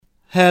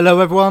Hello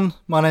everyone,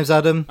 my name's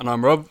Adam. And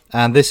I'm Rob.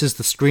 And this is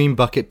the Screen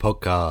Bucket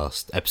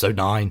Podcast, episode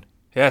 9.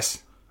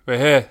 Yes, we're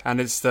here, and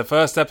it's the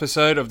first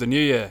episode of the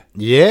new year.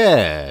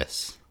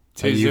 Yes!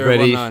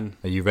 2019.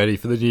 Are you ready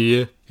for the new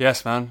year?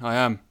 Yes, man, I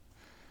am.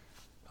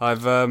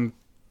 I've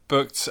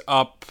booked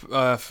up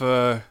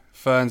for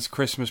Fern's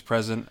Christmas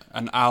present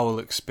an owl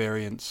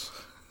experience.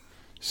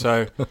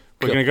 So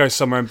we're going to go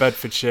somewhere in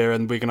Bedfordshire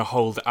and we're going to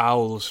hold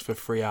owls for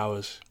 3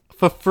 hours.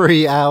 For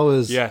 3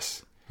 hours?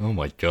 Yes. Oh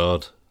my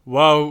god.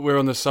 While we're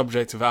on the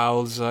subject of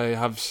owls, I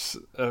have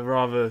a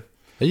rather...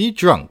 Are you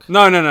drunk?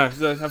 No.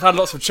 I've had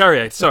lots of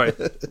cherry. Sorry.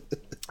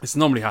 This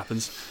normally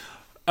happens.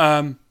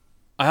 I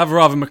have a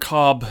rather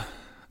macabre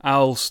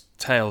owl's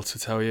tale to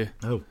tell you.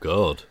 Oh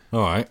god.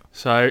 Alright.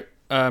 So,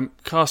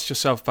 cast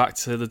yourself back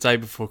to the day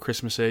before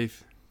Christmas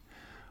Eve.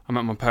 I'm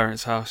at my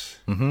parents' house.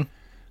 Mm-hmm.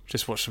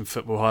 Just watch some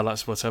football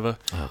highlights, whatever.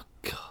 Oh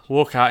god.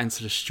 Walk out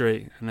into the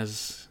street and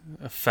there's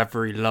a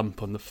feathery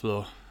lump on the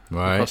floor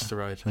across the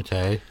road.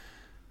 Okay.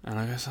 And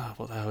I go, oh,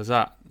 what the hell is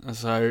that? And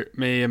so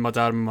me and my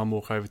dad and mum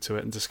walk over to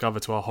it and discover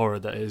to our horror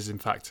that it is, in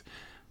fact,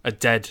 a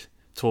dead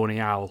tawny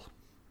owl.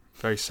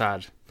 Very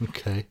sad.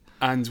 Okay.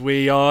 And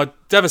we are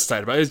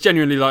devastated about it. It was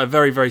genuinely like a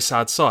very, very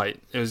sad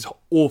sight. It was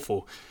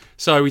awful.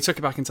 So we took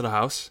it back into the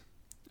house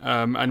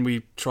and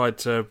we tried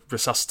to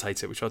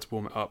resuscitate it. We tried to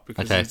warm it up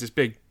because it was this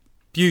big,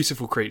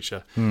 beautiful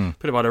creature.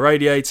 Put it by the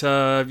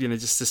radiator,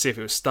 just to see if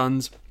it was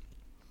stunned.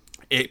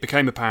 It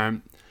became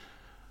apparent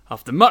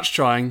after much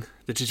trying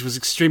that it was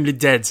extremely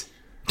dead.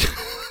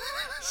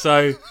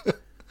 So,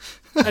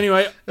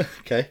 anyway,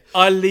 okay.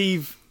 I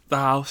leave the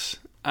house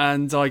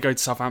and I go to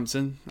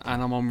Southampton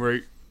and I'm en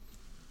route.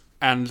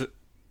 And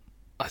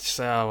I just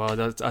say,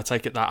 I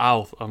take it that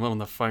owl. I'm on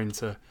the phone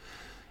to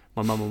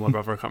my mum or my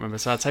brother, I can't remember.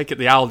 So I take it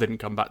the owl didn't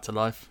come back to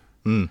life.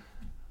 I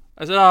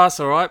said,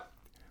 that's all right.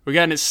 We're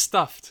getting it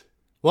stuffed.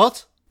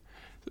 What?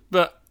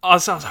 But I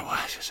was like,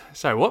 what?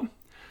 So what?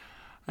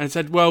 And he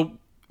said, well,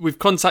 we've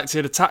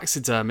contacted a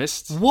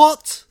taxidermist.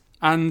 What?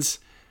 And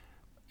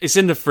it's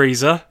in the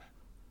freezer.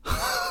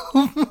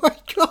 Oh my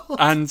god.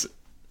 And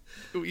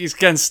it's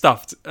getting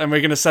stuffed. And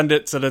we're going to send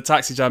it to the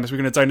taxidermist. We're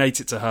going to donate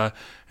it to her.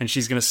 And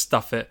she's going to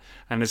stuff it.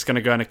 And it's going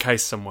to go in a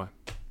case somewhere.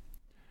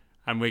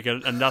 And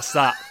that's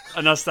that.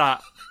 And that's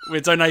that.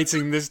 We're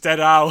donating this dead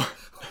owl.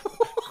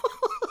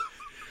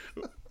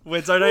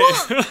 We're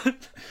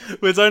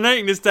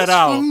donating this dead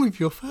owl. What's wrong with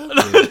your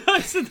family?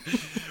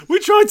 We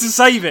tried to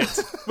save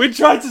it. We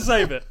tried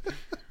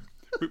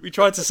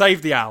to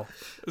save the owl.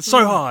 It's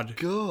so hard.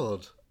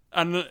 God.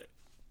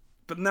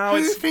 But now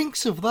Who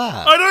thinks of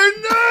that? I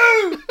don't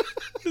know.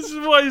 This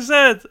is what he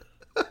said.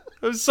 There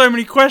was so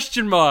many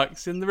question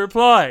marks in the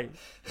reply.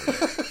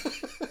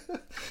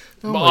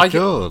 Oh my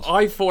god.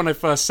 I thought when I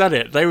first said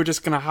it, they were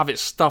just going to have it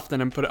stuffed and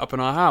then put it up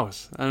in our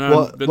house. And,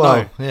 What? But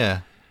well, no.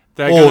 yeah.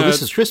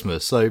 This is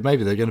Christmas, so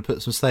maybe they're going to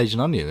put some sage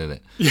and onion in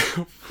it.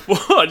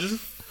 What?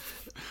 Just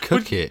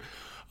cook it.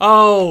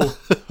 Oh,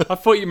 I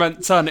thought you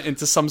meant turn it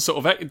into some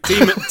sort of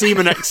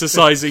demon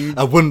exercising.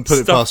 I wouldn't put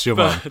it past your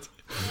mind.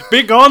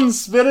 Be gone,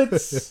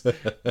 spirits!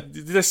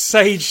 The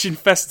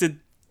sage-infested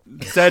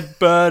dead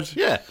bird.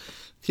 Yeah,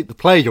 keep the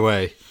plague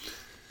away.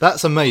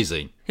 That's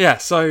amazing. Yeah,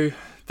 so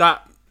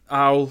that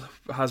owl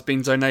has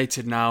been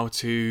donated now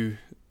to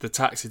the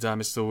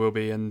taxidermist, or will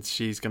be, and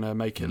she's going to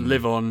make it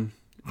live on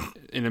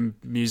in a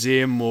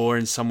museum or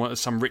in some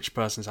rich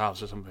person's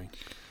house or something.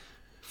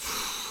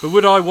 But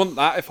would I want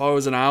that if I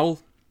was an owl?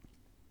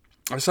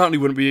 I certainly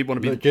wouldn't want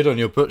to be... Look good on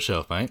your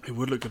bookshelf, mate. It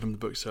would look good on the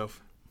bookshelf.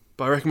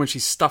 But I reckon when she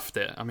stuffed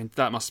it, I mean,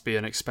 that must be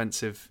an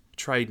expensive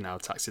trade now,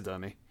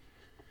 taxidermy.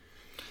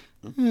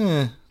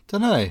 Yeah,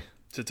 don't know.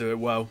 To do it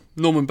well.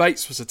 Norman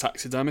Bates was a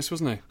taxidermist,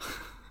 wasn't he?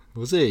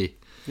 Was he?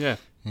 Yeah.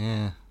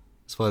 Yeah.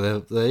 That's why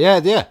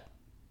yeah.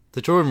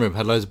 The drawing room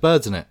had loads of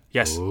birds in it.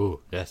 Yes. Oh,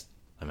 yes.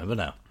 I remember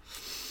now.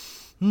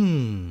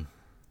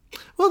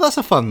 Well, that's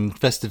a fun,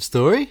 festive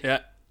story. Yeah.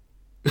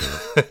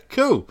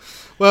 Cool.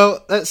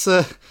 Well, let's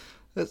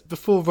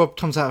before Rob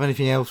comes out of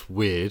anything else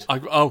weird.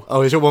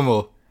 Is there one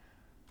more?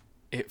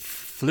 It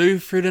flew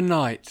through the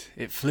night.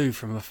 It flew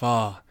from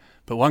afar.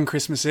 But one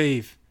Christmas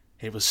Eve,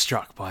 it was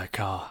struck by a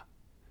car.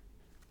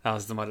 That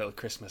was my little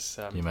Christmas.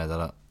 You made that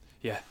up.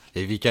 Yeah. Are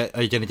you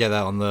going to get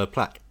that on the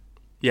plaque?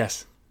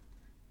 Yes,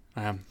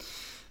 I am.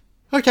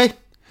 Okay.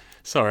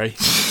 Sorry.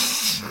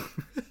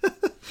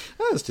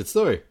 That's a good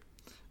story.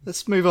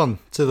 Let's move on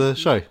to the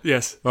show.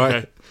 Yes. Right.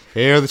 Okay.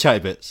 Here are the chatty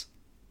bits.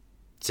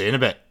 See you in a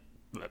bit.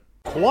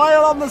 Quiet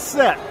on the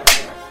set.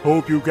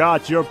 Hope you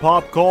got your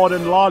popcorn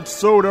and large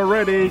soda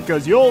ready,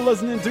 because you're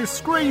listening to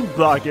Screen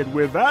Bucket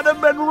with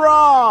Adam and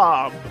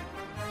Rob.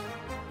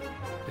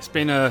 It's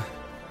been a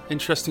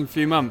interesting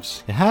few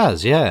months. It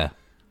has, yeah.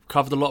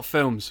 Covered a lot of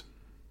films.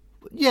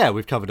 Yeah,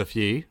 we've covered a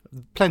few.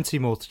 Plenty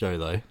more to go,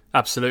 though.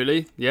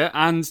 Absolutely, yeah.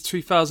 And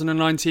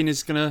 2019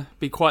 is going to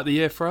be quite the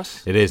year for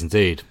us. It is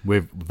indeed.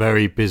 We're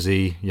very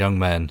busy young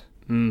men.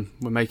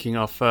 We're making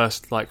our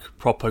first,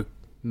 proper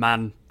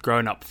man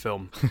grown-up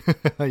film.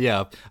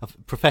 Yeah,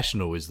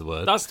 professional is the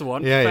word. That's the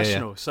one,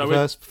 professional. Yeah. So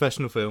first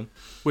professional film.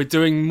 We're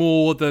doing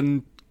more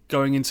than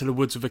going into the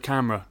woods with a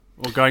camera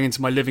or going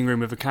into my living room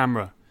with a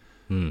camera.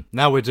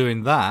 Now we're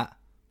doing that,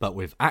 but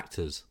with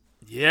actors.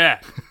 Yeah.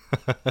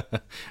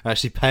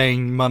 Actually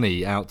paying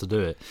money out to do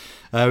it.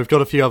 We've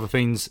got a few other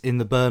things in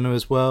the burner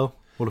as well.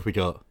 What have we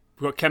got?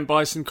 We've got Kent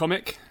Bison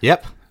comic.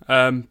 Yep.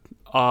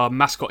 Our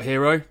mascot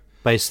hero.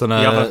 Based on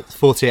a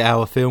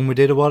 48-hour film we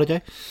did a while ago.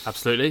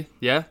 Absolutely,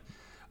 yeah.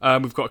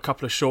 We've got a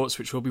couple of shorts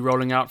which we'll be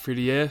rolling out through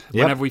the year.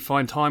 Yep. Whenever we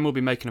find time, we'll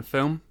be making a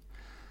film.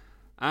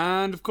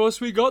 And, of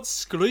course, we got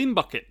Screen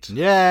Bucket.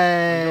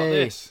 Yay! We got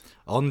this.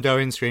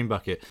 Ongoing Screen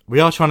Bucket. We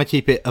are trying to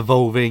keep it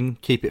evolving,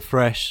 keep it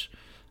fresh,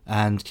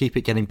 and keep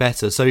it getting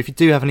better. So if you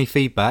do have any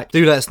feedback,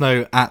 do let us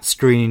know at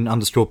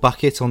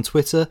screen_bucket on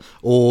Twitter,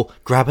 or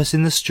grab us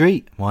in the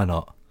street. Why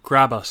not?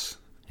 Grab us.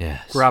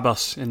 Yes. Grab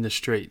us in the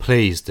street.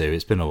 Please do.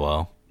 It's been a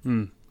while.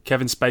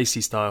 Kevin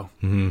Spacey style.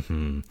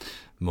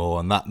 More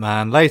on that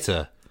man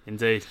later.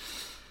 Indeed.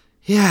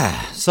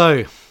 Yeah.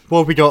 So, what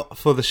have we got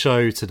for the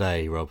show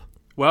today, Rob?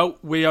 Well,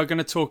 we are going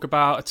to talk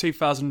about a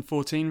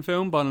 2014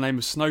 film by the name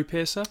of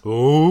Snowpiercer.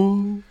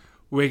 Ooh.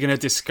 We're going to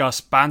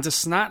discuss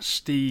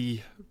Bandersnatch,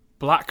 the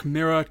Black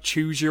Mirror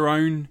Choose Your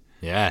Own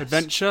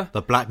adventure.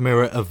 The Black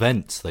Mirror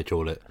event, they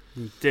call it.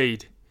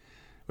 Indeed.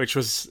 Which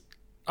was,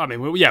 I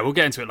mean, we'll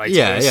get into it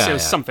later. It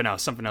was something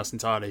else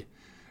entirely.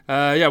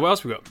 What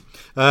else we got?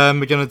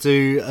 We're going to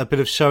do a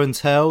bit of show and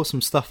tell,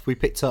 some stuff we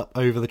picked up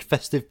over the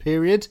festive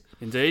period.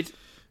 Indeed.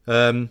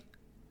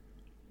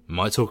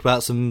 Might talk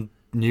about some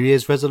New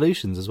Year's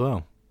resolutions as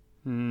well.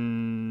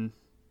 I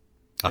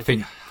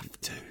think we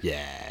have to.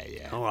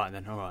 Yeah. All right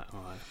then. All right.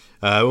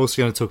 We're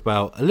also going to talk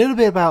about a little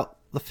bit about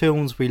the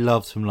films we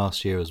loved from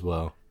last year as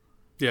well.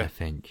 Yeah. I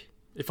think.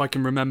 If I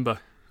can remember.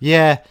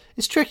 Yeah,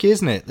 it's tricky,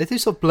 isn't it? They do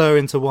sort of blur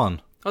into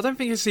one. I don't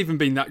think it's even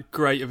been that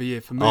great of a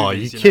year for movies. Oh, are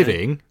you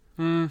kidding?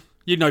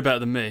 You'd know better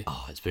than me.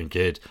 Oh, it's been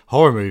good.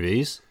 Horror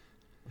movies,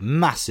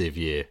 massive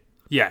year.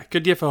 Yeah,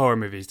 good year for horror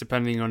movies,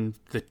 depending on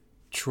the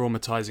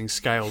traumatising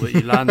scale that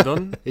you land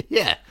on.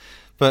 Yeah.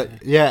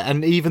 But, yeah,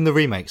 and even the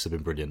remakes have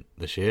been brilliant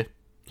this year.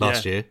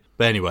 Last year.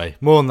 But anyway,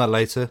 more on that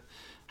later.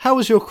 How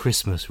was your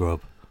Christmas,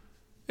 Rob?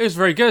 It was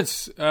very good.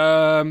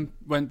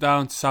 Went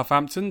down to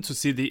Southampton to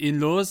see the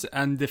in-laws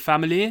and the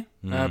family.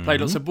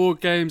 Played lots of board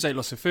games, ate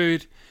lots of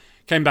food.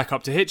 Came back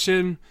up to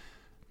Hitchin,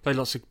 played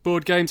lots of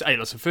board games, ate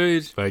lots of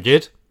food. Very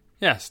good.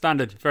 Yeah,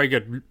 standard. Very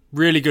good.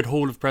 Really good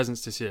haul of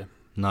presents this year.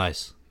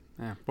 Nice.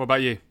 Yeah. What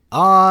about you?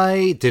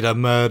 I did a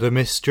murder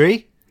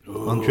mystery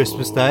on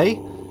Christmas Day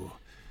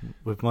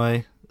with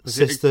my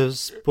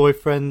sister's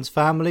boyfriend's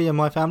family and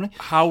my family.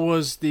 How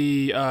was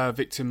the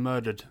victim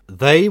murdered?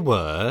 They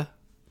were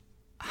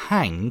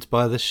hanged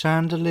by the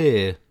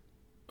chandelier.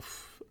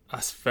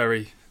 That's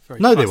very,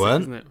 very No, classic, they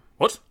weren't. Isn't it?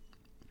 What?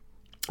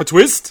 A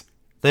twist?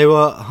 They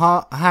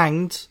were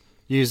hanged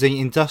using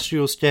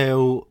industrial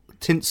scale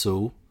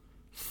tinsel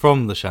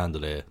from the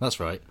chandelier. That's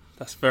right.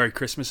 That's very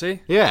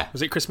Christmassy. Yeah.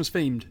 Was it Christmas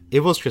themed? It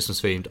was Christmas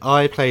themed.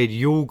 I played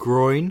Yule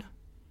Groin.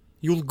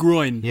 Yule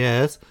Groin.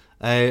 Yes.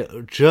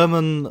 A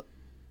German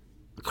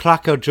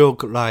cracker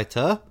joke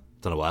writer.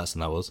 Don't know what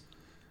accent that was.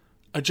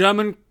 A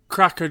German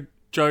cracker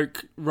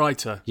joke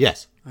writer.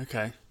 Yes.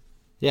 Okay.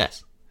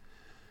 Yes.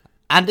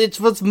 And it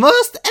was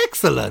most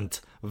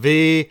excellent.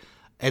 We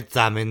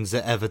examined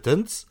the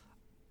evidence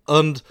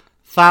and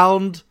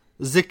found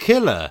the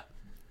killer.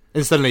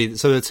 Instantly,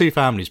 so there are two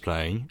families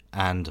playing,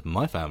 and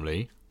my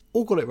family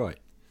all got it right.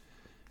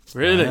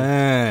 Really?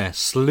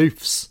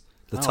 Sleuths.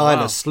 The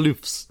Tyler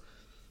Sleuths.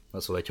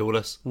 That's what they called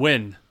us.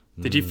 Win.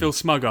 Did you feel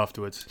smug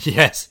afterwards?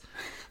 Yes.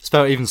 It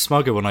felt even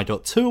smugger when I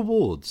got 2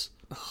 awards.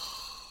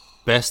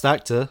 Best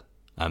Actor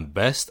and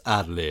Best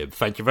Ad-Lib.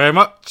 Thank you very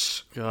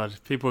much. God,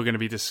 people are going to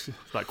be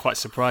quite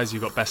surprised you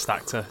got Best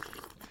Actor,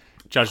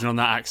 judging on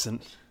that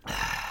accent.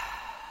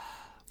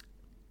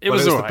 It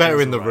was all right.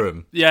 Better in the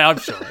room. Yeah, I'm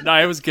sure. No,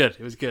 it was good.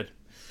 It was good.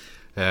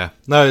 Yeah.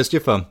 No, it was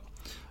good fun.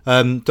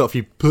 Got a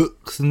few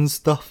books and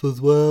stuff as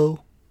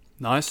well.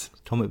 Nice.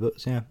 Comic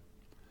books, yeah.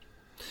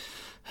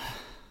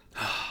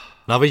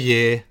 Another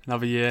year.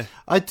 Another year.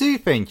 I do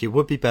think it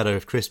would be better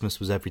if Christmas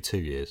was every 2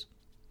 years.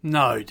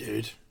 No,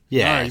 dude.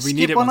 Yeah, no, we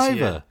need it one over.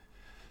 Year.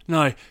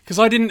 No, because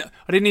I didn't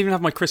even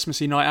have my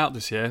Christmassy night out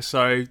this year,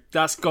 so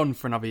that's gone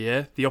for another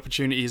year. The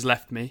opportunity has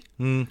left me.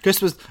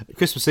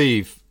 Christmas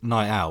Eve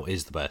night out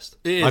is the best.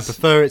 It is. I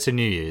prefer it to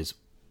New Year's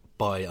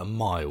by a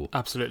mile.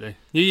 Absolutely.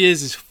 New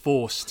Year's is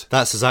forced.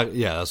 That's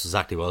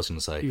exactly what I was going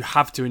to say. You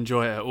have to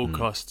enjoy it at all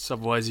costs,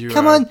 otherwise you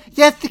Come on,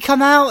 you have to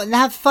come out and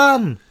have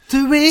fun.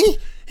 Do we?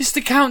 It's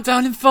the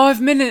countdown in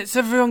 5 minutes.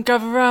 Everyone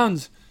gather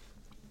round.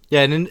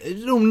 Yeah, and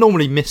you'll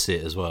normally miss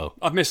it as well.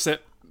 I've missed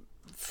it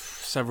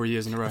several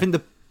years in a row. I think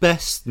the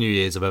best New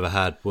Year's I've ever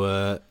had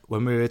were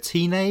when we were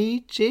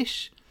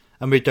teenage-ish,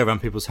 and we'd go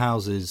around people's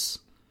houses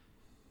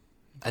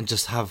and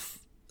just have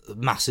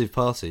massive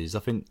parties. I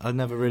think I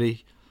never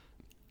really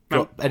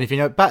got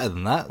anything better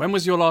than that. When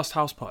was your last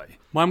house party?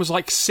 Mine was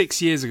like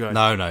 6 years ago.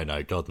 No,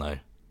 God no.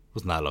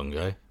 Wasn't that long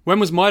ago. When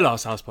was my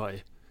last house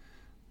party?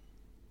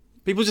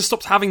 People just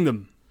stopped having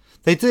them.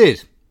 They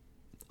did.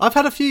 I've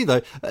had a few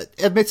though.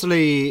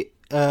 Admittedly,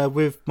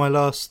 with my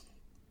last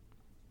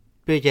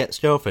big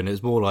ex-girlfriend. It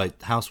was more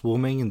like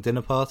housewarming and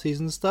dinner parties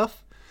and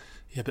stuff.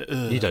 Yeah, but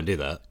You don't do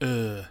that.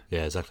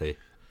 Yeah, exactly.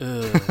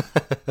 New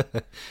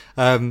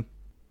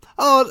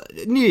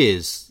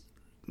Year's,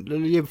 the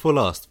year before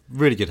last,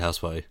 really good house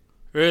party.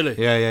 Really?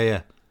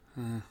 Yeah.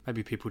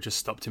 Maybe people just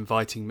stopped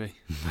inviting me.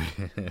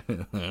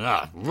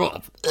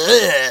 Rob.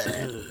 Get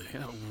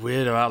that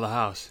weirdo out of the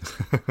house.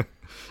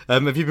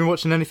 Have you been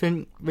watching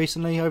anything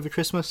recently over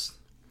Christmas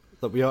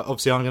that we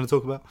obviously aren't going to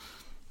talk about?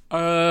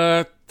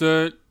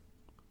 The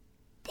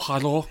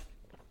Pilot.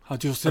 How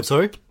do you say? I'm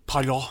sorry?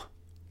 Pilot.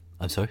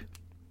 I'm sorry?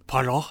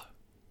 Pilot.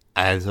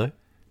 I'm sorry?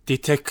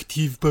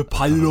 Detective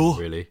Pilot.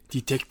 Really?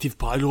 Detective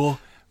Pilot.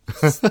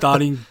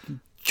 Starring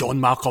John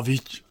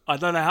Malkovich. I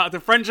don't know how the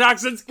French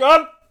accent's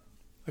gone.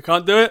 I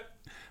can't do it.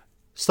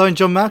 Starring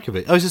John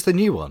Malkovich. Oh, is this the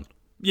new one?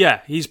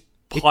 Yeah, he's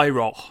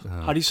Pyro.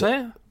 How do you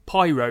say it?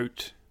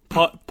 Pyrote.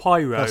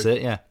 Pyro. That's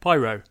it, yeah.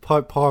 Pyro.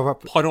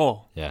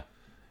 Pyro. Yeah.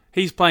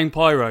 He's playing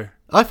Pyro.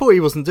 I thought he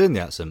wasn't doing the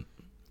accent.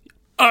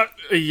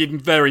 He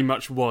very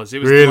much was. It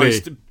was Really?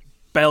 the most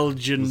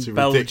Belgish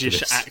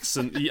ridiculous.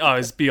 accent. Oh,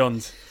 it's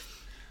beyond.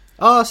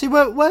 Oh, see,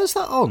 where's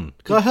that on?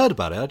 Because I heard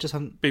about it, I just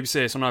haven't...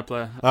 BBC, it's on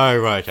iPlayer. Oh,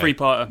 right, okay.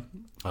 Three-parter.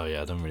 Oh,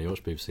 yeah, I don't really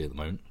watch BBC at the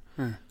moment.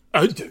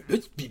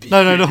 BBC.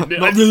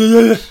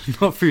 No,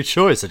 not through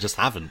choice, I just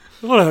haven't.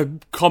 What a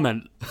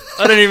comment.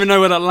 I don't even know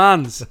where that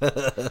lands. I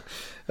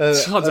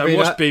don't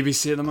watch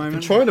BBC at the moment.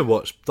 I'm trying to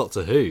watch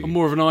Doctor Who. I'm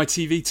more of an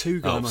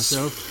ITV2 guy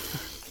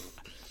myself.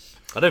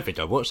 I don't think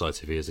I watched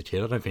ITV as a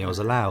kid. I don't think I was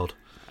allowed.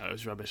 Oh, it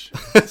was rubbish.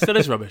 Still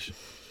is rubbish.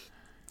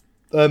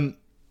 Yeah,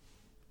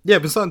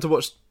 I've been starting to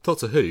watch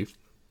Doctor Who.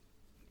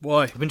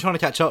 Why? I've been trying to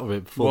catch up with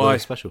it before the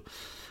special.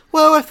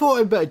 Well, I thought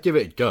I'd better give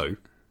it a go.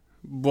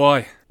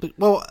 Why?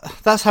 Well,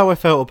 that's how I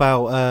felt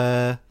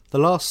about the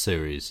last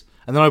series.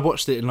 And then I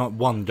watched it in like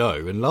one go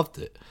and loved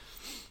it.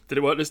 Did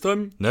it work this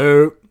time?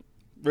 No.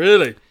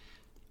 Really?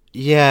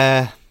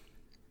 Yeah.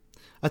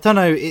 I don't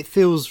know, it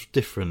feels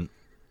different.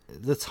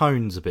 The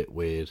tone's a bit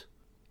weird.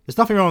 There's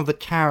nothing wrong with the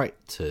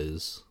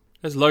characters.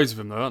 There's loads of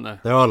them though, aren't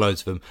there? There are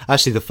loads of them.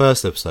 Actually, the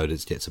first episode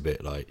gets a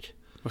bit like...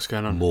 What's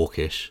going on?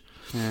 Mawkish.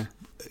 Yeah.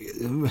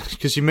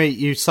 Because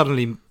you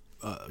suddenly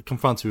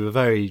confronted with a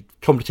very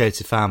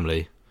complicated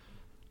family.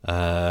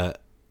 And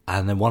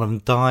then one of them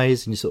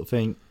dies and you sort of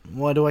think,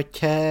 why do I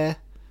care?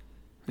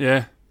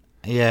 Yeah.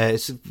 Yeah,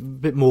 it's a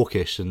bit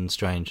mawkish and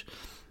strange.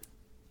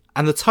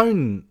 And the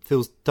tone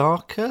feels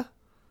darker.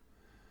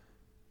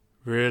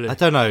 Really? I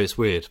don't know, it's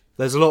weird.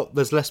 There's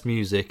less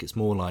music, it's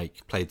more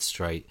like played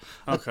straight.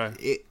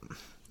 Okay.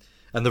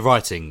 And the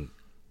writing,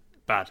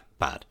 Bad.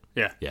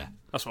 Yeah. Yeah.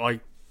 That's what I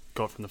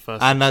got from the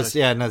first And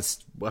episode.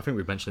 I think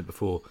we've mentioned it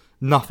before,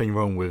 nothing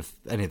wrong with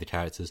any of the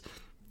characters.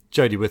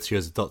 Jodie Whittaker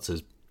as a doctor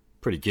is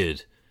pretty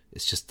good.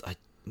 It's just, I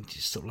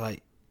just sort of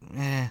like,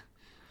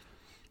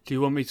 Do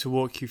you want me to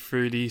walk you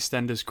through the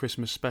EastEnders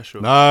Christmas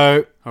special?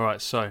 No.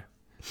 Alright, so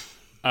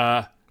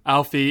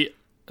Alfie,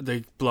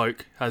 the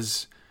bloke,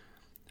 has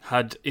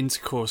had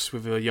intercourse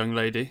with a young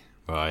lady.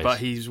 Right. But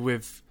he's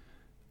with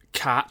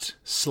Kat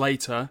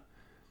Slater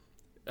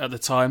at the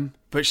time.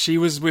 But she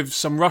was with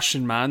some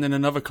Russian man in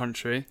another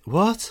country.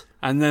 What?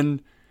 And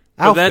then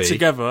Alfie? they're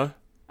together.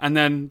 And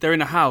then they're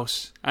in a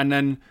house. And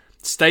then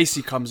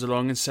Stacey comes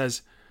along and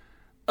says,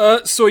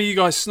 saw you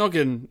guys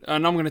snogging,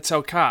 and I'm going to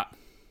tell Kat.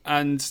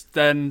 And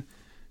then,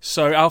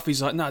 so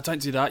Alfie's like, no,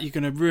 don't do that, you're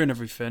going to ruin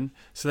everything.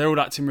 So they're all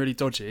acting really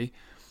dodgy.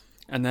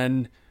 And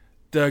then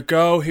the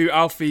girl who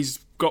Alfie's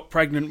got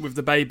pregnant with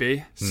the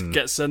baby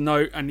gets a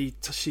note, and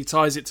she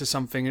ties it to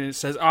something, and it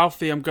says,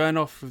 Alfie, I'm going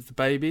off with the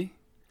baby.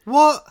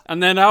 What?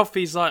 And then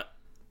Alfie's like,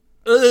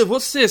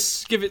 what's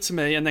this? Give it to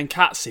me. And then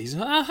Kat sees,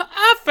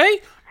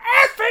 Alfie,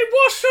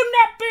 what's on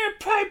that bit of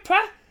paper?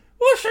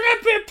 What's in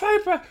that bit of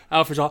paper?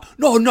 Alfred's like,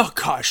 no,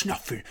 Kat, it's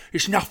nothing.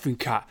 It's nothing,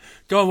 Kat.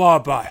 Don't worry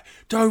about it.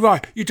 Don't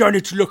worry. You don't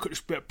need to look at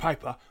this bit of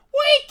paper.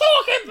 What are you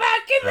talking about?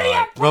 Give me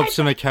that paper. Rob's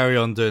going to carry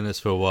on doing this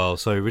for a while,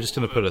 so we're just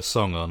going to put a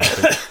song on.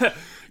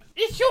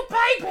 It's your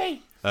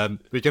baby.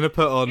 We're going to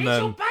put on... It's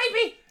your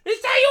baby.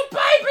 Is that your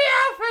baby,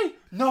 Alfie?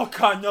 No,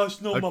 Kat, no,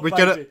 it's not my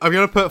baby. I'm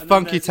going to put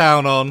Funky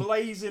Town on.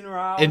 Blazing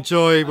around.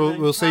 Enjoy.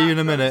 We'll see you in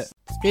a minute.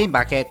 Stream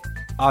Bucket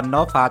on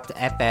NoPod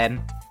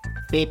FM.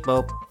 Beep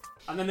boop.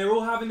 And then they're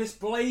all having this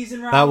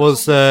blazing round. That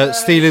was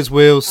Steelers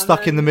Wheels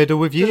Stuck in the Middle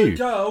with You.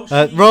 Girl,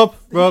 Rob.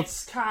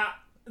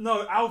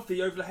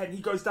 Alfie over the head, and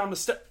he goes down the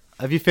step.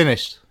 Have you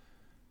finished?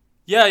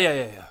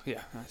 Yeah.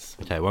 Nice.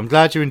 Okay, well, I'm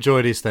glad you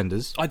enjoyed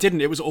EastEnders. I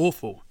didn't. It was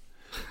awful.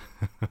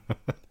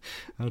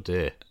 Oh,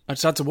 dear. I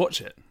just had to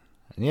watch it.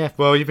 Yeah,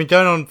 well, you've been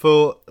going on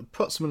for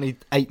approximately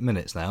 8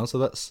 minutes now, so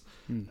that's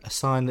a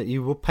sign that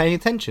you were paying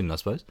attention, I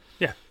suppose.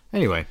 Yeah.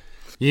 Anyway,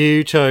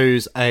 you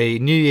chose a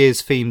New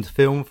Year's themed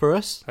film for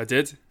us. I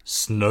did.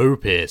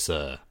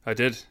 Snowpiercer. I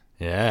did.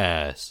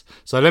 Yes.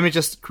 So let me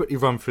just quickly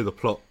run through the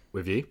plot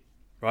with you.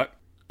 Right.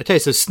 Okay,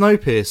 so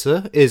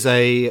Snowpiercer is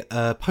a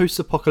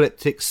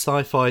post-apocalyptic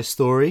sci-fi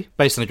story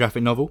based on a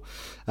graphic novel.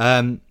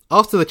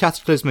 After the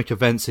cataclysmic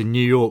events in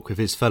New York with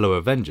his fellow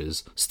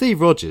Avengers,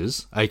 Steve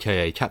Rogers,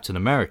 aka Captain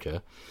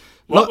America...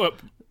 What?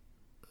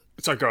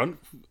 Sorry, go on.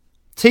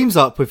 teams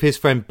up with his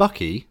friend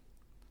Bucky,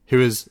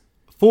 who is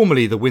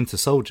formerly the Winter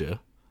Soldier,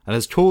 and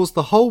has caused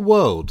the whole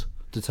world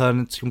to turn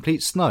into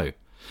complete snow.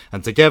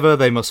 And together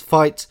they must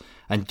fight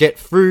and get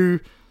through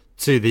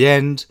to the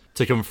end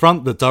to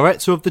confront the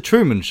director of The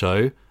Truman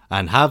Show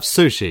and have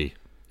sushi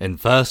in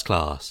first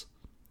class.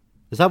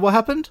 Is that what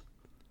happened?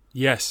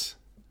 Yes.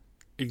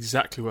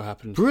 Exactly what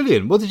happened.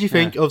 Brilliant. What did you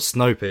think of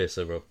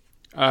Snowpiercer, Rob?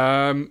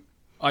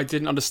 I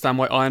didn't understand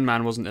why Iron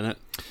Man wasn't in it.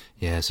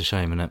 Yeah, it's a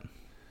shame, isn't it?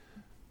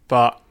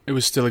 But it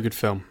was still a good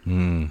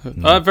film.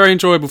 A very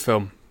enjoyable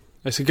film.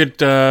 It's a good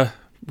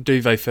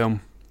duvet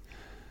film.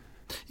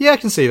 Yeah, I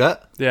can see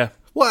that. Yeah.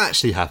 What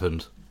actually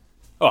happened?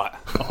 All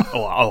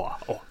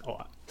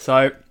right.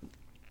 So,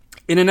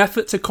 in an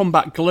effort to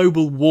combat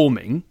global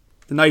warming,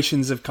 the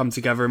nations have come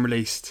together and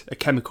released a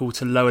chemical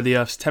to lower the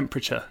Earth's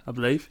temperature, I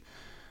believe.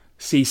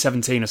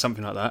 C17 or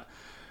something like that.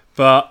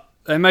 But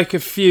they make a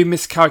few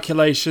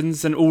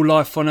miscalculations and all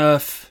life on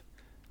Earth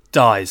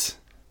dies.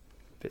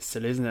 Bit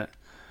silly, isn't it?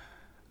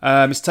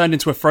 It's turned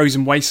into a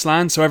frozen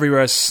wasteland, so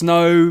everywhere is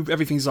snow,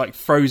 everything's like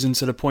frozen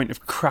to the point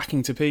of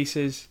cracking to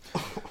pieces.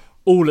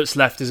 All that's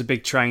left is a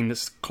big train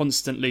that's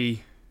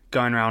constantly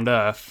going around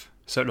Earth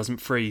so it doesn't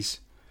freeze,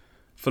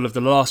 full of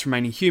the last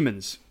remaining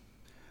humans.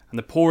 And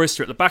the poorest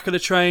are at the back of the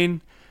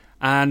train,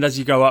 and as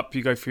you go up,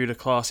 you go through the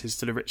classes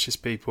to the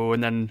richest people,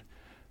 and then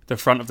the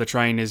front of the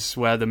train is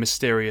where the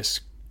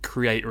mysterious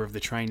creator of the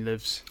train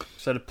lives.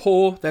 So the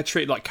poor, they're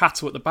treated like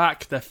cattle at the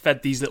back. They're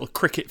fed these little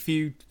cricket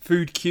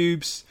food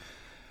cubes.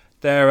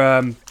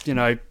 They're,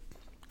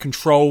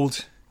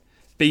 controlled,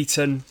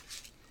 beaten,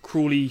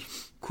 cruelly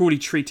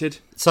treated.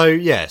 So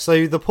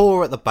the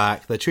poor at the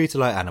back, they're treated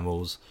like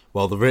animals,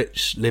 while the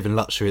rich live in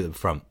luxury at the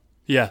front.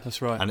 Yeah,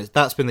 that's right. And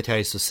that's been the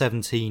case for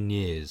 17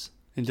 years.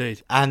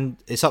 Indeed. And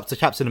it's up to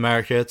Captain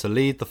America to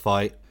lead the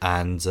fight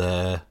and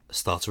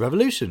start a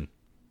revolution.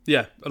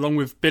 Yeah, along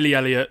with Billy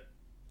Elliot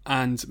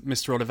and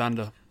Mr.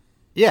 Ollivander.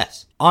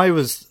 Yes, I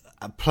was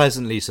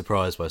pleasantly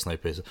surprised by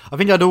Snowpiercer. I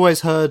think I'd always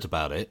heard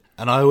about it,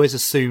 and I always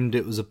assumed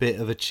it was a bit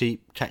of a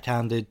cheap,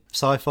 cack-handed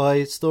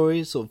sci-fi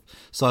story, sort of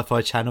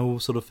sci-fi channel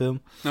sort of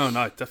film. No,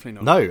 definitely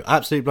not. No,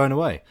 absolutely blown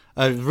away.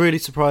 I was really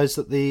surprised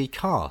at the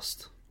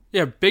cast.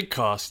 Yeah, big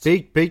cast.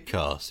 Big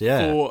cast,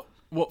 yeah. For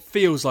what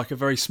feels like a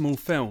very small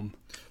film.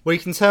 Well,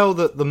 you can tell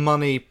that the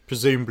money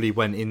presumably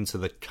went into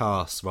the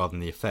cast rather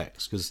than the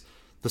effects, because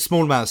the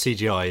small amount of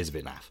CGI is a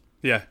bit naff.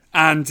 Yeah,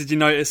 and did you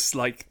notice,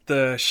 like,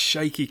 the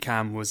shaky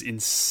cam was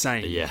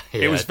insane? Yeah,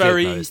 it was I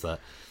did notice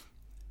that.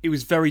 It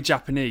was very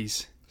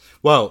Japanese.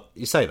 Well,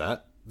 you say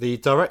that. The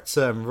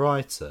director and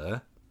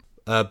writer,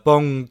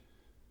 Bong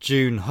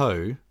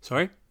Joon-ho.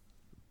 Sorry?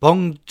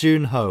 Bong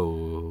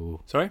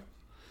Joon-ho. Sorry?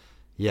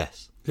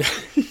 Yes.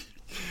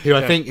 who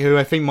I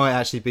think might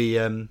actually be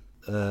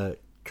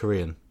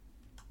Korean.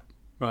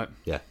 Right.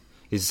 Yeah.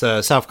 He's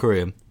South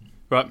Korean.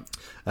 Right.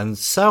 And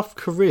South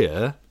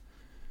Korea,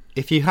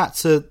 if you had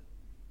to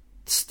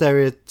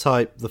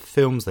stereotype the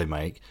films they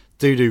make,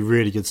 do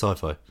really good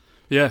sci-fi.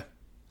 Yeah.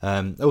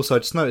 Also, I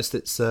just noticed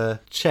it's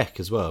Czech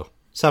as well.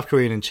 South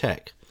Korean and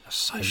Czech. That's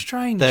so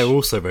strange. They're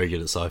also very good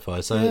at sci-fi,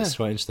 so it's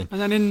quite interesting.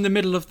 And then in the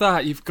middle of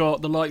that, you've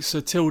got the likes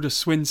of Tilda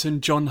Swinton,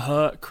 John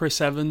Hurt,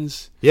 Chris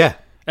Evans. Yeah.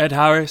 Ed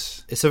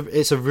Harris. It's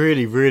a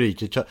really, really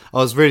good... I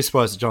was really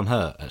surprised at John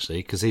Hurt, actually,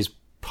 because he's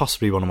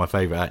possibly one of my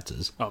favourite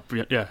actors. Oh,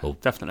 yeah,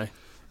 definitely.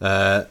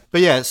 But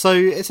yeah, so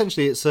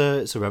essentially it's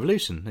a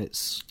revolution.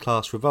 It's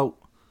class revolt.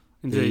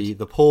 Indeed.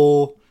 The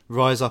poor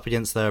rise up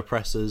against their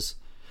oppressors,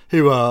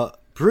 who are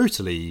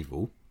brutally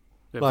evil.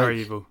 They're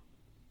very evil.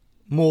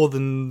 More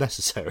than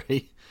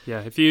necessary.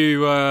 Yeah, if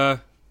you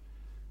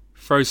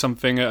throw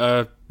something at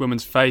a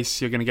woman's face,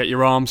 you're going to get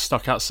your arm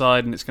stuck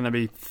outside and it's going to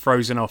be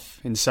frozen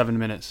off in 7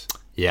 minutes.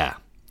 Yeah,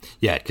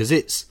 because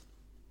it's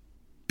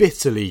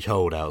bitterly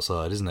cold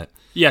outside, isn't it?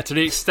 Yeah, to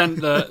the extent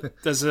that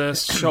there's a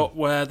shot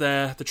where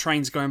the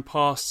train's going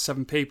past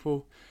 7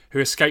 people who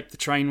escaped the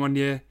train one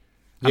year.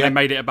 And they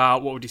made it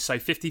about,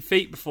 50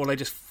 feet before they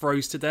just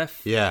froze to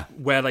death. Yeah.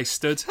 Where they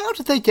stood. How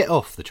did they get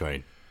off the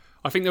train?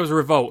 I think there was a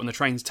revolt and the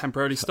trains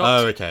temporarily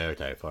stopped. Oh,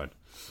 okay, fine.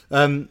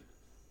 There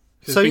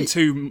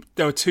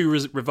were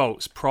 2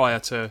 revolts prior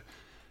to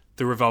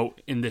the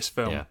revolt in this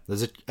film. Yeah,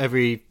 there's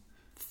every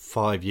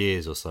 5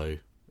 years or so.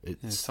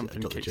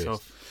 Something kicks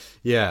off.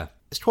 Yeah,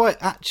 it's quite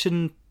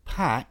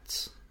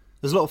action-packed.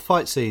 There's a lot of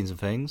fight scenes and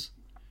things.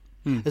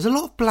 There's a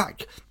lot of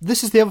black...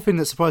 This is the other thing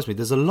that surprised me.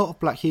 There's a lot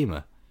of black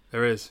humour.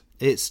 There is.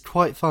 It's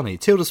quite funny.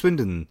 Tilda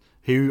Swinton,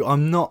 who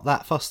I'm not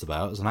that fussed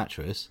about as an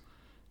actress,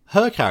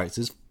 her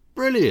character's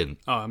brilliant.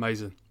 Oh,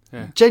 amazing.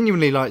 Yeah.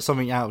 Genuinely like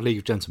something out of League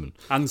of Gentlemen.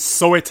 And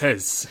so it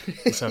is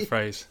her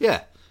phrase.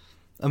 Yeah.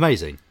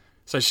 Amazing.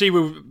 So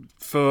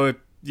for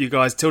you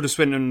guys, Tilda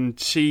Swinton,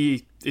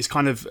 she is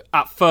kind of,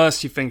 at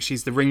first you think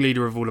she's the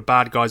ringleader of all the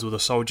bad guys, all the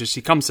soldiers.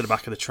 She comes to the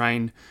back of the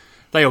train.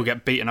 They all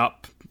get beaten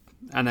up.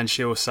 And then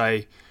she'll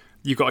say,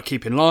 you've got to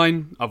keep in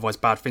line, otherwise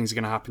bad things are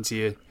going to happen to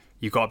you.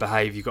 You've got to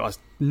behave. You've got to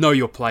know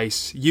your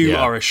place. You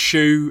are a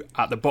shoe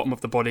at the bottom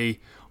of the body.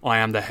 I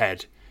am the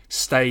head.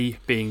 Stay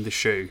being the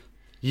shoe.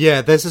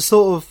 Yeah, there's a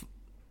sort of...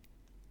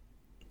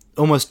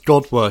 almost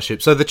god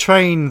worship. So the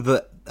train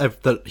that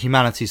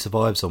humanity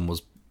survives on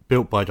was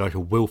built by a guy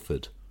called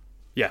Wilford,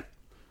 Yeah.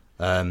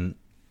 who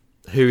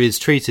is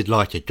treated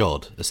like a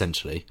god,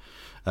 essentially.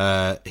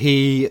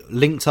 He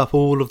linked up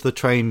all of the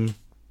train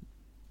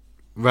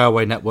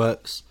railway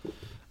networks,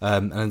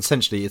 and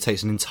essentially it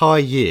takes an entire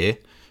year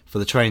for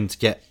the train to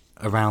get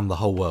around the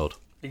whole world.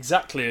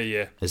 Exactly a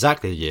year.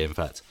 Exactly a year, in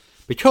fact.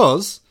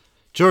 Because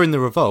during the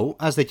revolt,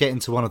 as they get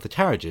into one of the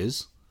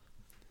carriages,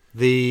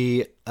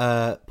 the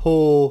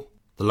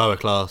lower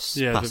class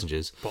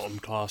passengers, The bottom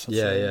class.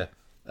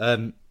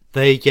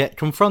 they get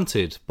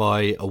confronted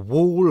by a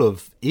wall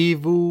of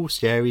evil,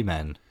 scary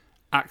men,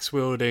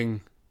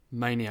 Axe-wielding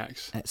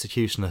maniacs.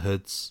 executioner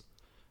hoods,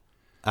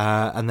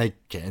 and they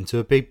get into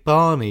a big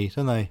Barney,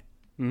 don't they?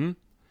 Mm-hmm.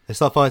 They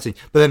start fighting,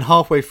 but then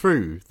halfway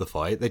through the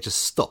fight, they just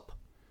stop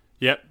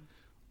Yep.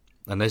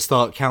 and they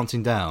start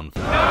counting down.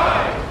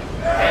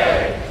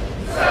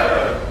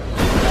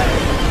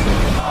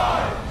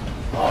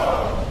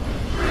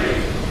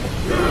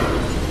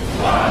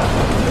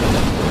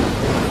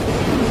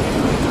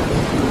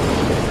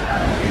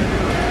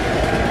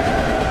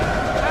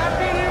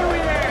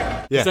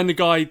 Yeah. Then the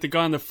guy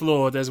on the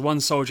floor, there's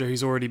one soldier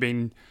who's already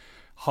been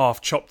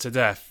half chopped to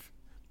death,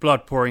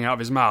 blood pouring out of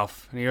his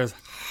mouth, and he goes,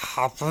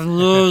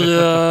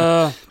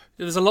 Hallelujah.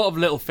 There's a lot of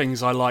little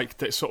things I like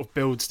that sort of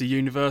builds the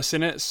universe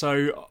in it.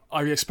 So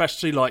I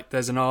especially like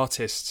there's an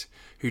artist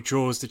who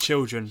draws the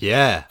children.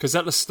 Yeah. Because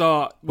at the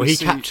start... He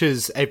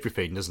captures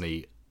everything, doesn't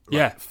he?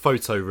 Yeah.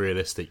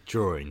 Photorealistic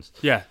drawings.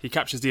 Yeah, he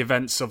captures the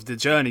events of the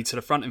journey to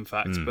the front, in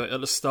fact. But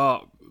at the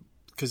start,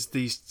 because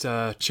these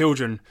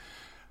children...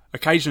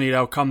 Occasionally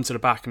they'll come to the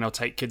back and they'll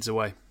take kids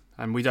away,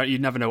 and you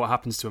never know what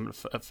happens to them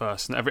at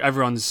first. And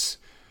everyone's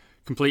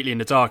completely in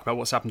the dark about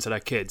what's happened to their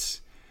kids.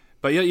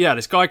 But yeah,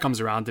 this guy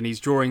comes around and he's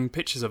drawing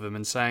pictures of them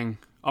and saying,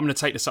 "I'm going to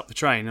take this up the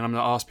train and I'm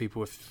going to ask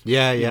people if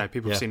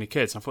people have seen the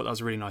kids." And I thought that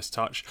was a really nice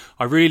touch.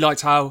 I really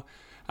liked how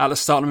at the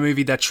start of the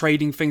movie they're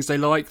trading things they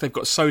like. They've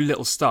got so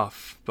little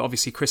stuff, but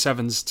obviously Chris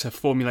Evans, to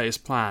formulate his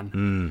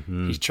plan,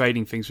 he's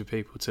trading things with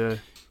people to.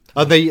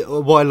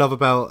 What I love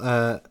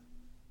about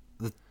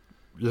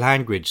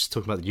language,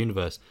 talking about the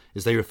universe,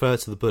 is they refer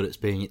to the bullets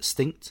being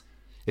extinct.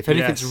 If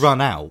anything's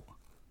run out,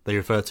 they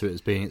refer to it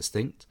as being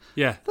extinct.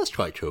 Yeah. That's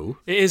quite cool.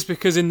 It is,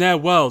 because in their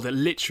world it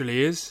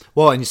literally is.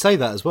 Well, and you say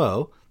that as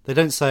well. They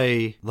don't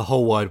say the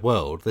whole wide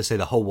world, they say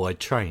the whole wide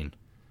train.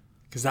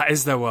 Because that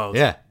is their world.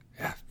 Yeah.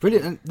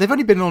 Brilliant. And they've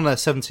only been on there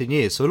 17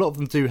 years, so a lot of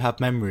them do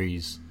have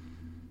memories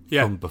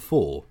from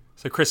before.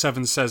 So Chris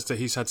Evans says that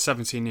he's had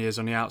 17 years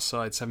on the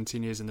outside,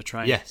 17 years in the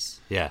train. Yes,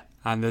 yeah.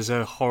 And there's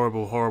a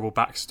horrible, horrible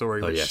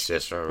backstory which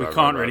we right,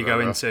 can't really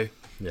go into.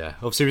 Yeah,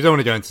 obviously we don't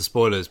want to go into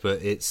spoilers,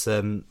 but it's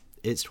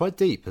quite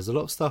deep. There's a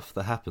lot of stuff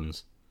that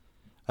happens.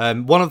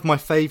 One of my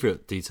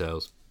favourite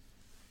details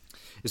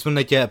is when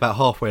they get about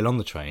halfway along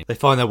the train, they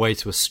find their way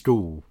to a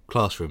school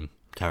classroom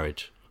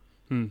carriage.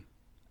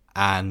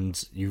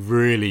 And you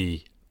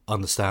really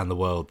understand the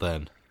world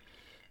then.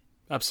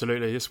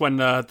 Absolutely. It's when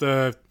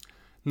the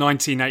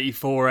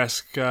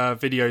 1984-esque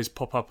videos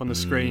pop up on the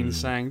screen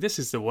saying, "This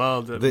is the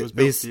world that was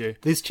built for you."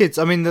 These kids,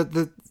 I mean,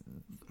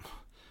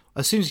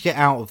 as soon as you get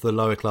out of the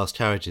lower class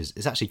carriages,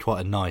 it's actually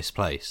quite a nice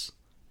place.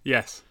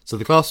 Yes. So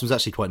the classroom's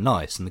actually quite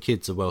nice, and the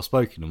kids are well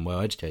spoken and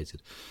well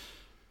educated.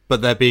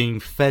 But they're being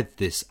fed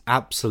this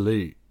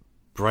absolute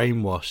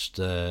brainwashed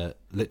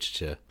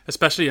literature.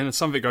 Especially, and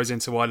some of it goes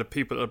into why the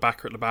people at the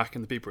back are at the back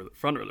and the people at the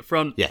front are at the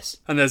front. Yes.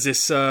 And there's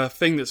this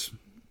thing that's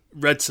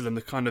read to them,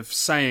 the kind of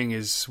saying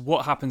is,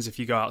 what happens if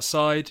you go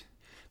outside?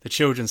 The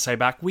children say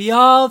back, "We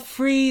all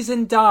freeze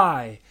and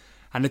die."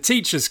 And the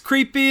teacher's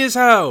creepy as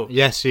hell.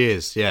 Yes, she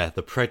is. Yeah,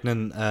 the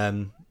pregnant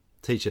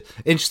teacher.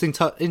 Interesting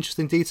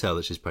detail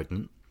that she's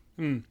pregnant.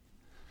 That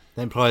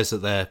implies that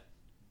they're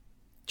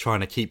trying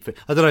to keep...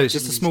 I don't know, it's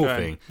just a small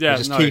thing. Yeah,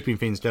 just keeping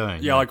things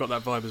going. Yeah, I got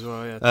that vibe as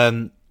well,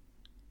 yeah.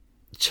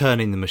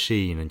 Churning the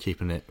machine and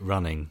keeping it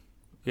running.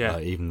 Yeah.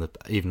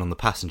 Even on the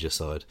passenger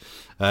side.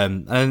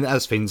 And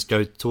as things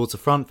go towards the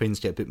front, things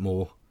get a bit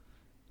more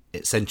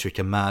eccentric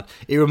and mad.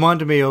 It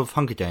reminded me of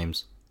Hunger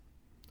Games.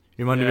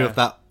 It reminded me of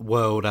that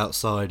world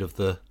outside of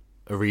the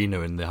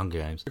arena in the Hunger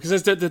Games. Because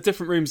there's the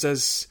different rooms.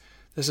 There's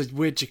a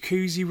weird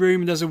jacuzzi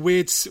room. There's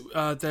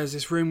there's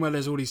this room where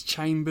there's all these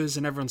chambers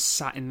and everyone's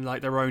sat in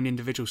like their own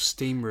individual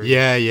steam room.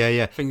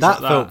 Yeah. Things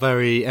that like felt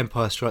very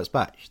Empire Strikes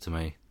Back to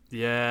me.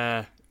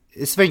 Yeah.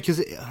 It's the thing,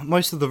 because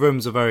most of the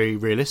rooms are very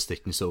realistic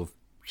and you sort of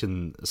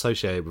can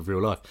associate it with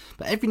real life.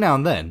 But every now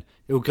and then,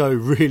 it'll go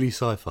really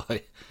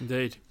sci-fi.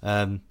 Indeed.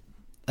 And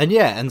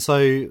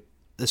so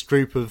this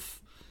group of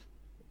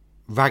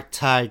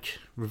ragtag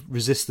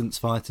resistance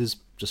fighters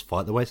just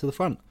fight their way to the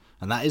front.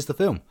 And that is the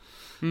film.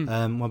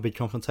 One big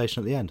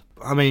confrontation at the end.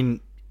 I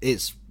mean,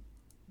 it's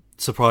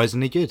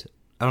surprisingly good.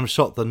 And I'm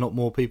shocked that not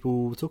more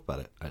people talk about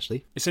it,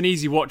 actually. It's an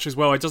easy watch as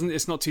well.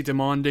 It's not too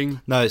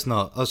demanding. No, it's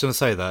not. I was going to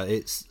say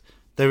that.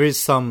 There is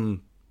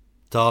some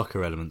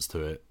darker elements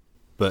to it,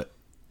 but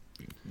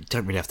you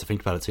don't really have to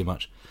think about it too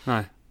much.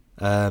 No.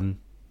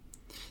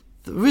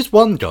 There is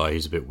one guy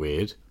who's a bit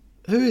weird.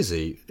 Who is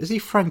he? Is he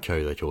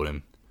Franco, they call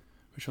him?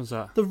 Which one's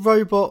that? The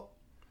robot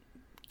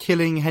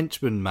killing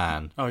henchman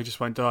man. Oh, he just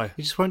won't die.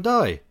 He just won't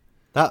die.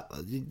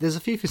 There's a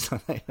few things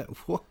like that.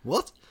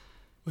 What?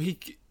 Well, he...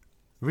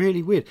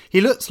 Really weird.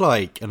 He looks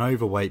like an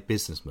overweight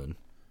businessman.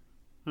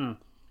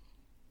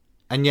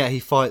 And yet he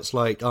fights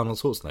like Arnold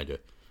Schwarzenegger.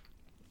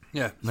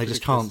 Yeah. And they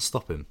just can't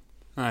stop him.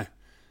 No. I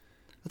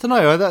don't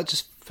know, that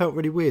just felt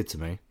really weird to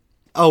me.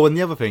 Oh, and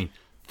the other thing,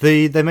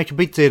 they make a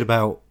big deal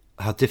about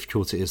how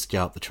difficult it is to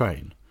get up the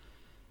train.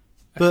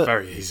 But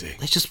very easy.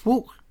 They just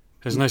walk.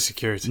 There's no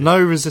security.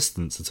 No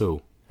resistance at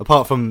all.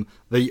 Apart from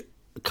the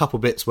couple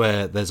bits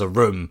where there's a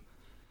room.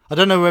 I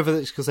don't know whether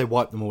it's because they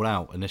wiped them all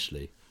out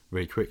initially,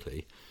 really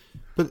quickly.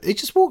 But it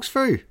just walks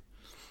through.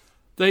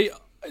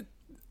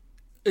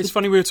 It's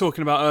funny, we were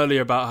talking about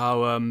earlier about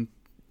how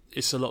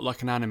it's a lot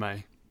like an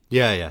anime.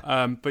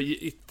 Yeah. But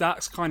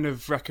that's kind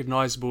of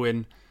recognisable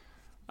in...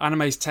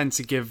 Animes tend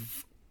to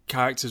give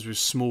characters with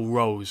small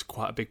roles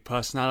quite a big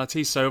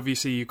personality. So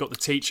obviously you've got the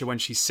teacher when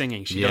she's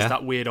singing. She does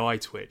that weird eye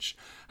twitch.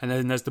 And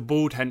then there's the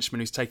bald henchman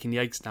who's taking the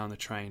eggs down the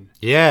train.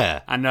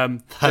 Yeah.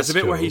 And there's a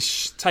bit where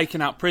he's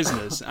taking out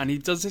prisoners and he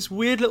does this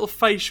weird little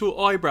facial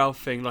eyebrow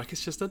thing. Like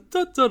it's just a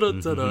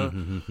da-da-da-da-da.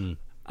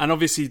 And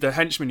obviously the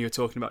henchman you were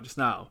talking about just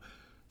now,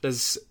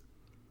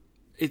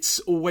 it's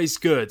always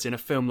good in a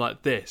film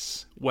like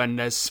this when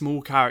there's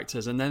small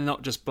characters and they're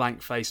not just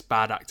blank-faced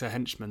bad actor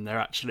henchmen. They're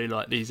actually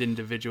like these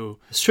individual...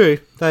 It's true.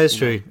 That is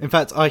true. In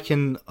fact,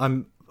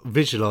 I'm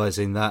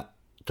visualising that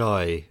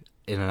guy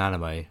in an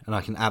anime and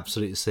I can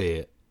absolutely see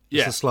it.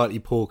 It's a slightly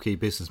porky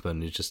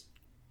businessman who's just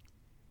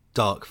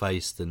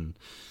dark-faced and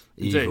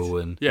evil.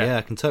 Indeed. And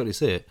I can totally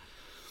see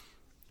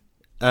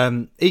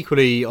it.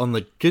 Equally, on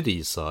the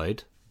goodies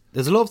side,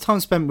 there's a lot of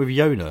time spent with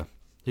Yona,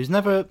 who's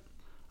never...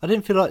 I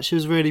didn't feel like she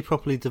was really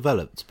properly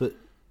developed, but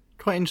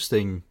quite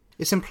interesting.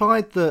 It's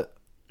implied that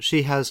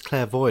she has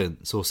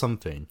clairvoyance or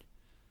something.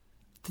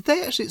 Did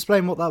they actually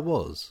explain what that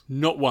was?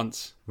 Not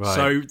once. Right.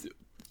 So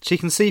she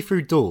can see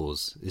through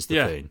doors, is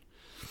the thing.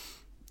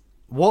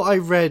 What I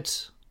read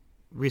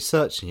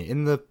researching it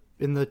in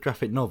the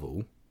graphic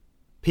novel,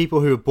 people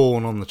who are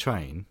born on the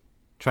train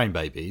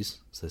babies,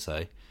 as they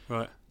say,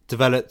 right,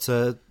 developed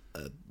a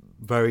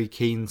very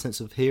keen sense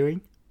of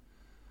hearing.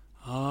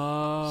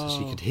 Oh. So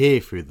she could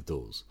hear through the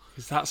doors.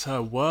 Because that's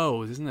her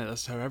world, isn't it?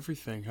 That's her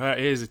everything. Her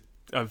ears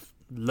have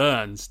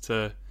learned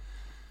to...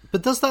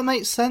 But does that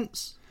make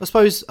sense? I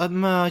suppose,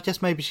 I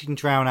guess maybe she can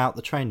drown out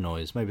the train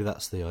noise. Maybe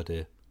that's the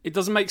idea. It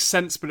doesn't make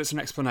sense, but it's an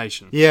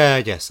explanation. Yeah,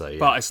 I guess so, yeah.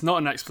 But it's not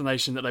an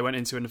explanation that they went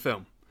into in the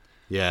film.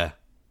 Yeah.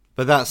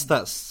 But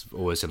that's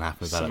always going to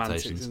happen with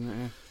Semantics, adaptations. isn't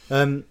it?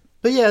 Yeah.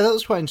 But yeah, that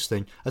was quite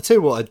interesting. I tell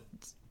you what I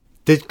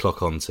did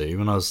clock onto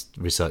when I was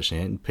researching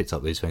it and picked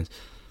up these things.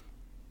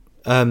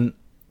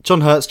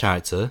 John Hurt's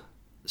character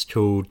is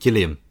called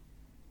Gilliam.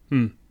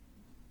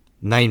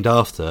 Named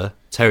after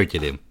Terry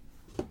Gilliam.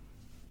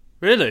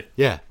 Really?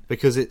 Yeah,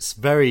 because it's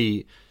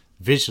very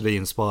visually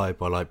inspired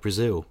by like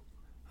Brazil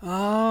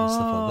and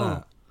stuff like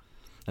that.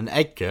 And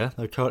Edgar,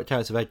 the character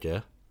of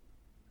Edgar,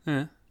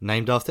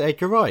 named after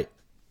Edgar Wright.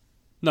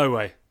 No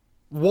way.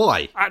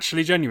 Why?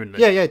 Actually,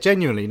 genuinely? Yeah,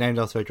 genuinely named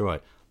after Edgar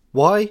Wright.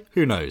 Why?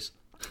 Who knows?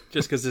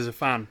 Just because there's a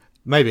fan.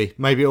 Maybe,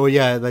 or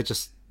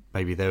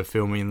maybe they were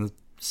filming in a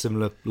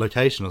similar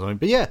location or something.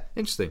 But yeah,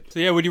 interesting.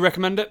 So yeah, would you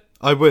recommend it?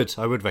 I would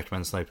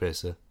recommend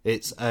Snowpiercer.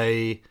 It's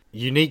a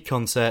unique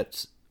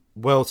concept,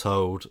 well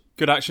told.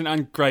 Good action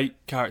and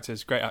great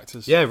characters, great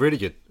actors. Yeah, really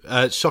good.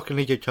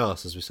 Shockingly good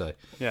cast, as we say.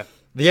 Yeah.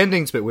 The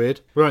ending's a bit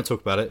weird. We won't talk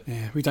about it.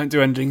 Yeah, we don't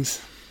do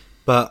endings.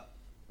 But,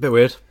 a bit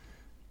weird.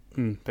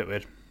 Bit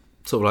weird.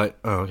 Sort of like,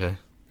 oh, okay.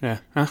 Yeah.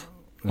 Huh?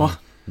 What?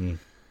 But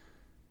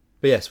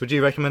yes, would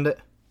you recommend it?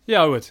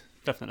 Yeah, I would.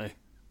 Definitely.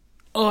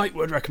 I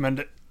would recommend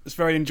it. It's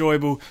very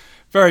enjoyable.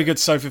 Very good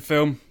sofa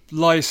film.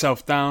 Lie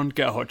yourself down,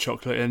 get a hot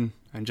chocolate in,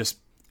 and just...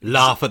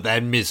 Laugh at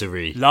their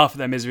misery. Laugh at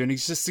their misery, and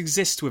just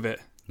exist with it.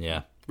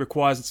 Yeah.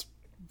 Requires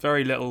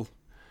very little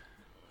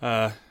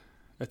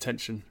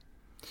attention.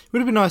 Would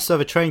have been nice to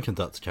have a train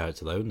conductor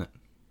character, though, wouldn't it?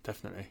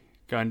 Definitely.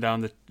 Going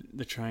down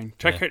the train.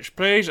 Tickets,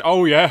 please.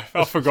 Oh, yeah,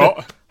 I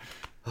forgot.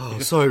 Oh,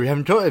 sorry, we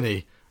haven't got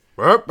any.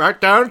 Well,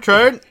 back down the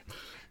train.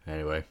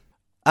 Anyway.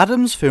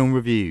 Adam's Film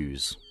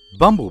Reviews.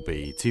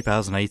 Bumblebee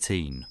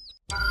 2018.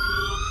 Oh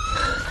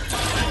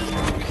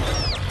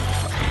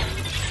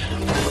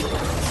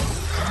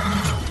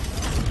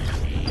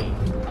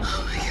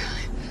my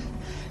god.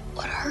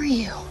 What are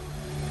you?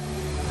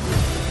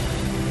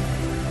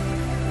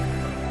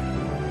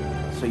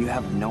 So you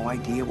have no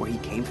idea where he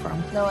came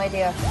from? No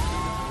idea.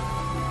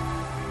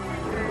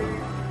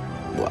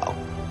 Well,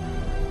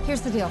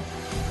 Here's the deal.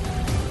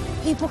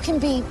 People can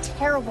be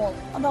terrible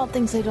about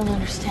things they don't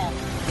understand.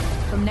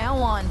 From now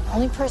on, the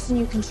only person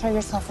you can show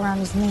yourself around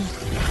is me.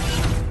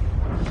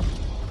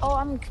 Oh,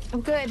 I'm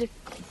good.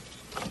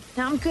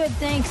 No, I'm good,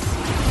 thanks.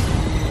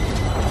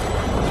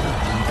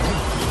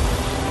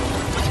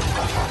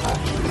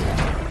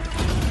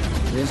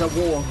 There's a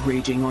war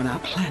raging on our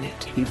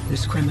planet. If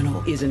this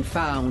criminal isn't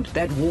found,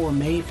 that war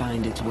may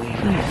find its way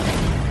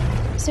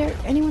here. Is there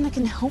anyone that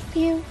can help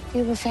you? Do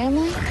you have a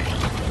family?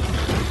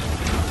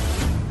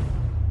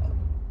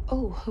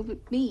 Who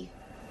but me?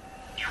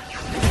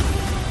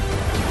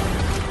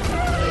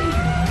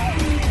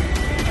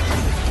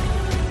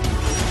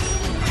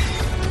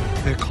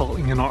 They're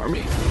calling an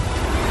army.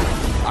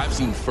 I've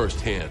seen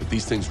firsthand,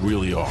 these things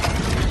really are.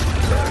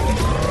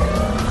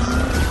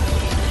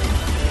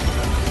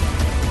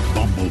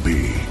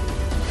 Bumblebee,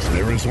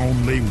 there is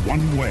only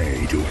one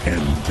way to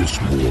end this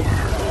war.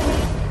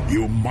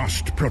 You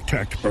must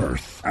protect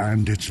Earth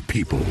and its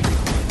people.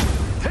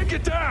 Take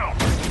it down!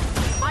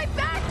 My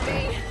back,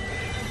 Bee!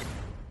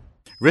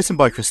 Written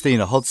by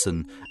Christina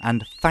Hodson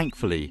and,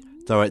 thankfully,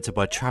 directed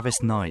by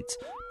Travis Knight,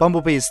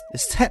 Bumblebee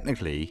is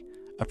technically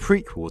a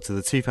prequel to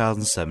the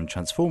 2007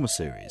 Transformers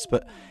series,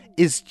 but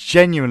is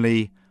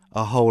genuinely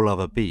a whole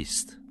other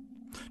beast.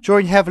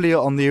 Drawing heavily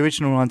on the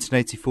original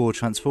 1984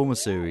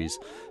 Transformers series,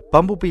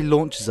 Bumblebee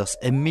launches us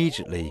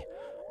immediately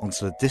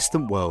onto the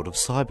distant world of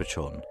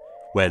Cybertron,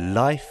 where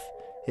life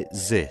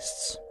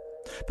exists.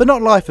 But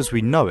not life as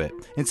we know it.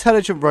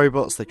 Intelligent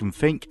robots that can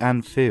think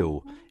and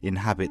feel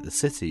inhabit the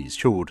cities,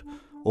 called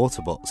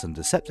Autobots and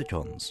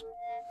Decepticons.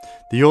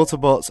 The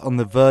Autobots, on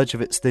the verge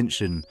of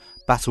extinction,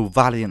 battle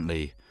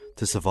valiantly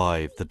to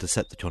survive the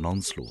Decepticon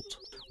onslaught.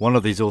 One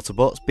of these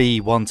Autobots,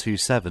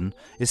 B-127,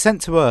 is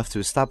sent to Earth to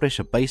establish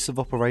a base of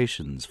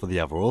operations for the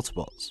other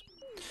Autobots.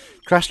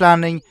 Crash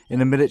landing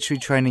in a military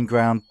training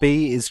ground,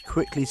 B is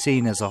quickly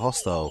seen as a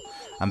hostile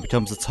and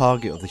becomes the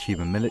target of the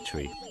human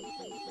military.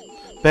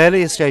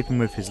 Barely escaping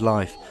with his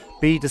life,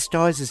 B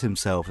disguises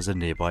himself as a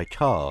nearby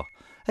car,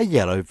 a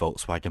yellow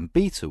Volkswagen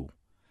Beetle,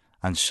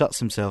 and shuts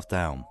himself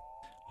down.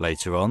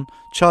 Later on,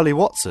 Charlie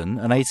Watson,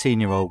 an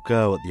 18-year-old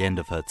girl at the end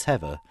of her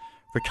tether,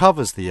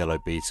 recovers the yellow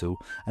Beetle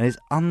and is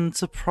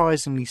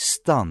unsurprisingly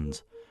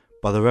stunned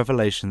by the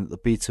revelation that the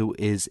Beetle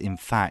is, in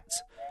fact,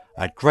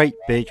 a great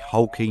big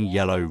hulking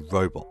yellow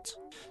robot.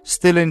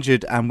 Still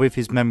injured and with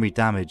his memory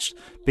damaged,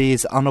 B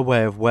is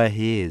unaware of where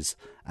he is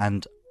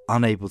and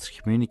unable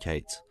to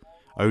communicate,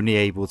 only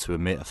able to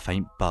emit a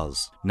faint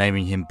buzz.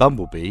 Naming him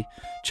Bumblebee,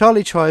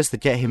 Charlie tries to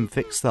get him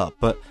fixed up,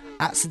 but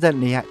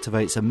accidentally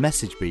activates a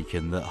message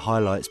beacon that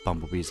highlights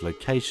Bumblebee's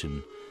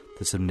location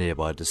to some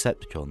nearby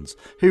Decepticons,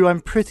 who I'm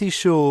pretty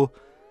sure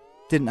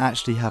didn't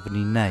actually have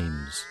any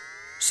names.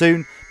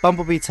 Soon,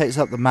 Bumblebee takes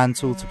up the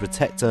mantle to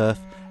protect Earth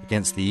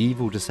against the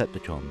evil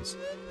Decepticons,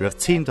 who have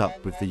teamed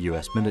up with the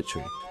US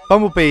military.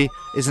 Bumblebee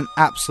is an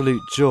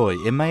absolute joy.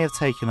 It may have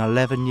taken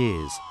 11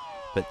 years,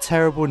 but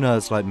terrible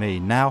nerds like me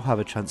now have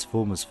a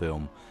Transformers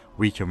film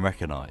we can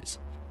recognise.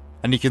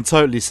 And you can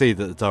totally see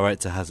that the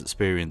director has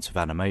experience with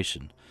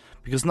animation,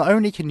 because not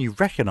only can you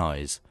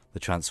recognise the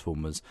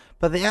Transformers,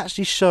 but they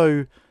actually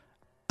show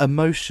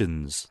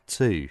emotions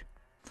too.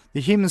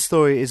 The human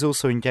story is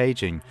also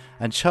engaging,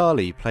 and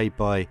Charlie, played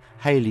by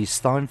Haley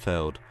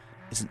Steinfeld,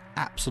 is an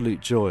absolute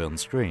joy on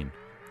screen.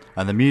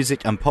 And the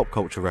music and pop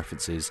culture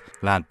references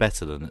land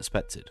better than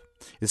expected.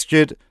 It's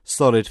good,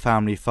 solid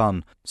family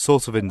fun,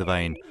 sort of in the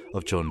vein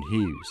of John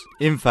Hughes.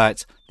 In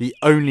fact, the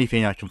only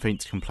thing I can think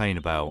to complain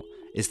about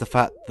is the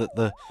fact that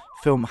the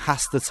film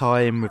has to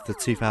tie in with the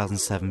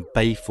 2007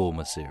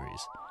 Bayformer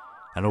series,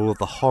 and all of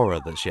the horror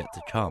that's yet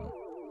to come.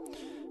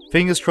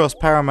 Fingers crossed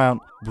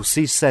Paramount will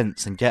see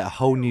sense and get a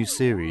whole new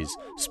series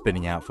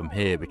spinning out from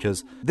here,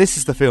 because this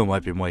is the film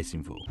I've been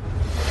waiting for.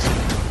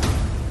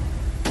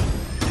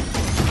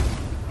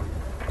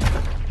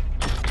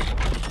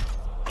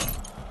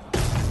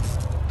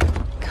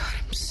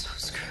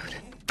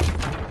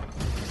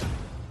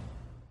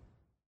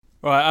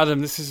 Right, Adam,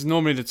 this is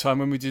normally the time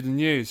when we do the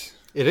news.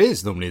 It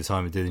is normally the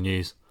time we do the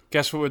news.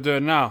 Guess what we're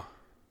doing now?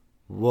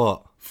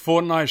 What?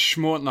 Fortnite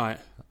Schmortnight.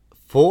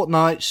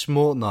 Fortnite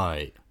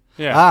Schmortnight.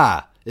 Yeah.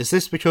 Ah, is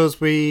this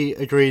because we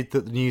agreed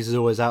that the news is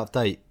always out of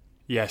date?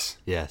 Yes.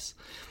 Yes.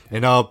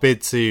 In our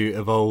bid to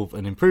evolve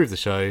and improve the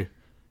show,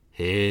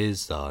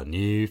 here's our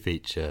new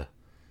feature.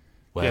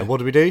 Where, what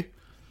do we do?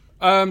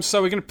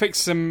 So we're going to pick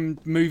some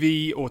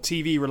movie or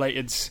TV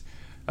related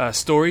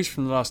stories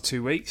from the last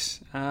 2 weeks,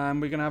 and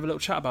we're going to have a little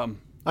chat about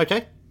them.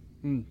 Okay.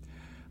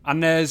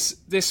 And there's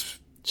this...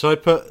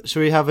 Should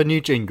we have a new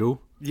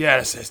jingle?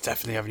 Yes, let's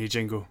definitely have a new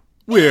jingle.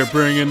 We're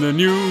bringing the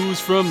news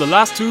from the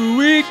last 2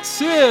 weeks.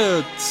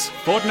 It's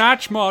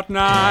Fortnite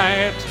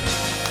Schmortnight.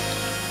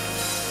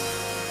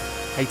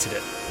 Hated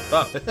it,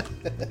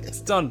 but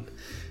it's done.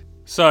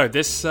 So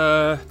this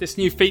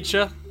new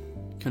feature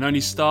can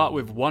only start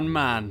with one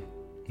man.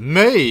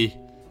 Me?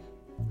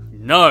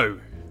 No.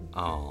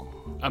 Oh.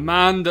 A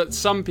man that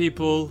some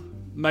people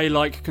may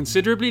like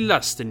considerably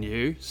less than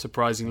you,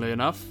 surprisingly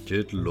enough.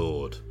 Good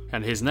lord.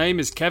 And his name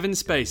is Kevin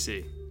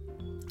Spacey.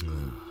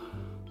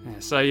 Yeah,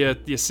 so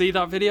you see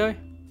that video?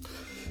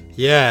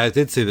 Yeah, I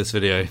did see this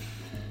video.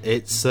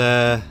 It's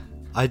I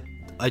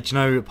you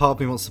know, part of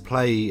me wants to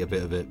play a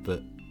bit of it,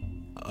 but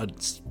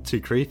it's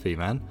too creepy,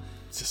 man.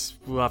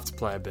 We'll have to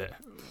play a bit.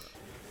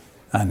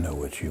 I know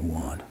what you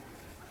want.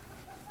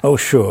 Oh,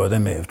 sure, they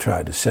may have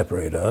tried to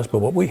separate us, but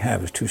what we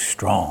have is too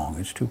strong,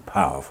 it's too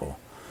powerful.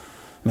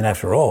 I mean,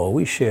 after all,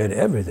 we shared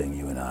everything,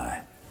 you and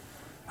I.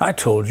 I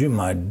told you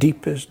my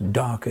deepest,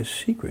 darkest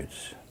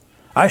secrets.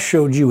 I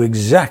showed you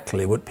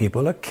exactly what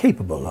people are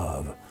capable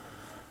of.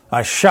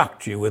 I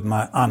shocked you with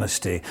my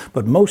honesty,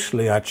 but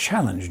mostly I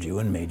challenged you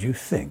and made you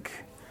think.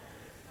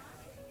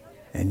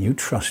 And you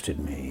trusted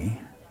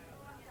me,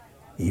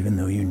 even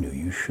though you knew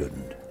you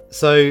shouldn't.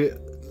 So,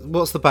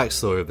 what's the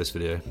backstory of this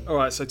video?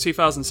 Alright, so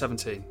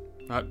 2017.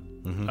 Right?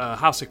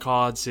 House of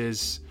Cards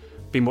is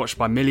being watched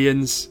by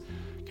millions.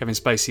 Kevin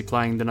Spacey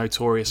playing the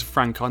notorious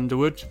Frank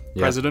Underwood,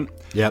 president.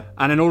 Yep.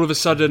 And then all of a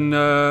sudden,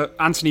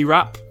 Anthony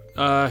Rapp,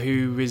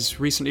 who has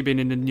recently been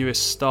in the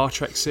newest Star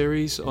Trek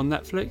series on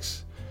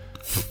Netflix.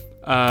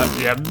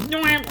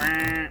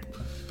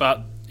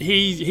 But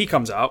he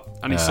comes out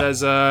and he says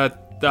that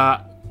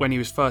when he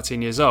was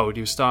 13 years old,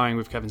 he was starring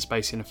with Kevin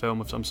Spacey in a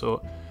film of some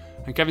sort,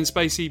 and Kevin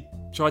Spacey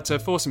tried to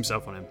force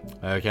himself on him.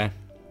 Okay.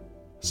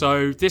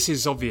 So this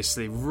is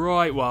obviously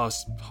right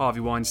whilst Harvey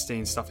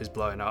Weinstein stuff is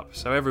blowing up,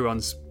 so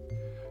everyone's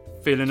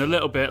feeling a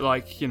little bit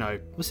like, you know,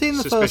 was he in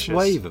the suspicious. first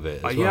wave of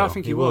it as Yeah, well? I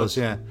think he was.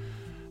 Yeah.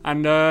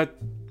 And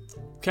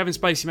Kevin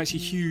Spacey makes a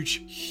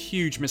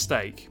huge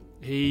mistake.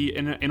 He,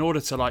 in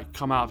order to like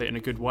come out of it in a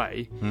good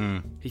way,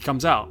 he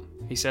comes out.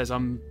 He says,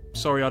 "I'm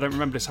sorry, I don't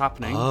remember this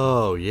happening.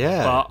 Oh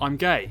yeah, but I'm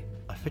gay."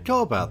 I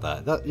forgot about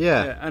that.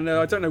 Yeah. And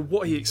I don't know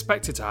what he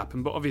expected to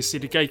happen, but obviously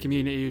the gay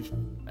community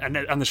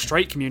and the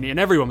straight community and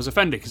everyone was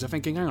offended because they're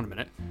thinking, "Hang on a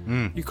minute,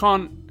 you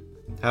can't."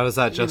 How does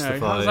that justify?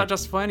 How does that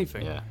justify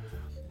anything?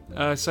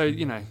 Yeah. So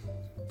you know,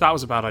 that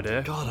was a bad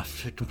idea. God,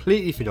 I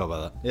completely forgot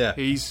about that. Yeah.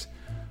 He's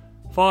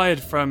fired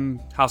from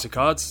House of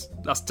Cards.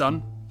 That's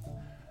done.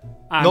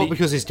 And Not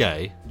because he's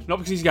gay. Not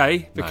because he's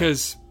gay,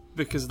 because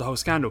of the whole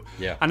scandal.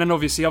 Yeah. And then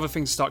obviously other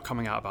things start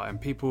coming out about him.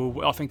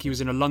 People, I think he was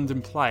in a London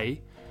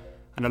play,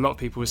 and a lot of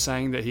people were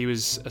saying that he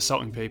was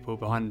assaulting people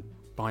behind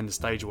the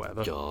stage or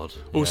whatever. God.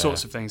 All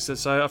sorts of things.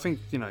 So I think,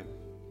 you know,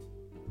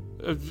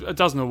 a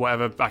dozen or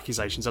whatever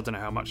accusations. I don't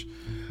know how much.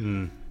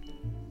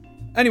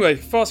 Anyway,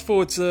 fast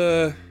forward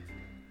to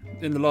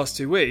in the last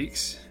 2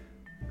 weeks,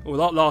 or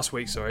last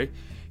week, sorry,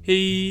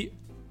 he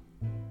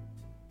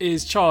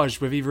is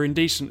charged with either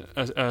indecent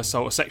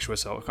assault or sexual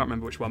assault. I can't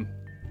remember which one.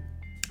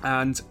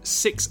 And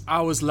 6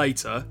 hours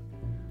later,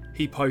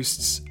 he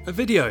posts a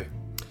video.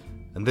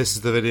 And this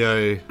is the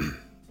video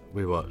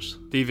we watched.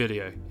 The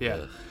video,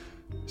 yeah.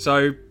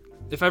 So,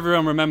 if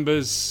everyone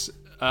remembers,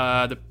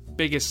 the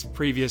biggest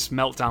previous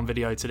meltdown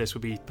video to this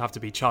would have to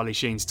be Charlie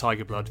Sheen's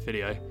Tiger Blood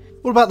video.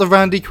 What about the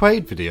Randy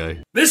Quaid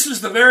video? This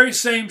is the very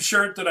same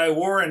shirt that I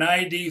wore in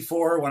ID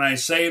for when I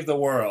saved the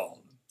world.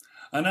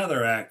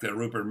 Another act that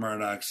Rupert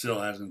Murdoch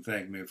still hasn't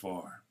thanked me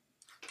for.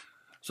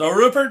 So,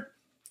 Rupert,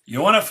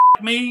 you want to f***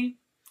 me?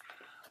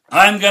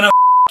 I'm gonna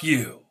f***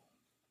 you.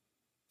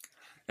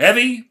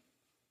 Evie,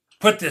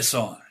 put this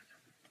on.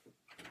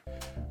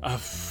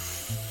 That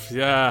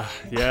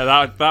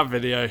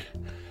video.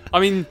 I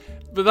mean,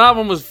 but that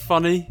one was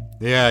funny.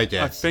 Yeah, I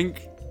guess. I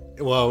think.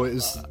 Well, it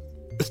was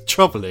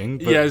troubling.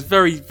 But... Yeah, it's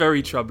very,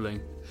 very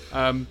troubling.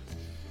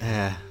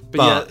 Yeah.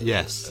 But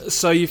yes.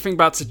 So you think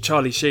back to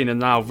Charlie Sheen and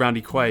now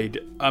Randy Quaid.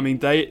 I mean,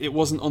 it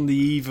wasn't on the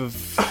eve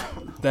of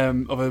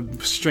a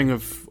string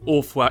of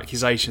awful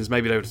accusations.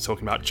 Maybe they were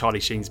talking about Charlie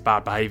Sheen's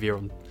bad behaviour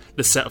on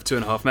the set of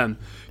 2.5 Men.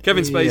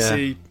 Kevin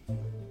Spacey,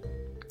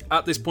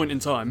 at this point in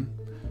time,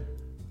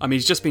 I mean,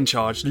 he's just been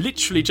charged,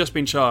 literally just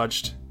been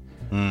charged,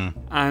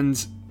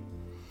 and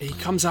he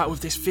comes out with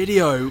this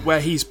video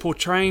where he's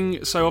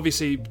portraying. So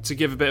obviously, to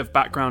give a bit of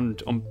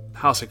background on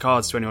House of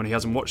Cards to anyone who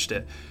hasn't watched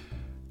it.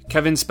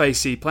 Kevin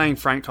Spacey, playing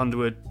Frank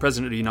Underwood,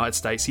 President of the United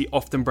States, he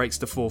often breaks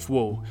the fourth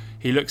wall.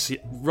 He looks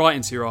right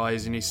into your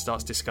eyes and he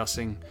starts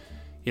discussing,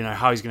 you know,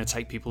 how he's going to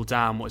take people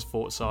down, what his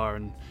thoughts are,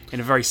 and in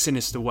a very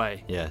sinister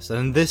way. Yes,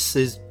 and this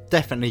is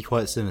definitely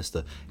quite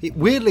sinister.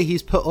 Weirdly,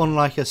 he's put on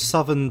like a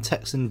Southern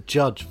Texan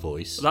judge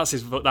voice. That's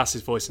his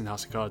voice in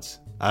House of Cards.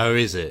 Oh,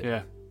 is it?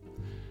 Yeah.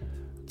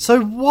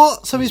 So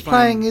what? So he's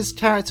playing his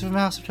character from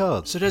House of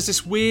Cards. So there's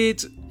this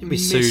weird... He'd be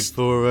sued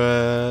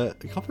for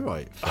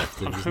copyright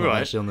theft if he's not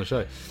actually on the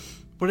show.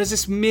 Well, there's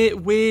this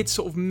weird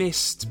sort of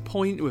missed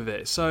point with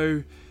it.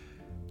 So,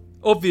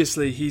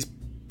 obviously, he's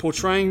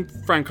portraying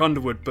Frank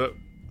Underwood, but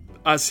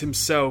as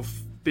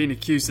himself being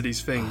accused of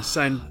these things,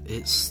 saying...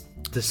 It's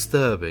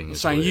disturbing.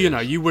 Saying, you know,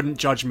 you wouldn't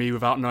judge me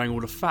without knowing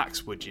all the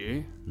facts, would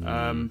you?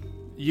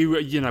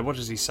 You know, what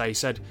does he say? He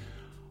said,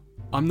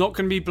 I'm not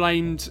going to be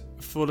blamed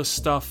for the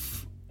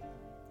stuff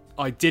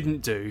I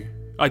didn't do.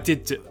 I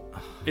did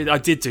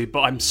do, but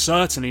I'm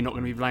certainly not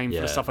going to be blamed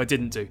for the stuff I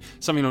didn't do.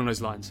 Something along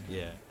those lines.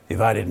 Yeah. If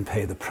I didn't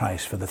pay the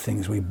price for the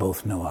things we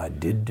both know I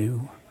did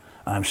do,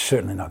 I'm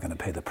certainly not going to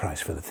pay the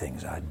price for the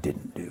things I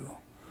didn't do.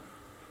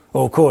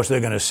 Well, of course, they're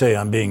going to say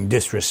I'm being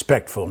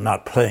disrespectful,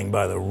 not playing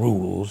by the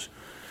rules,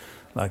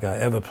 like I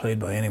ever played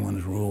by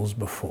anyone's rules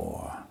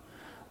before.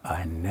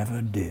 I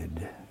never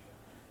did,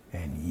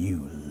 and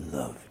you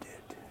loved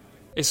it.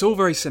 It's all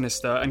very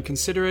sinister, and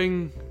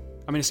considering...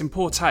 I mean, it's in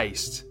poor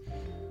taste.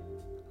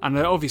 And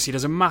obviously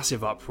there's a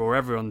massive uproar,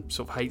 everyone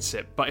sort of hates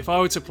it. But if I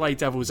were to play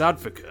devil's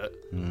advocate,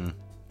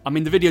 I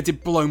mean, the video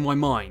did blow my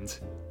mind.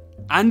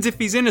 And if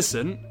he's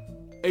innocent,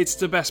 it's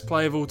the best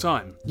play of all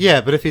time.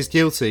 Yeah, but if he's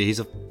guilty, he's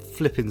a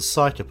flipping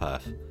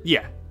psychopath.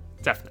 Yeah,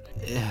 definitely.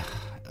 Yeah.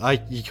 I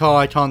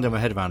can't get my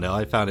head around it.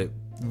 I found it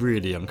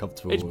really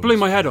uncomfortable. It blew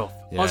my head off.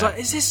 Yeah. I was like,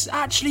 is this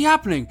actually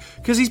happening?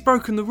 Because he's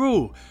broken the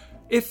rule.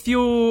 If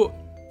you're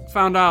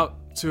found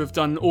out to have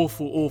done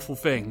awful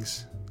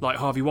things, like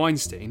Harvey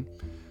Weinstein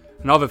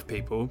and other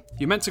people,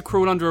 you're meant to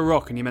crawl under a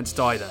rock and you're meant to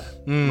die there.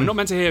 We're not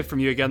meant to hear from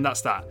you again,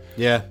 that's that.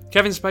 Yeah.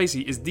 Kevin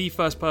Spacey is the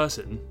first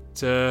person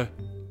to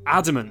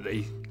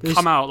adamantly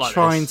come out like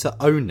trying this. to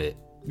own it.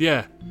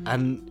 Yeah.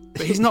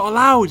 But he's not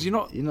allowed. You're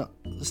not.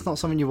 It's not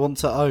something you want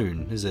to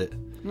own, is it?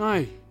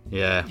 No.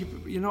 Yeah.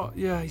 You're not.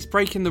 Yeah, he's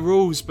breaking the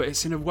rules, but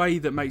it's in a way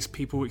that makes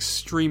people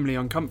extremely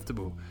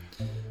uncomfortable.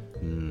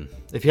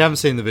 If you haven't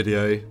seen the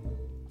video,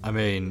 I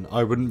mean,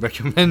 I wouldn't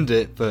recommend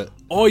it, but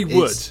I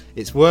would.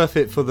 It's worth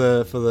it for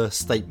the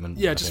statement.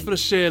 Yeah, just for the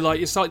sheer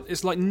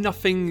it's like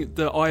nothing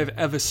that I have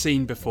ever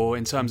seen before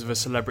in terms of a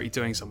celebrity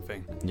doing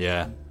something.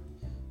 Yeah.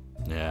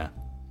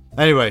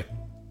 Anyway.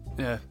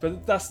 Yeah,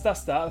 but that's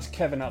that. That's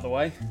Kevin out of the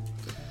way.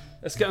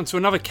 Let's get on to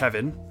another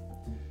Kevin.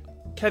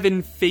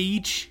 Kevin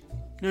Feige.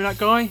 You know that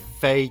guy?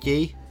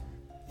 Feige.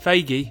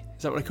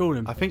 Is that what they call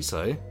him? I think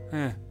so.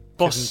 Yeah.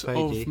 Boss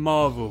of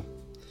Marvel.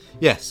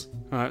 Yes.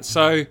 Alright,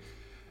 so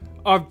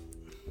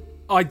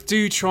I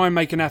do try and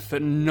make an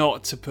effort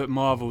not to put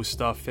Marvel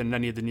stuff in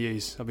any of the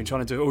news. I've been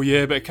trying to do it all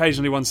year, but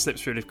occasionally one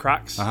slips through the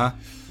cracks. Uh-huh.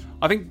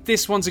 I think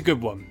this one's a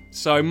good one.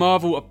 So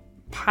Marvel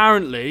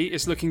apparently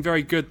it's looking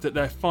very good that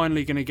they're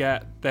finally going to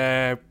get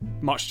their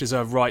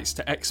much-deserved rights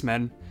to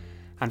X-Men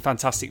and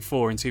Fantastic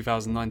Four in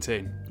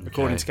 2019,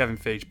 according to Kevin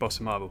Feige, boss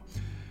of Marvel.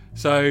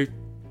 So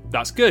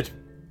that's good.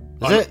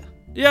 Is it?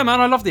 Yeah, man,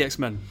 I love the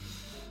X-Men.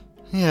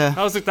 Yeah.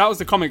 That was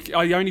the comic.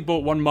 I only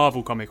bought one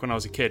Marvel comic when I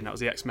was a kid, and that was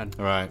the X-Men.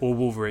 Right. Or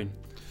Wolverine.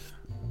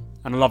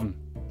 And I love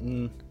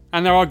them.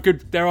 And there are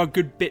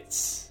good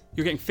bits.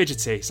 You're getting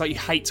fidgety. It's like you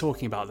hate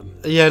talking about them.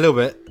 Yeah, a little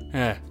bit.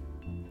 Yeah.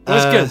 But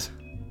it's good.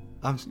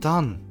 I'm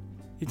done.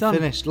 You're done?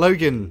 Finished.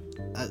 Logan.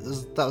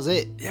 That was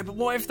it. Yeah, but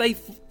what if they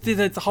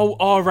did the whole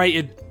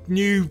R-rated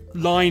new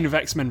line of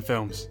X-Men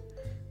films?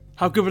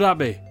 How good would that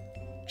be?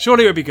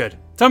 Surely it would be good.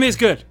 Tell me it's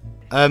good.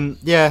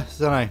 Yeah,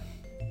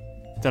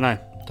 don't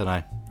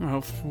know.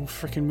 Well, we'll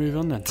freaking move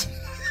on then.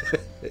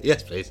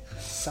 Yes, please.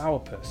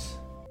 Sourpuss.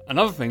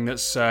 Another thing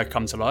that's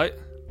come to light.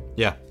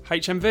 Yeah.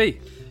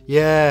 HMV.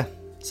 Yeah.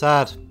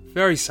 Sad.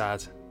 Very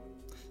sad.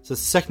 It's the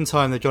second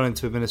time they've gone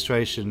into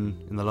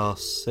administration in the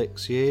last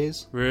 6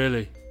 years.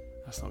 Really?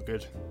 That's not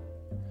good.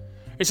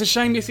 It's a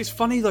shame. It's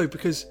funny though,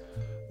 because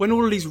when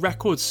all of these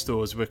record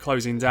stores were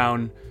closing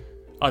down,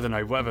 I don't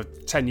know, whatever,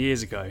 10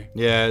 years ago.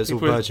 Yeah, it's all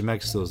Virgin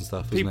Megastores and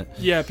stuff, isn't it?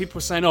 Yeah, people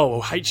were saying, oh,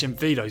 well,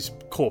 HMV, those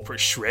corporate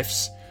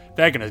shrifts,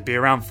 they're going to be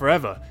around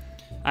forever.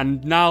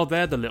 And now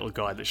they're the little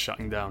guy that's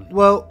shutting down.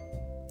 Well,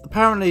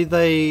 apparently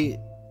they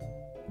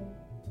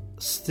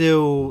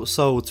still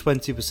sold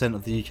 20%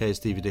 of the UK's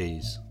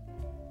DVDs.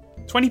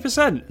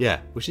 20%? Yeah,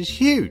 which is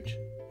huge.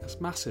 That's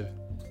massive.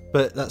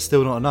 But that's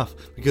still not enough,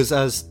 because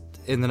as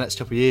in the next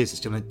couple of years,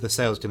 the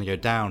sales going to go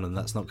down, and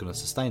that's not going to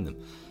sustain them.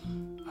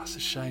 That's a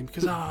shame,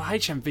 because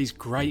HMV's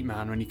great,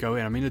 man, when you go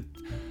in. I mean,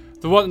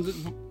 the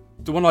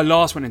one I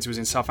last went into was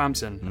in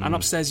Southampton, and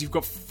upstairs you've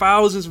got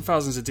thousands and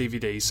thousands of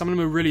DVDs. Some of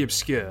them are really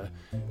obscure.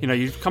 You know,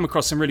 you've come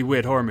across some really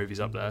weird horror movies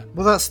up there.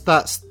 Well,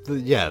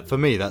 for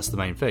me, that's the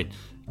main thing,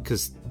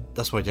 because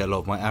that's why I get a lot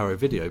of my Arrow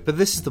video. But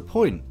this is the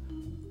point.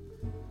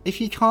 If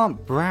you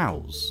can't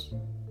browse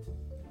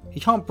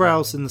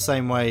in the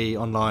same way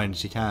online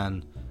as you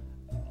can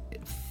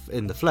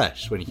in the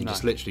flesh, when you can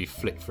just literally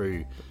flick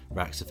through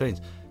racks of things.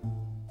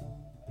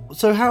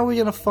 So how are we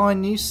going to find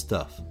new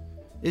stuff?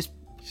 You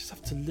just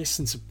have to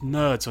listen to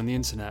nerds on the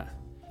internet.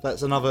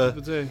 That's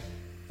another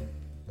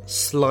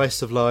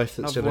slice of life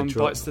that's going to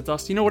drop. Bites the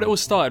dust. You know what it all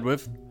started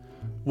with?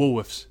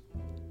 Woolworths.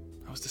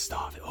 That was the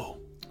start of it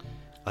all.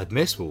 I'd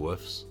miss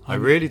Woolworths. I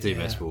really do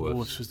miss Woolworths.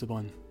 Woolworths was the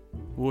one.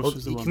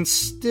 You can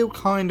still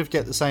kind of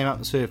get the same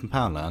atmosphere from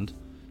Poundland.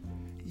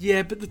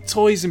 Yeah, but the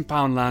toys in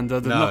Poundland are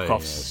the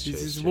knockoffs. Yeah,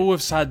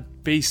 Woolworths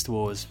had Beast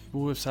Wars.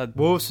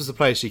 Woolworths was a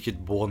place you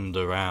could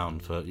wander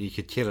around for. You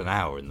could kill an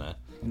hour in there.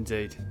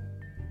 Indeed.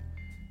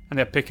 And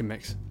they had Pick and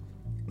Mix.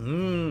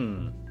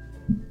 Mmm.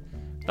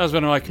 That was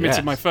when I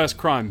committed my first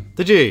crime.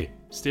 Did you?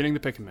 Stealing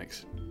the Pick and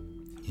Mix.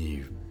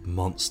 You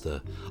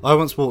monster. I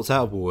once walked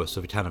out of Woolworths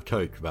with a can of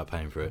Coke without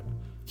paying for it.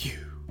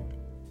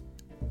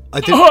 I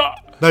did.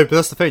 No, but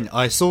that's the thing.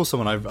 I saw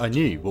someone I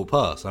knew walk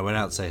past, and I went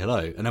out to say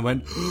hello, and I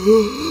went,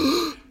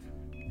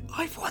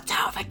 I've walked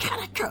out of a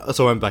can of Coke.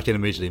 So I went back in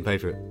immediately and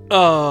paid for it.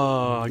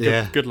 Oh,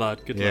 good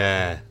lad. Good lad.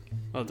 Yeah.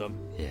 Well done.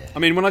 Yeah. I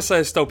mean, when I say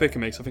I stole Pick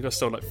and Mix, I think I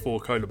stole like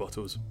 4 cola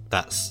bottles.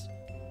 That's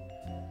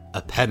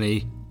a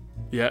penny.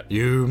 Yeah.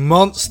 You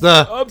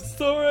monster. I'm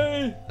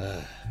sorry.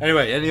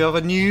 Anyway, any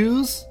other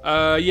news?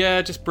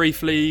 Yeah, just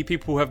briefly,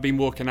 people have been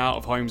walking out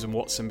of Holmes and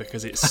Watson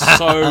because it's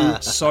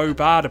so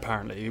bad,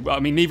 apparently. I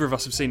mean, neither of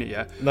us have seen it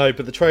yet. No,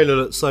 but the trailer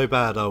looks so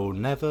bad, I will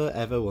never,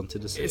 ever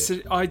wanted to see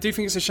it. I do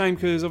think it's a shame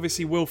because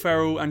obviously Will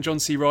Ferrell and John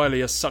C. Reilly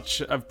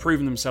have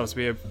proven themselves to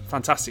be a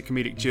fantastic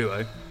comedic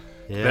duo,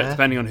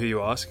 depending on who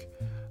you ask.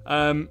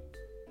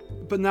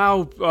 But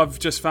now I've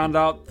just found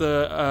out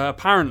that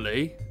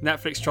apparently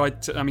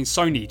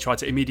Sony tried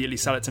to immediately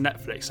sell it to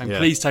Netflix, saying,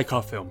 please take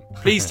our film.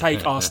 Please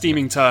take our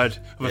steaming turd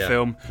of a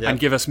film and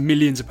give us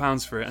millions of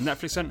pounds for it. And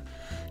Netflix went,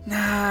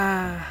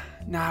 nah,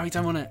 we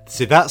don't want it.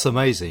 See, that's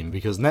amazing,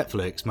 because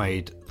Netflix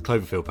made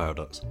Cloverfield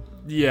Paradox.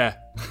 Yeah.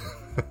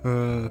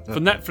 For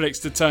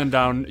Netflix to turn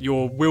down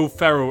your Will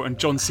Ferrell and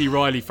John C.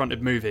 Reilly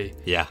fronted movie,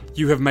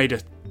 you have made a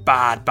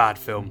bad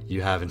film.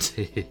 You have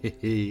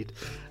indeed.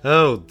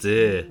 Oh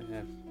dear.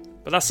 Yeah.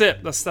 But that's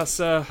it. That's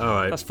all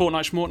right. That's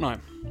Fortnite Schmortnight.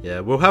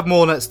 Yeah, we'll have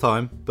more next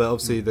time, but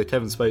obviously the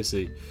Kevin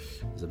Spacey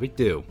is a big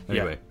deal.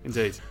 Anyway. Yeah,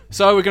 indeed.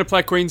 So we're going to play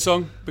a Queen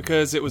song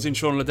because it was in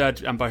Shaun of the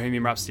Dead and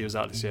Bohemian Rhapsody was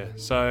out this year.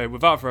 So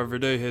without further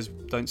ado, here's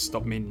Don't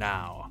Stop Me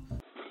Now.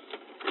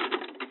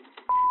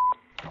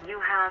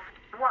 You have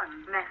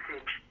one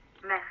message.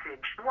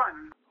 Message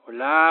 1.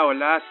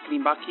 Hola,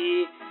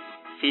 Screenbucky.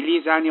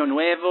 Feliz Año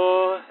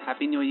Nuevo.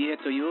 Happy New Year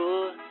to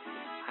you.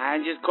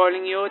 I'm just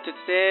calling you to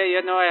say,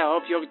 I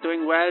hope you're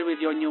doing well with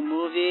your new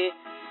movie.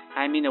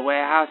 I'm in the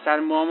warehouse at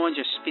the moment,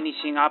 just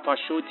finishing up our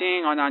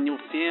shooting on our new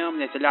film.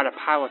 There's a lot of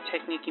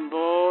pyrotechnic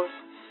involved,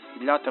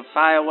 a lot of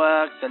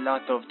fireworks, a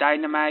lot of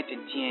dynamite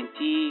and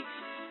TNT.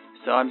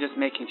 So I'm just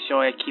making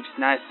sure it keeps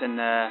nice and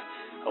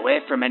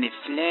away from any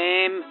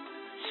flame.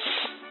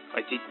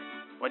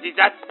 What is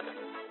that?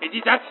 Is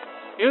it that?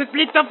 You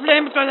split the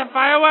flame because of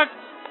fireworks?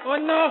 Oh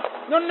no,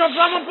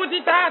 someone put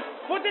it out!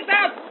 Put it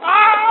out!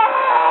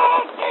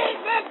 Oh,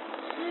 Jesus!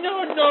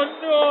 No!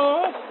 Oh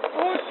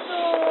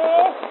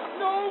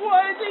no,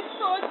 why is it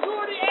so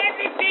good?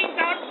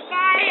 Everything's on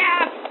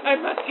fire! I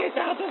must get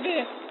out of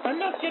here!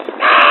 Jeez!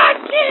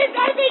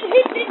 I've been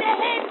hit in the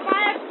head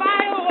by a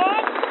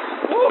firework!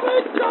 Oh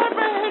my God,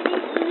 my head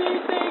is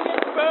bleeding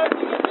and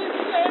burning at the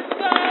same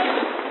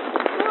time!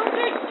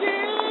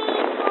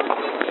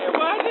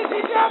 Why did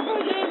it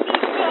happen every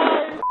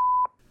time?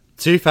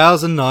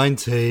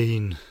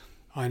 2019.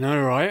 I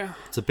know, right?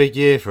 It's a big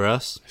year for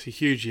us. It's a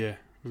huge year.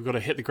 We've got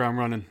to hit the ground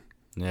running.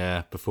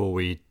 Yeah, before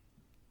we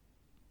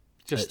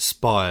just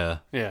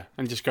expire. Yeah,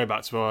 and just go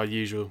back to our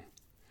usual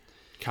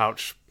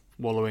couch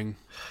wallowing.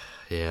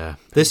 Yeah.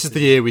 This is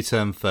the year we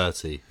turn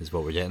 30, is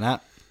what we're getting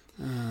at.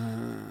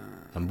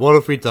 And what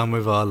have we done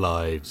with our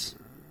lives?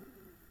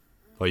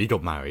 Well, you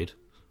got married.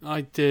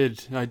 I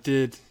did. I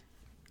did.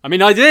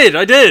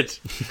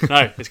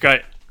 No, it's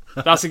great.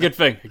 That's a good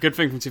thing. A good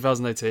thing from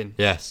 2018.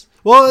 Yes.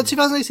 Well,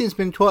 2018's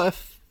been quite a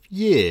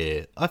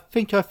year. I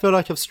feel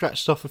like I've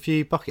scratched off a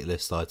few bucket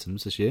list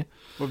items this year.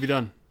 What have you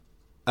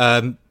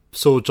done?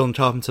 Saw John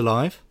Carpenter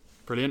live.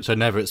 Brilliant. Which I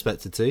never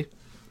expected to.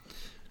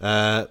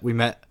 We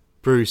met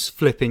Bruce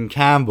flipping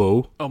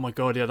Campbell. Oh my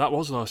God, yeah, that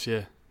was last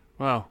year.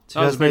 Wow.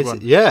 That was a big one.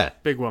 Yeah.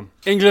 Big one.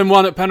 England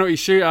won at penalty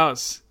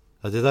shootouts.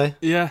 Oh, did they?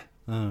 Yeah.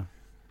 Oh,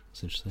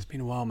 that's interesting. It's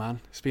been a while, man.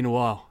 It's been a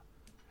while.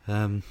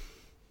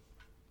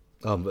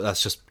 Oh, but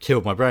that's just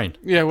killed my brain.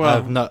 Yeah, well.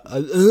 England!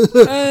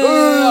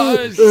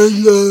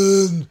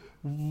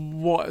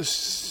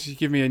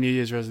 Give me a New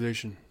Year's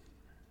resolution.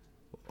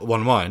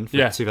 One of mine for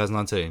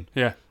 2019.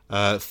 Yeah.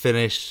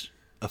 Finish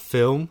a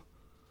film.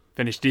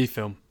 Finish the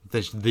film.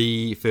 Finish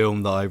the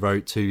film that I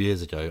wrote 2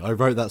 years ago. I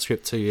wrote that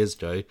script 2 years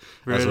ago.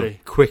 Really? As a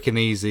quick and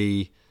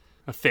easy...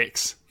 A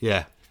fix.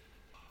 Yeah.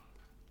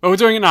 Oh, we're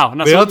doing it now. And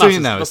that's we all are that doing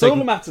it now. That's all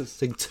that matters. It's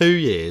taken 2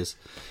 years.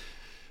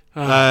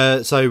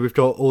 So we've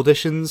got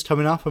auditions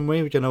coming up, haven't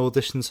we? We're going to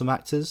audition some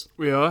actors.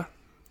 We are.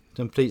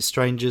 Complete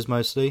strangers,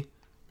 mostly.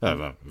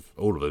 Well,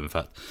 all of them, in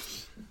fact.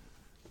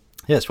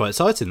 Yeah, it's quite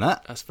exciting,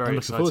 that. That's very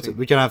exciting.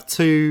 We're going to have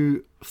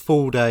 2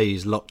 full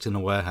days locked in a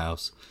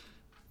warehouse,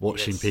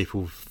 watching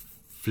people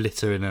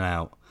flitter in and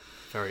out.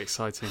 Very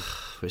exciting.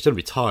 It's going to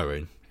be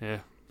tiring.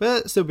 Yeah. But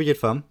it'll still be good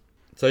fun.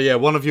 So yeah,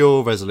 one of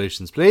your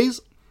resolutions, please.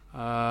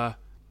 I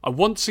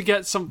want to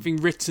get something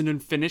written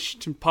and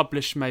finished and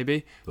published,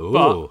 maybe. Ooh.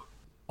 But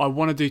I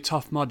want to do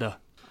Tough Mudder,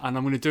 and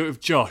I'm going to do it with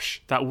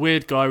Josh, that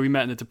weird guy we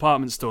met in the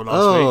department store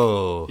last week.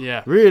 Oh,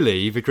 yeah. Really?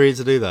 You've agreed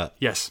to do that?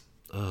 Yes.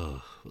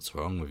 Oh, what's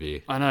wrong with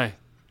you? I know.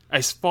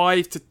 It's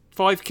 5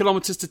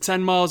 kilometres to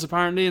 10 miles,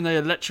 apparently, and they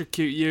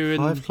electrocute you.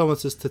 5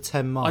 kilometres to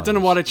 10 miles? I don't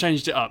know why they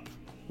changed it up.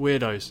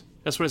 Weirdos.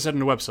 That's what it said on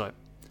the website.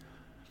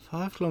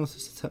 5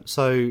 kilometres to 10...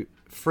 So,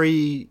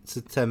 3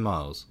 to 10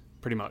 miles?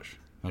 Pretty much.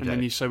 Okay. And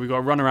then so we've got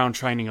to run around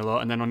training a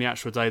lot, and then on the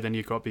actual day, then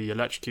you've got to be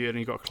electrocuted, and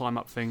you've got to climb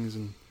up things,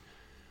 and...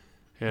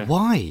 Yeah.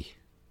 Why?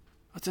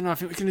 I don't know. I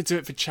think we're going to do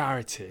it for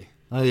charity.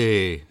 Oh,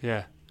 yeah.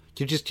 Yeah.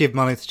 Do you just give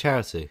money to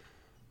charity?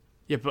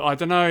 Yeah, but I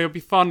don't know. It'll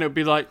be fun. It'll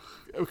be like...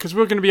 Because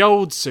we're going to be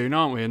old soon,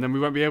 aren't we? And then we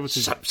won't be able to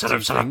Shut up.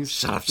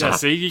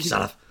 See, you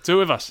can do it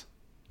with us.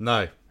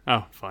 No.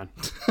 Oh, fine.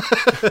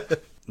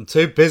 I'm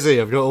too busy.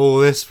 I've got all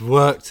this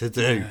work to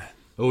do.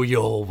 All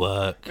your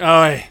work.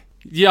 Oh,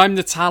 yeah, I'm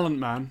the talent,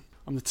 man.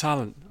 I'm the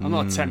talent. I'm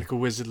not a technical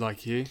wizard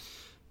like you.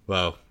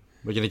 Well...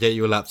 We're going to get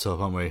you a laptop,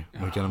 aren't we?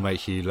 We're going to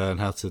make you learn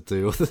how to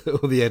do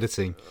all the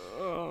editing.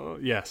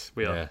 Yes,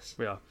 we are. Yes.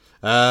 We are.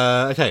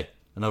 Okay,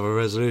 another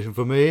resolution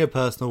for me, a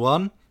personal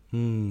one.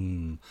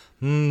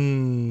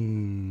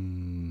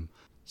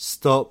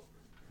 Stop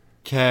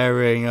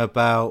caring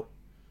about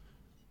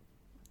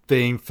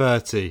being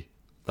 30.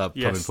 That'd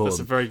become Yes, important. that's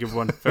a very good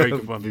one. Very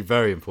good one. Be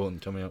very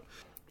important coming up.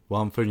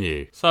 One from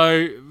you.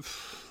 So,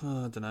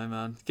 I don't know,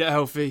 man. Get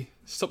healthy.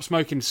 Stop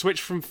smoking.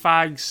 Switch from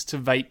fags to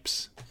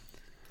vapes.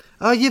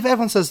 Oh, yeah,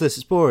 everyone says this.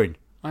 It's boring.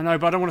 I know,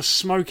 but I don't want to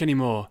smoke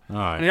anymore. All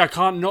right. And I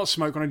can't not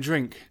smoke when I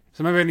drink.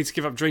 So maybe I need to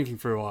give up drinking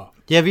for a while.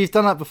 Yeah, but you've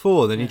done that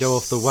before. Then you go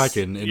off the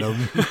wagon in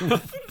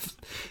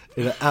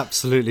in an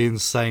absolutely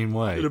insane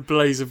way. In a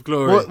blaze of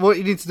glory. What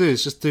you need to do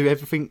is just do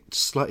everything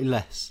slightly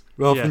less.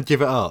 Rather than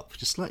give it up.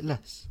 Just slightly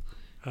less.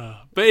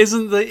 But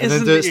isn't the... And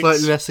then do it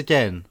slightly less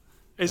again.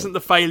 Isn't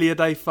the failure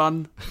day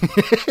fun?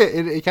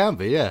 It can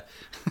be, yeah.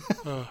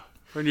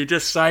 When you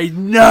just say,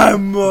 no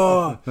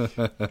more!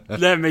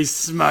 Let me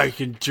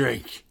smoke and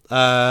drink.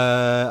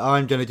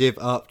 I'm going to give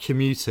up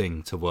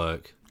commuting to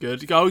work.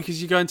 Good. Go,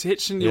 because you're going to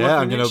Hitchin. Yeah,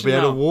 I'm going to be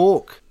able to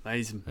walk.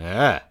 Amazing.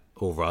 Yeah.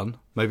 Or run.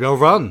 Maybe I'll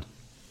run.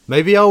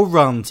 Maybe I'll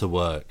run to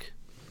work.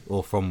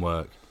 Or from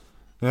work.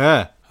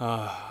 Yeah.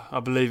 I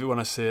believe it when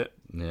I see it.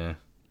 Yeah.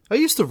 I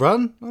used to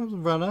run. I was a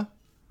runner.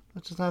 I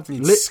just have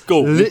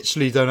school.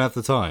 Literally don't have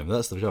the time.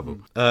 That's the trouble.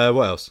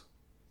 What else?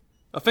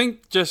 I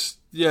think just,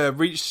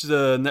 reach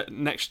the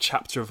next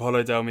chapter of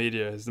Hollowdale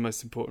Media is the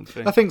most important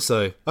thing. I think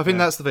so. I think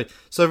that's the thing.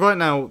 So right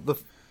now, the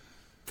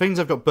things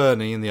I've got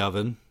burning in the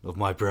oven of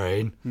my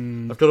brain,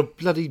 I've got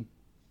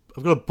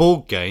a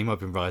board game I've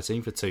been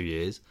writing for 2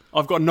 years.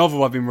 I've got a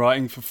novel I've been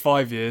writing for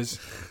 5 years.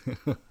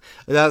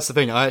 That's the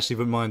thing. I actually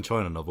wouldn't mind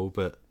trying a novel,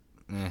 but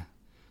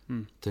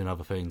doing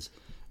other things.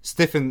 It's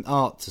different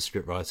art to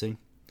script writing.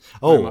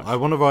 Oh, I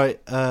want to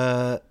write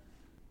a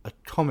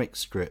comic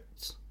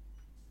script.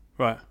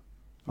 Right.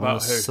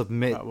 About who?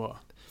 Submit. About what?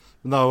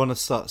 No, I want to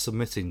start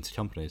submitting to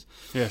companies.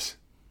 Yes.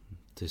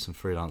 Do some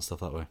freelance stuff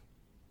that way.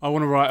 I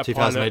want to write a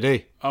 2000 pilot.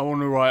 AD. I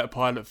want to write a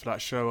pilot for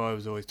that show I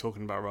was always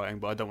talking about writing,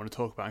 but I don't want to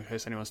talk about it in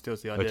case anyone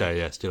steals the idea. Okay,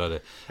 yeah, steal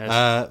idea.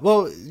 Yes.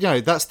 Well,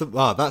 that's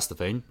the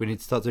thing. We need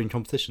to start doing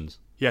competitions.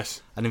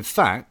 Yes. And in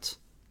fact,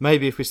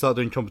 maybe if we start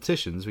doing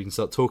competitions, we can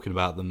start talking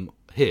about them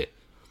here.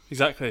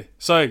 Exactly.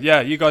 So,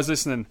 you guys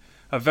listening,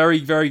 a very,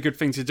 very good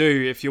thing to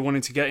do if you're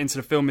wanting to get into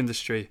the film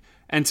industry.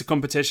 Enter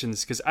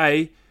competitions, because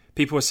A,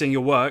 people are seeing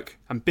your work,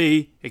 and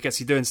B, it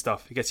gets you doing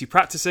stuff. It gets you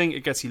practicing,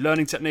 it gets you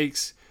learning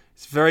techniques.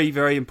 It's very,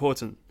 very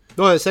important.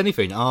 Well, it's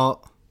anything.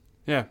 Art.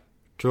 Yeah.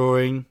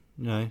 Drawing,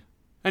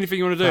 anything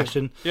you want to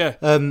fashion. do.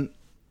 Yeah.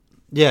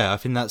 Yeah, I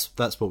think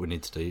that's what we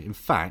need to do. In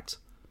fact,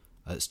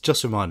 it's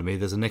just reminded me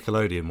there's a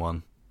Nickelodeon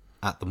one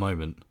at the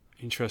moment.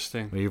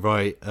 Interesting. Where you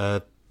write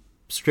a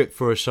script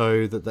for a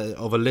show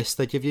of a list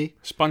they give you.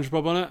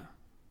 SpongeBob on it?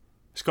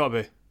 It's got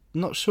to be.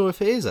 Not sure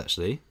if it is,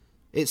 actually.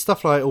 It's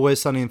stuff like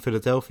Always Sunny in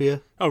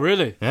Philadelphia. Oh,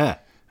 really? Yeah.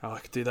 Oh, I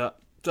could do that.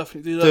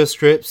 Definitely do that. Do a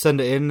script, send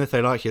it in. If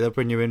they like you, they'll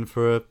bring you in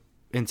for a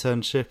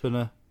internship and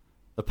a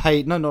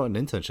paid... No, not an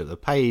internship. A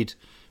paid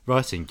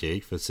writing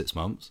gig for 6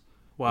 months.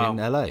 Wow. In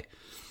LA.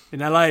 In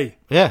LA?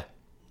 Yeah.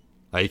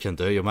 Oh, you can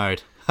do it. You're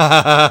married.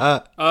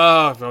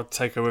 I'll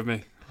take her with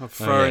me. I'll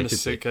throw her in a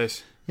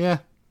suitcase. Yeah.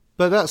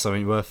 But that's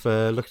something worth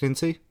looking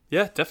into.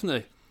 Yeah,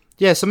 definitely.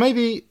 Yeah, so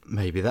maybe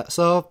that's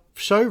our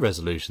show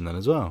resolution then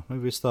as well.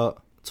 Maybe we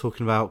start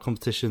talking about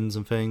competitions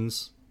and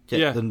things,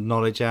 get the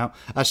knowledge out.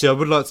 Actually, I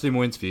would like to do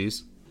more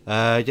interviews,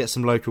 get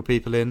some local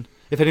people in.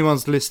 If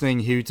anyone's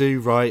listening who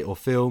do write or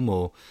film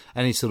or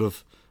any sort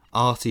of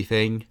arty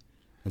thing,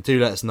 and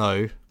do let us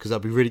know, because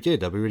that'd be really good,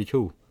 that'd be really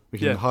cool. We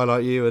can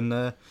highlight you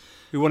and...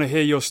 we want to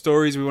hear your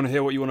stories, we want to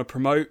hear what you want to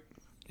promote,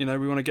 we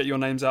want to get your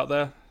names out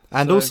there.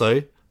 And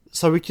also,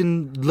 so we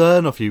can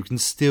learn off you, we can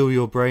steal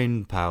your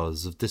brain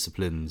powers of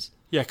disciplines.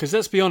 Yeah, because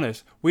let's be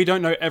honest, we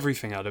don't know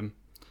everything, Adam.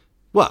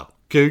 Well,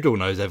 Google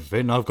knows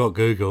everything. I've got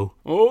Google.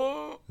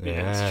 Oh,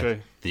 yeah, that's true.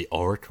 The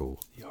Oracle.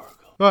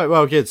 Right,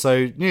 well, good.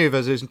 So, New Year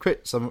resolution,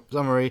 quick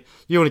summary.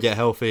 You want to get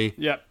healthy.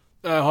 Yep.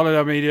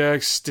 Hollowdale Media,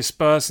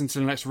 disperse into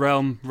the next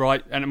realm,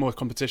 right? Enter more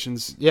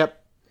competitions.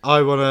 Yep.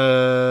 I want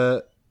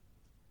to...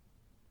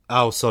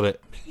 Oh, sod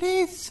it.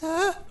 Please,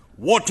 sir.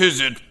 What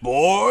is it,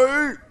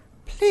 boy?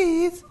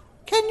 Please,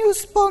 can you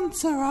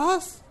sponsor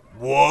us?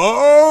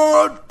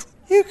 What?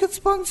 You could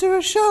sponsor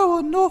a show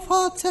on North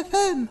Hearts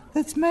FM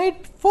that's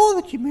made for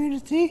the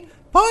community,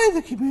 by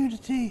the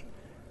community.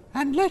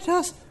 And let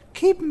us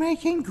keep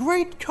making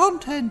great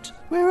content.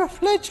 We're a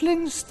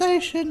fledgling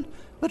station,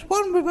 but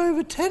one with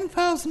over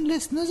 10,000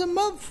 listeners a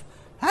month.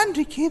 And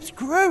it keeps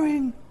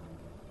growing.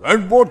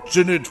 And what's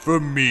in it for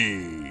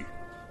me?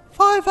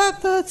 5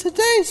 adverts a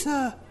day,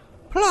 sir.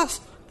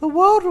 Plus, the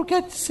world will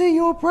get to see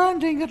your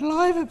branding at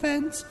live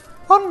events,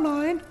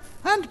 online,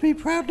 and be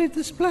proudly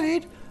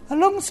displayed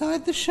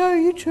alongside the show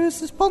you choose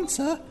to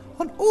sponsor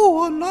on all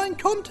online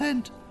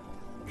content,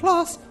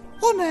 plus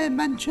on-air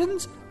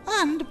mentions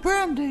and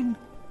branding.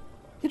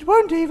 It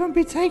won't even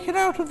be taken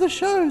out of the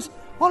shows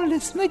on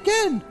Listen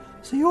Again,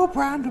 so your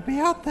brand will be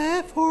out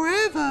there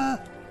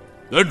forever.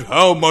 Then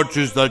how much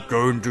is that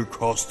going to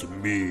cost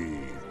me?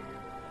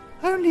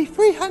 Only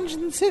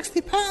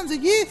 £360 a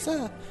year,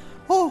 sir,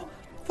 or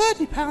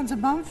 £30 a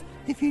month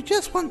if you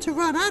just want to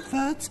run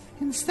adverts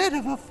instead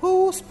of a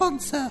full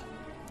sponsor.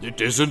 It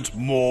isn't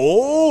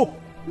more?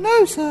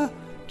 No, sir.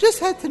 Just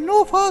head to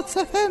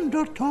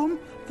northartsfm.com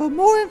for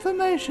more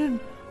information,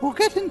 or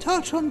get in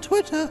touch on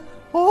Twitter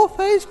or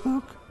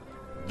Facebook.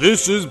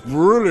 This is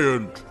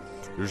brilliant.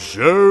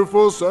 Show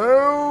for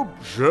sale.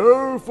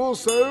 Show for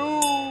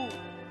sale.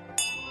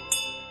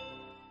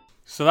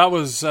 So that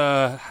was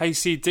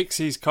Hayseed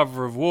Dixie's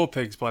cover of War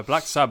Pigs by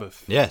Black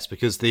Sabbath. Yes,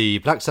 because the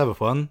Black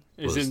Sabbath one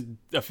is in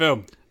a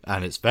film.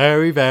 And it's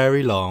very,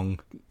 very long.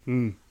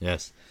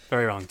 Yes.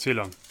 Very long, too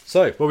long.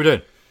 So, what are we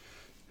doing?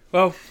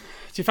 Well,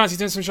 do you fancy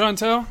doing some show and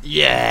tell?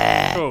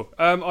 Yeah! Cool.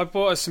 I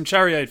bought us some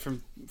Cherryade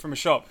from a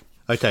shop.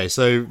 Okay,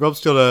 so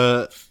Rob's got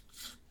a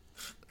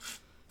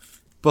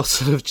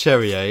bottle of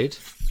Cherryade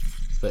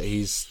that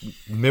he's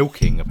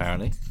milking,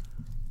 apparently.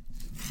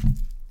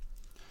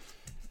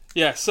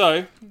 Yeah,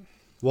 so...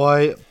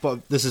 Why?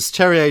 But this is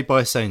Cherryade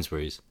by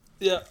Sainsbury's.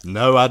 Yeah.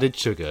 No added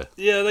sugar.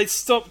 Yeah, they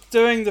stopped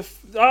doing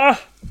the...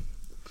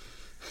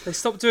 They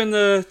stopped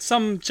doing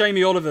some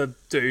Jamie Oliver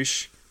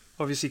douche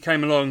obviously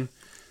came along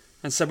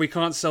and said we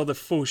can't sell the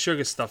full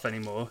sugar stuff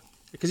anymore.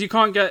 Because you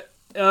can't get...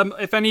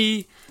 if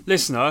any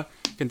listener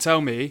can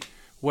tell me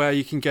where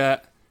you can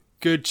get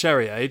good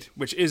Cherryade,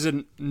 which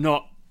isn't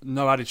no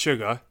added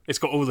sugar, it's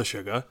got all the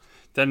sugar,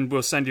 then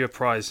we'll send you a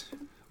prize.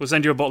 We'll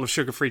send you a bottle of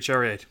sugar-free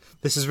Cherryade.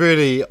 This is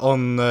really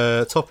on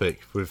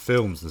topic with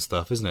films and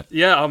stuff, isn't it?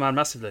 Yeah, oh man,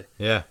 massively.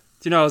 Yeah.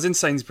 Do you know, I was in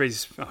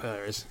Sainsbury's... Oh,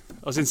 there it is.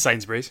 I was in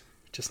Sainsbury's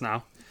just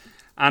now.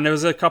 And there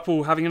was a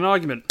couple having an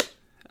argument.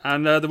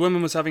 And the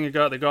woman was having a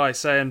go at the guy,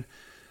 saying,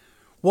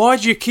 "Why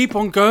do you keep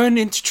on going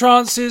into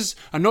trances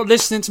and not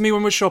listening to me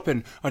when we're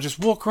shopping? I just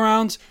walk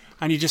around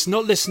and you're just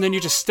not listening,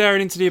 you're just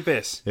staring into the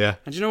abyss." Yeah.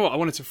 And you know what? I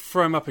wanted to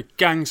throw him up a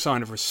gang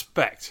sign of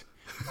respect.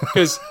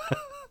 Because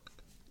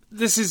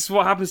this is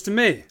what happens to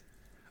me.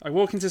 I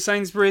walk into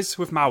Sainsbury's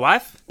with my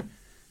wife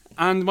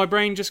and my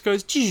brain just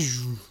goes...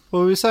 What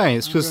were we saying?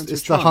 It's just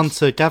it's the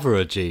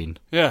hunter-gatherer gene.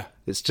 Yeah.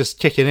 It's just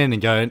kicking in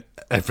and going,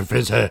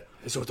 everything's here.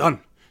 It's all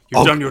done.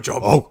 You've done your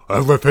job. Oh,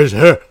 everything's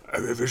here.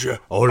 Everything's here.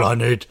 All I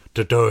need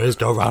to do is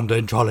go round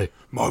in trolley.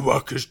 My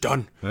work is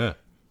done. Yeah.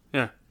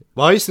 Yeah.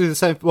 Well, I used to do the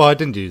same... Well, I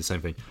didn't do the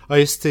same thing. I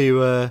used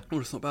to... Oh,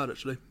 that's not bad,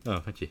 actually. Oh,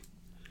 thank you.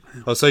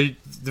 Oh, so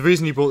the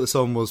reason you brought this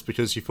on was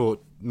because you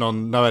thought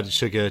no added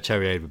sugar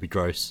Cherryade would be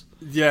gross.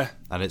 Yeah.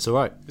 And it's all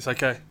right. It's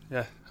okay.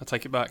 Yeah, I'll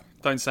take it back.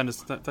 Don't tell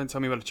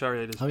me what a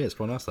Cherryade is. Oh, yeah, it's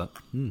quite nice, that.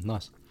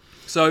 Nice.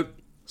 So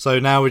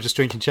now we're just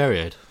drinking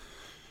Cherryade.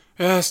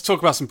 Yeah, let's talk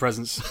about some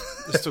presents.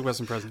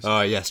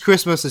 Oh, yes.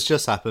 Christmas has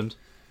just happened.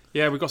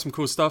 Yeah, we got some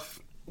cool stuff.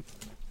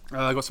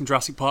 I got some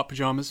Jurassic Park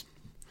pyjamas.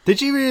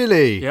 Did you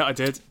really? Yeah, I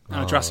did.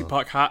 And a Jurassic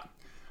Park hat.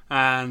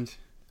 And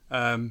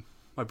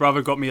my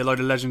brother got me a load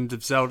of Legend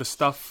of Zelda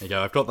stuff. There you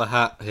go. I've got the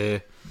hat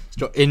here. It's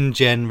got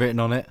InGen written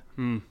on it.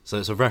 So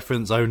it's a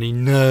reference only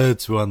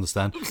nerds will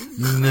understand.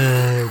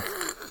 Nerd.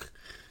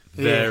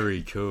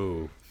 Very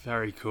cool.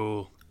 Very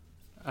cool.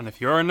 And if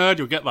you're a nerd,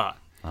 you'll get that.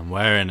 I'm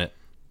wearing it.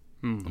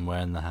 I'm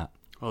wearing the hat.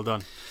 Well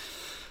done.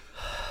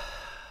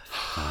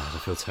 I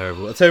feel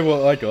terrible. I'll tell you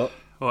what I got.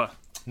 What?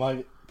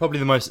 Probably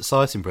the most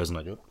exciting present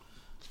I got.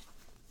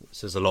 It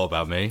says a lot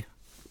about me.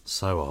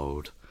 So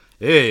old.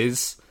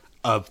 Is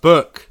a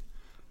book.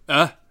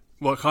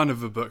 What kind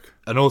of a book?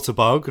 An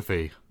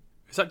autobiography.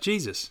 Is that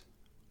Jesus?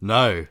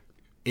 No.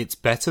 It's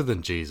better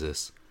than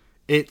Jesus.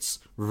 It's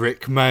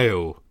Rick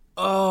Mayall.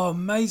 Oh,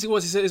 amazing.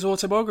 What's his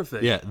autobiography?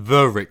 Yeah,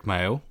 the Rick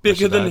Mayall.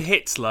 Bigger than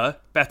Hitler,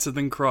 better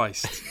than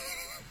Christ.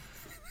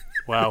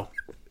 Wow.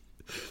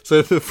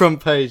 So the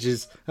front page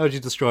is... How would you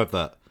describe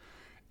that?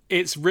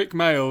 It's Rick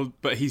Mayall,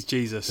 but he's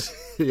Jesus.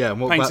 Yeah.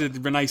 And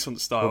painted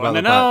Renaissance style.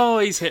 And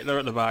then, he's Hitler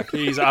at the back.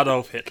 He's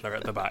Adolf Hitler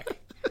at the back.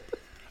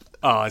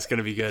 Oh, it's going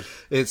to be good.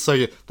 It's so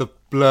good. The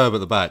blurb at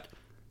the back.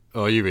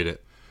 Oh, you read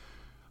it.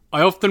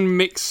 I often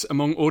mix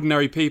among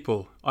ordinary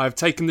people. I have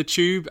taken the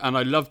tube and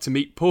I love to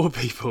meet poor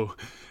people.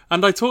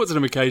 And I talk to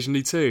them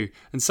occasionally too,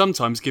 and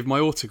sometimes give my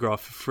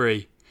autograph for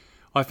free.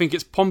 I think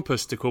it's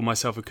pompous to call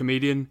myself a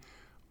comedian.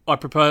 I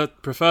prefer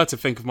to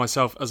think of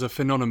myself as a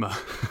phenomenon.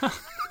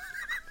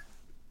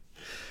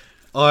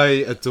 I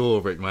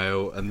adore Rick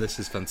Mayall, and this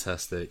is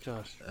fantastic.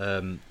 Gosh.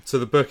 So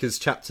the book is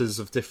chapters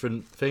of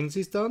different things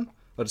he's done.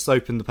 I just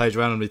opened the page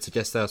randomly to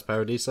Guest House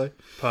Paradiso.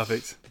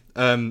 Perfect.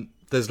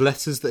 There's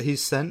letters that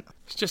he's sent.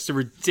 He's just a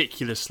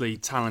ridiculously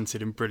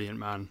talented and brilliant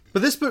man.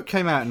 But this book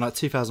came out in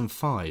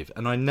 2005,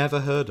 and I never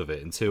heard of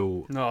it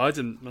until... No, I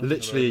didn't.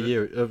 Literally a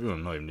year... Well,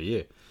 not even a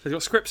year. They've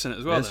got scripts in it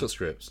as well. Yeah, it's got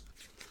scripts.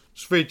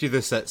 Just read you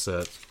this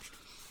excerpt.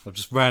 I've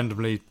just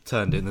randomly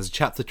turned it, and there's a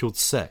chapter called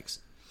Sex.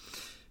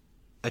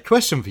 A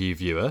question for you,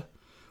 viewer.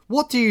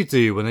 What do you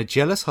do when a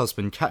jealous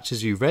husband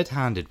catches you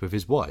red-handed with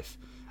his wife,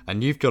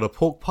 and you've got a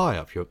pork pie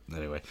up your...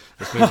 Anyway,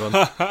 let's move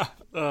on.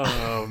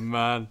 Oh,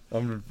 man.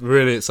 I'm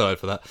really excited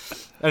for that.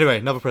 Anyway,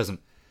 another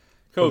present.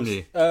 Cool.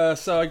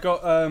 So I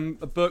got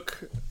a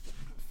book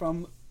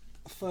from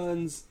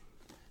Fern's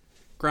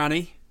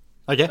granny.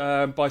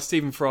 Okay. By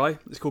Stephen Fry.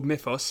 It's called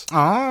Mythos.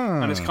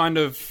 Ah. And it's kind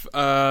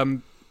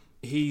of...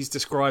 he's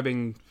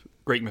describing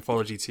Greek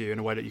mythology to you in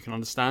a way that you can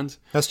understand.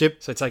 That's good.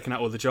 So taking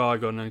out all the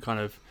jargon and kind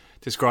of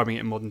describing it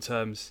in modern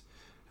terms.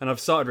 And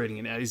I've started reading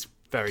it now.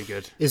 Very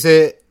good. Is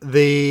it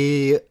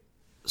the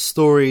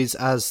stories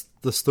as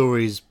the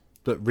stories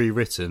but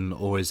rewritten,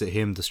 or is it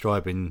him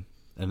describing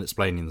and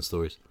explaining the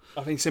stories?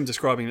 I think it's him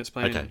describing and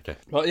explaining. Okay.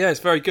 But yeah, it's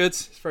very good.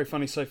 It's very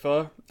funny so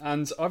far.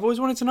 And I've always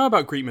wanted to know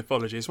about Greek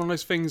mythology. It's one of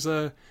those things,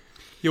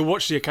 you'll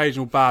watch the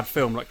occasional bad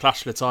film like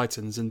Clash of the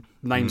Titans and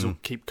names will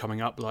keep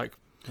coming up like,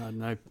 I don't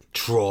know.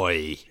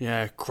 Troy.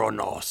 Yeah,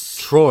 Kronos.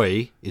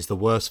 Troy is the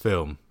worst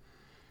film.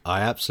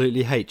 I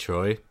absolutely hate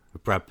Troy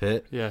with Brad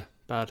Pitt. Yeah,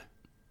 bad.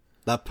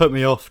 That put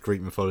me off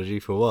Greek mythology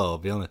for a while, I'll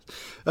be honest.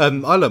 I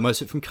learned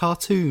most of it from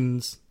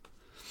cartoons.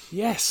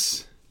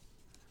 Yes.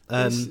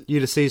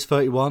 Ulysses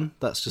 31,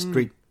 that's just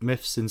Greek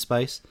myths in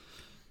space.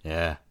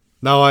 Yeah.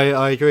 No,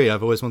 I agree.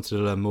 I've always wanted to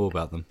learn more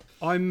about them.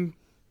 I'm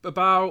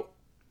about,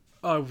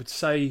 I would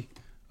say,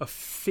 a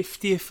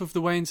 50th of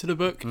the way into the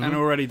book, and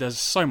already there's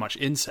so much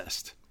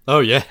incest. Oh,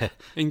 yeah.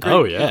 In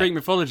Greek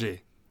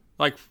mythology.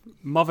 Like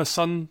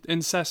mother-son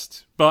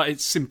incest, but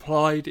it's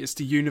implied, it's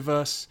the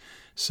universe,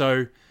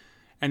 so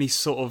any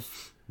sort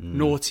of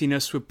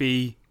naughtiness would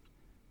be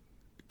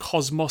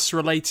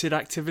cosmos-related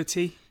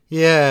activity.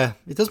 Yeah,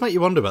 it does make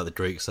you wonder about the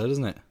Greeks, though,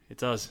 doesn't it? It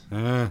does.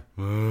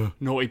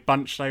 Naughty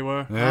bunch they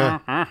were.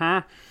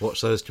 Yeah.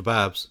 Watch those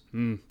kebabs.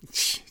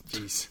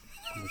 Jeez.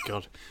 Oh, my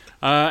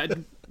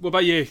God. What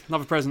about you?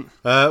 Another present?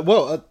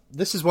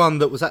 This is one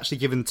that was actually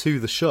given to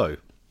the show.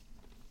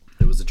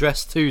 It was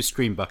addressed to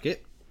Screen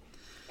Bucket,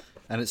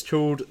 and it's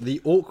called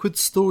The Awkward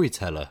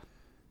Storyteller.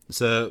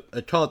 It's a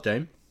card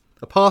game,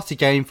 a party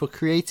game for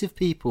creative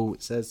people,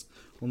 it says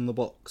on the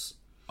box.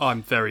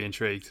 I'm very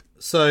intrigued.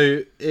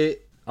 So,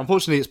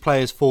 unfortunately, it's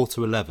players 4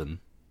 to 11.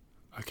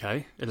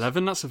 Okay,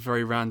 11, that's a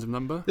very random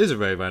number. It is a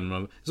very random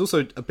number. It's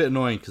also a bit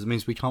annoying because it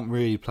means we can't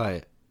really play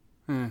it.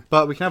 Yeah.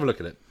 But we can have a look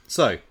at it.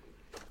 So,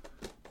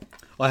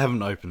 I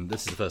haven't opened.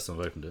 This is the first time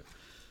I've opened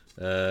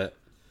it.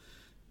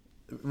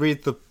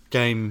 Read the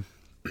game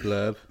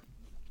blurb.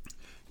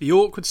 The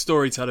Awkward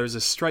Storyteller is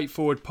a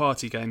straightforward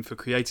party game for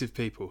creative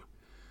people.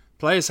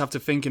 Players have to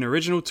think in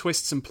original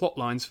twists and plot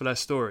lines for their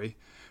story,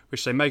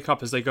 which they make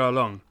up as they go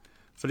along,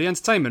 for the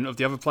entertainment of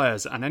the other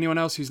players and anyone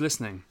else who's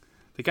listening.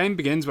 The game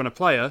begins when a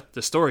player,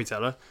 the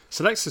storyteller,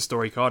 selects the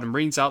story card and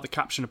reads out the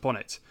caption upon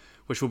it,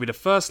 which will be the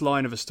first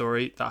line of a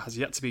story that has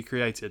yet to be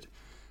created.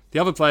 The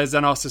other players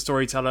then ask the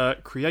storyteller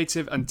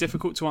creative and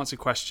difficult to answer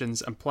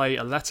questions and play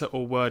a letter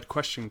or word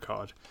question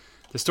card.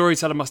 The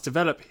storyteller must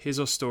develop his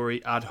or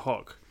story ad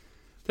hoc.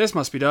 This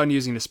must be done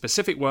using the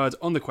specific word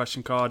on the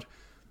question card,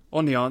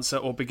 on the answer,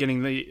 or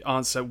beginning the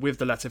answer with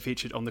the letter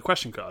featured on the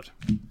question card.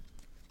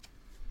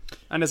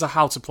 And there's a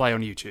how to play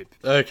on YouTube.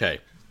 Okay,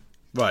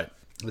 right,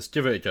 let's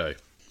give it a go.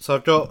 So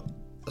I've got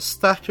a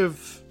stack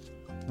of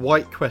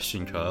white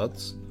question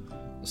cards,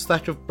 a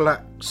stack of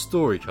black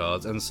story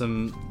cards, and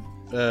some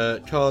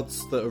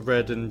cards that are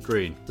red and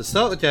green. To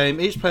start the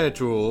game, each player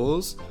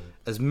draws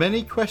as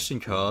many question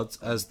cards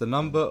as the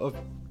number of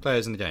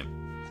players in the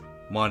game,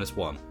 minus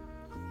 1.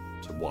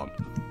 So 1.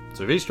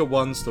 So we've each got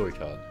one story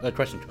card,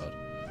 question card.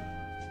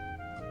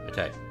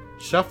 Okay.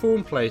 Shuffle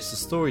and place the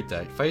story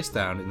deck face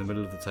down in the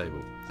middle of the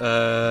table.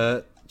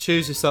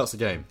 Choose who starts the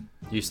game.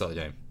 You start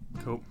the game.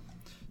 Cool.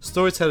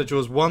 Storyteller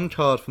draws one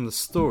card from the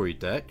story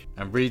deck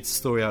and reads the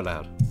story out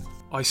loud.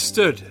 I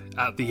stood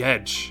at the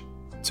edge,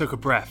 took a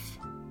breath,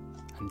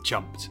 and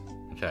jumped.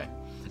 Okay.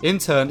 In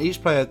turn,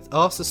 each player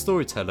asks the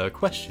storyteller a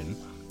question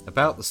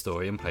about the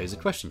story and plays a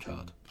question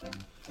card.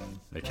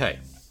 Okay.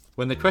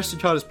 When the question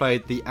card is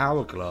played, the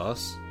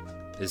hourglass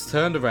is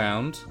turned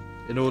around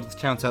in order to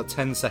count out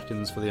 10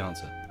 seconds for the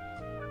answer.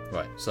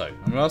 Right, so I'm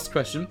going to ask the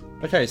question.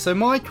 Okay, so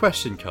my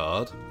question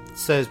card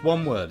says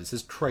one word. It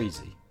says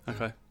crazy.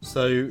 Okay.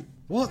 So,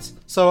 what?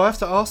 So I have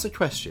to ask a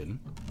question,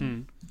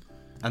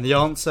 and the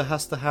answer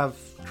has to have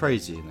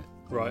crazy in it.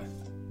 Right.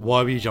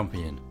 Why were you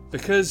jumping in?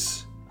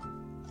 Because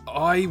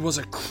I was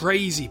a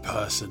crazy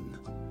person,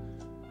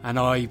 and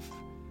I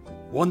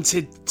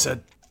wanted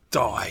to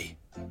die.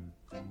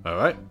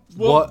 Alright.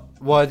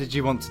 Why did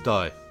you want to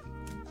die?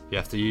 You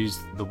have to use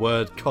the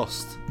word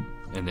cost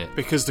in it.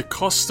 Because the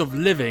cost of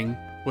living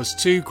was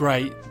too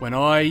great when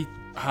I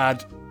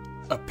had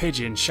a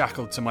pigeon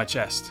shackled to my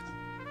chest.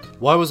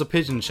 Why was a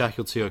pigeon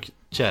shackled to your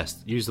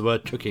chest? Use the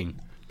word cooking.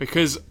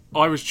 Because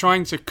I was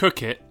trying to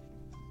cook it,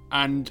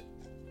 and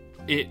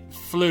it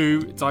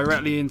flew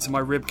directly into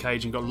my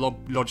ribcage and got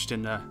lodged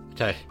in there.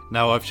 Okay,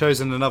 now I've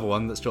chosen another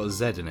one that's got a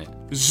Z in it.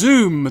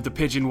 Zoom! The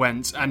pigeon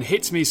went and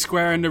hit me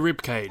square in the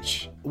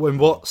ribcage. In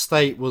what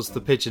state was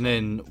the pigeon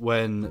in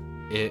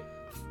when it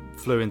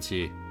flew into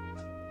you?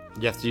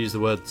 You have to use the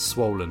word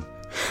swollen.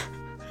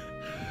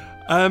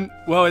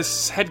 Well,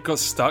 its head got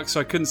stuck,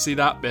 so I couldn't see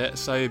that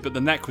bit. But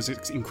the neck was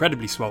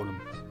incredibly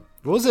swollen.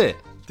 Was it?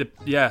 The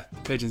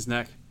pigeon's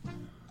neck.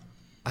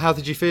 How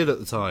did you feel at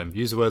the time?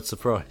 Use the word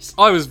surprise.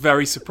 I was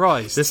very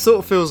surprised. This sort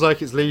of feels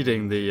like it's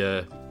leading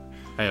the...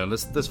 Hang on,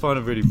 let's find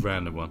a really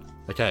random one.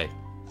 Okay.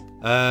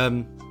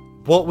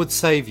 What would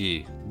save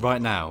you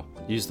right now?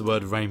 Use the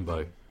word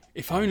rainbow.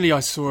 If only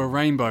I saw a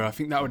rainbow, I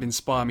think that would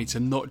inspire me to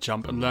not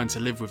jump and learn to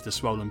live with the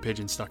swollen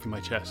pigeon stuck in my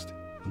chest.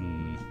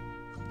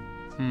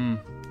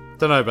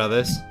 Don't know about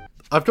this.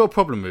 I've got a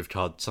problem with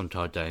some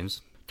card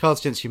games.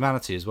 Cards Against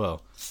Humanity as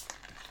well.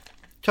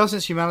 Cards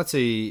Against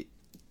Humanity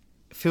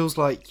feels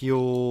like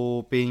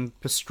you're being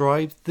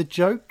prescribed the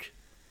joke.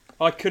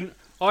 I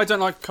don't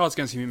like Cards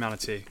Against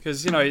Humanity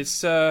because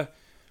it's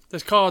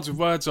there's cards with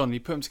words on. You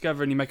put them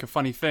together and you make a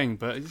funny thing,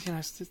 but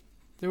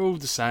they're all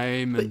the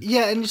same. And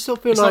and you still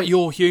feel it's like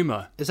your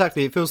humour.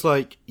 Exactly. It feels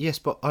like yes,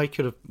 but I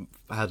could have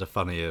had a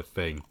funnier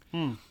thing.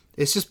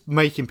 It's just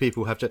making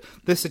people have to.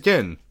 This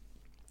again.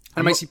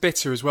 And it makes you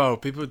bitter as well.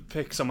 People would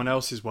pick someone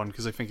else's one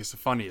because they think it's the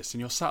funniest,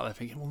 and you're sat there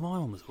thinking, well, my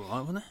one was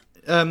alright, wasn't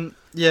it?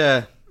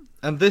 Yeah.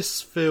 And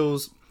this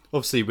feels...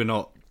 Obviously, we're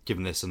not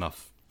giving this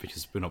enough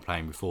because we're not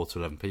playing with 4 to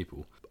 11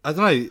 people. I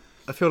don't know.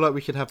 I feel like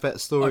we could have better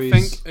stories. I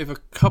think if a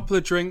couple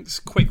of drinks,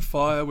 quick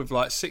fire with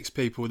like 6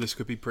 people, this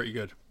could be pretty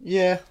good.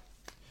 Yeah.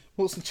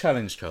 What's the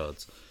challenge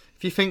cards?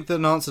 If you think that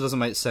an answer doesn't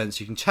make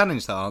sense, you can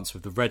challenge that answer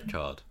with the red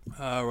card.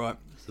 Right.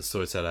 The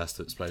storyteller has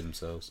to explain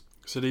themselves.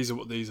 So these are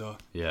what these are.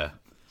 Yeah.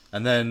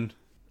 And then,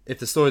 if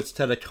the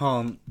storyteller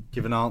can't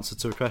give an answer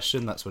to a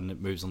question, that's when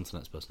it moves on to the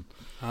next person.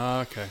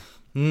 Okay.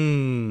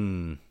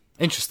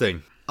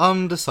 Interesting.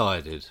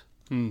 Undecided.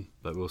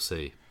 But we'll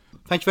see.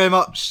 Thank you very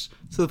much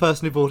to the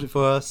person who bought it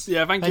for us.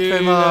 Yeah, thank you.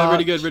 Very much.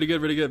 Really good, really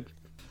good, really good.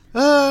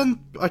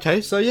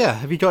 Okay, so yeah,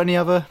 have you got any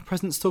other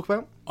presents to talk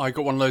about? I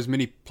got one of those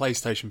mini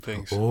PlayStation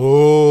things.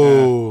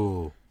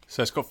 Oh. Yeah.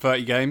 So it's got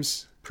 30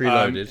 games.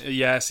 Preloaded.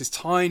 Yes, it's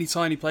tiny,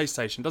 tiny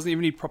PlayStation. Doesn't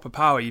even need proper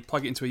power. You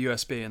plug it into a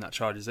USB and that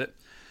charges it.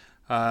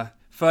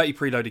 30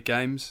 preloaded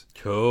games.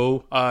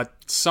 Cool.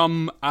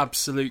 Some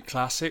absolute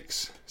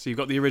classics. So you've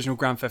got the original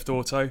Grand Theft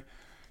Auto.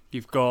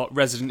 You've got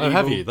Resident Evil. Oh,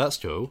 have you? That's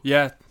cool.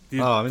 Yeah.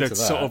 I'm into the that.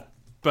 sort of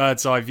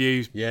bird's eye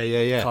view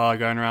yeah. car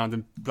going around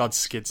and blood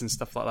skids and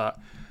stuff like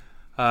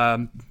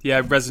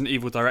that. Resident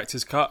Evil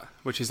Director's Cut,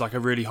 which is like a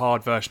really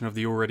hard version of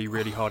the already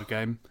really hard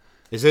game.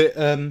 Is it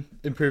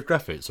improved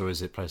graphics or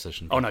is it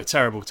PlayStation? Oh no,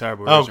 terrible.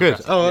 Oh, good.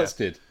 Graphics. Oh, that's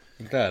good.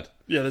 I'm glad.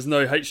 Yeah, there's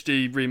no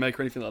HD remake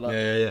or anything like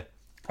that.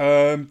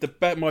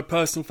 Yeah. My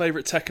personal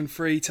favourite, Tekken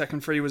 3.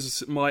 Tekken 3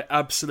 was my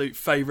absolute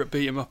favourite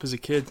beat 'em up as a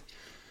kid.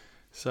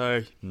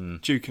 So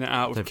duking it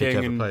out with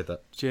King and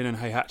Jin and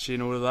Heihachi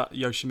and all of that.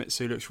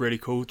 Yoshimitsu looks really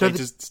cool. They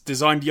just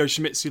designed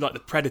Yoshimitsu like the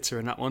Predator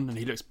in that one, and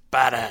he looks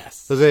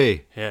badass. Does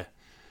he? Yeah.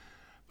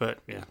 But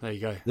yeah, there you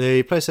go.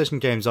 The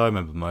PlayStation games I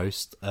remember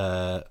most.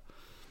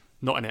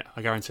 Not in it,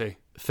 I guarantee.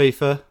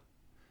 FIFA.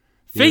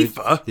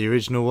 FIFA? The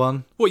original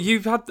one. What,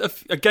 you've had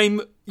a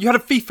game? You had a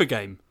FIFA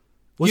game?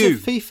 Was it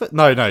FIFA?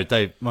 No,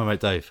 Dave. My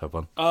mate Dave had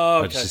one. Oh,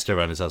 okay. I just used to go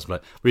around his house and play.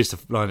 We used to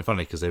find it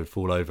funny because they would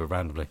fall over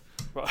randomly.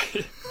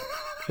 Right.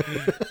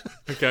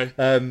 Okay.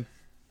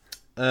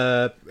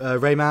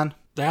 Rayman.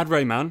 They had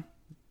Rayman.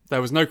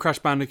 There was no Crash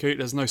Bandicoot.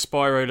 There's no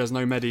Spyro. There's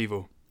no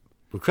Medieval.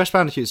 Well, Crash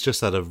Bandicoot's just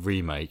had a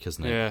remake,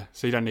 hasn't it? Yeah,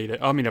 so you don't need it.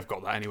 I mean, I've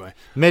got that anyway.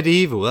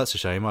 Medieval, that's a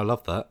shame. I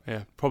love that.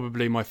 Yeah,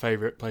 probably my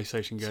favourite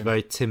PlayStation game. It's a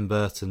very Tim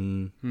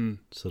Burton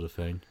sort of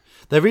thing.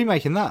 They're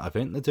remaking that, I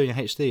think. They're doing a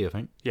HD, I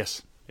think.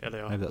 Yes. Yeah, they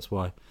are. Maybe that's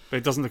why. But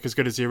it doesn't look as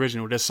good as the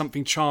original. There's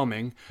something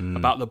charming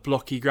about the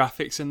blocky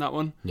graphics in that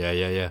one.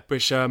 Yeah.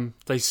 Which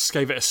they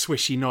gave it a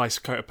swishy, nice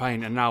coat of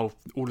paint, and now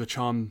all the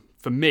charm,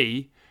 for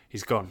me,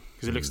 is gone,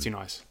 because it looks too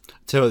nice.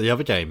 Tell you what, the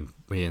other game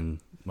me and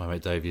my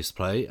mate Dave used to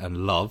play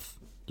and loved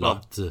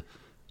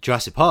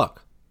Jurassic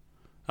Park.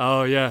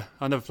 Oh, yeah.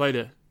 I never played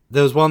it.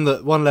 There was one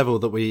level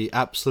that we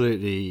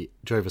absolutely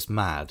drove us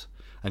mad,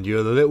 and you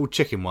were the little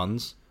chicken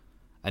ones,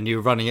 and you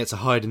were running it to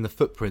hide in the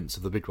footprints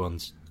of the big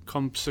ones.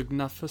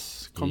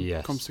 Compsognathus?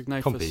 Yes.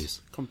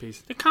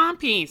 Compies. The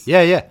Compies!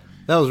 Yeah.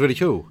 That was really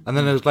cool. And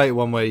then there was later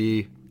one where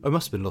it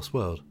must have been Lost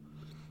World.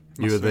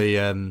 You were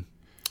the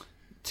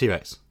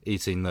T-Rex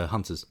eating the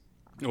hunters.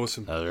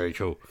 Awesome. That was very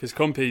cool. Because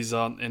Compies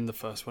aren't in the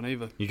first one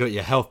either. You got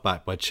your health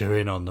back by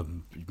chewing on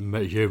the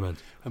human.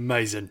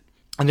 Amazing.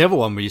 And the other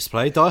one we used to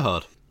play, Die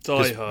Hard.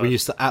 Die Hard. We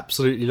used to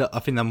absolutely... I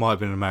think that might have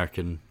been an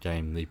American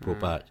game that he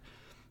brought back.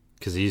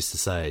 Because he used to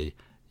say,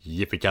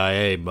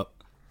 yippee-ki-yay,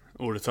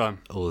 all the time,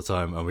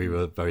 and we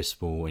were very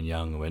small and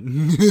young, and went,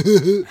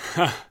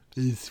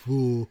 he's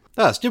small.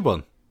 That's a good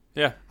one.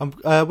 Yeah.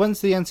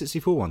 When's the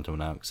N64 one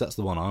coming out? Because that's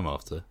the one I'm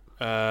after.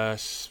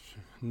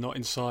 Not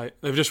in sight.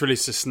 They've just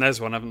released a SNES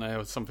one, haven't they,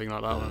 or something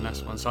like that on the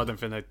NES one, so I don't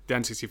think the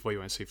N64 you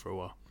won't see for a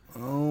while.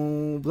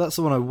 Oh, but that's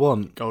the one I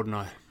want.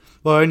 GoldenEye.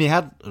 Well, I only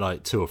had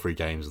like 2 or 3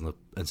 games on the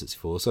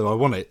N64, so I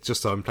want it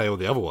just so I can play all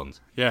the other ones.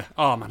 Yeah.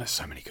 Oh, man, there's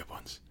so many good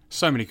ones.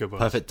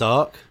 Perfect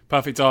Dark.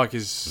 Perfect Dark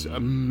is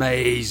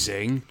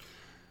amazing.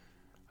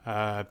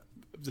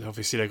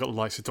 Obviously, they've got the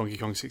likes of Donkey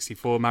Kong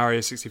 64,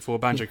 Mario 64,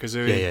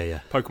 Banjo-Kazooie, yeah.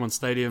 Pokemon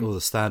Stadium. All the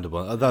standard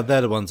ones.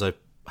 They're the ones I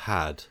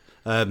had.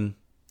 A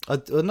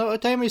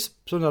game we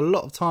spent a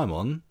lot of time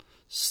on,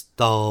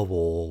 Star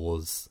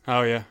Wars.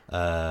 Oh,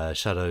 yeah.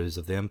 Shadows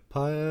of the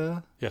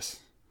Empire. Yes.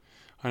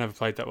 I never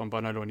played that one, but I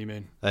know the one you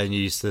mean. And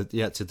you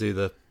had to do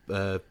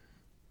the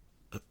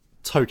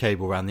tow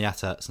cable around the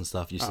AT-ATs and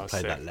stuff. You used to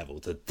play that level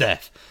to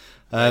death.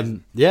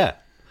 Yeah.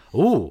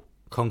 Ooh,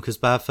 Conker's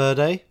Bad Fur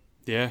Day.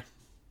 Yeah.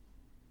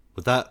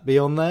 Would that be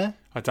on there?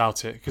 I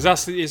doubt it,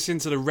 because it's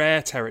into the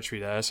Rare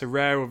territory there. So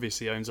Rare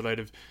obviously owns a load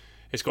of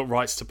it's got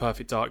rights to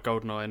Perfect Dark,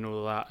 GoldenEye, and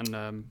all of that.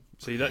 And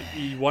so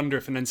you wonder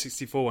if an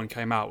N64 one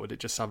came out, would it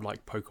just have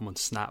like Pokemon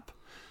Snap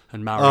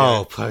and Mario?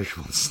 Oh,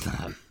 Pokemon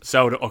Snap.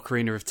 Zelda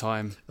Ocarina of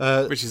Time,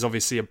 which is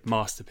obviously a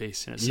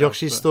masterpiece in itself.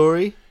 Yoshi's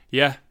Story?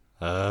 Yeah.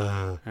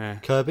 Yeah.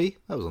 Kirby?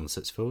 That was on the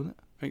 64, wasn't it?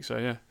 I think so,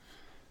 yeah.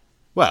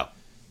 Well,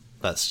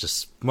 that's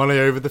just money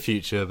over the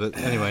future. But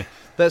anyway,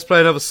 let's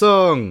play another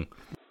song.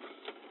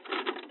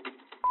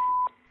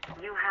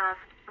 You have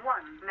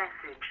one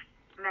message.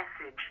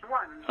 Message 1.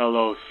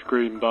 Hello,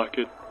 Scream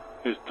Bucket.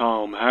 It's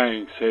Tom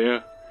Hanks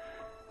here.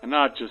 And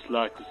I'd just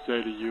like to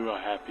say to you a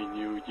Happy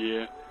New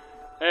Year,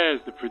 as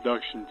the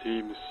production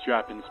team is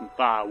strapping some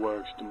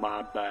fireworks to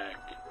my back.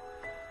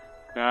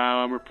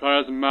 Now I'm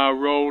reprising my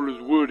role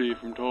as Woody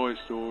from Toy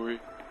Story,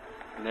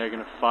 and they're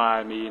gonna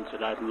fire me into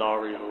that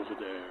lorry over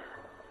there.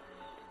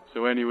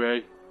 So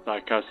anyway,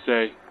 like I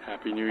say,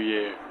 Happy New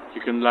Year.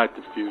 You can light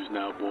the fuse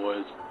now,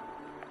 boys.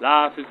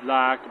 Life is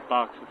like a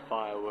box of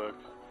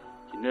fireworks.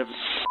 You never...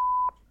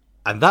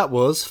 And that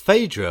was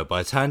Phaedra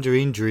by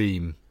Tangerine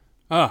Dream.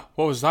 Ah,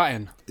 what was that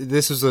in?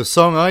 This was a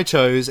song I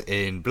chose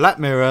in Black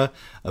Mirror,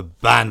 a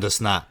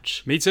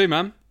Bandersnatch. Me too,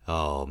 man.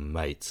 Oh,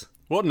 mate.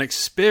 What an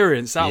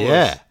experience that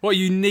was. What a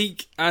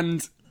unique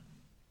and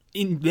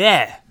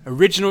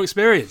original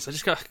experience. I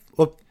just got...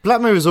 Well,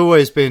 Black Mirror's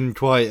always been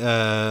quite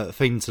a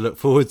thing to look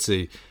forward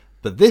to,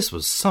 but this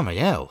was something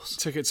else.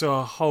 Took it to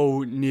a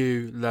whole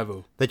new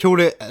level. They called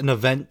it an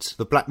event,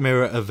 the Black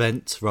Mirror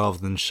event, rather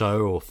than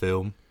show or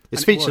film.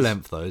 It's feature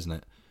length, though, isn't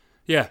it?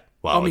 Yeah.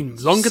 Well, I mean,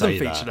 longer than that,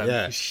 feature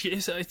length.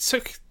 Yeah. It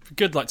took a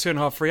good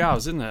 2.5, 3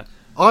 hours, didn't it?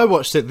 I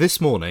watched it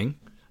this morning.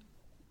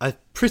 I'm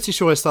pretty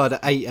sure I started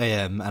at 8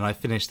 a.m. and I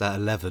finished at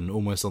 11,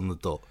 almost on the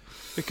dot.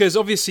 Because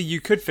obviously you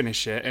could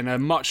finish it in a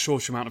much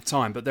shorter amount of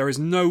time, but there is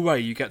no way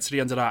you get to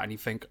the end of that and you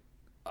think,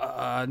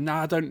 I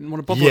don't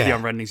want to bother with the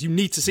other endings. You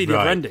need to see the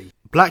other ending.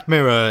 Black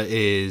Mirror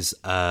is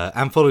an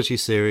anthology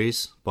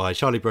series by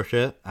Charlie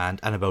Brooker and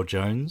Annabelle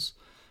Jones,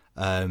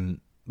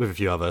 with a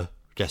few other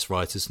guest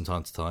writers from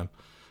time to time.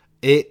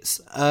 It's,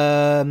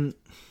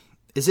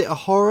 is it a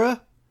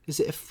horror? Is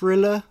it a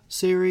thriller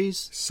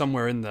series?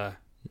 Somewhere in there.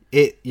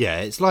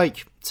 It's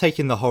like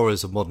taking the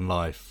horrors of modern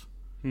life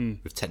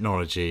with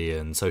technology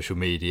and social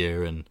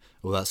media and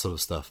all that sort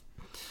of stuff.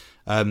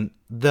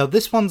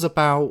 This one's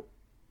about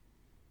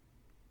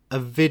a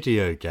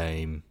video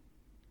game.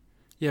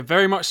 Yeah,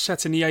 very much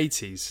set in the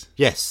 80s.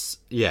 Yes.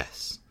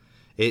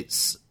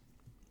 It's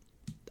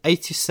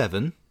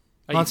 87.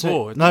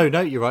 84? No,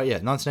 you're right,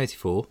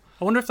 1984.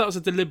 I wonder if that was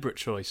a deliberate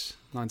choice,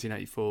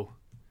 1984.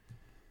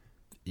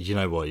 You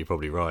know what, you're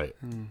probably right.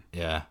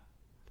 Yeah.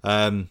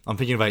 I'm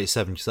thinking of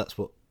 87 because that's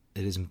what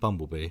it is in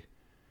Bumblebee.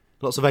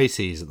 Lots of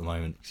 80s at the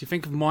moment. So you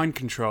think of Mind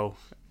Control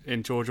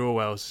in George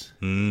Orwell's,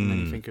 and then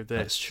you think of this.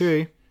 That's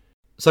true.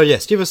 So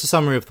yes, give us a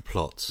summary of the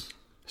plot.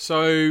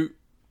 So,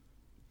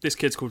 this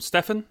kid's called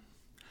Stefan.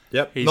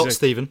 Yep, not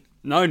Stephen.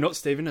 No, not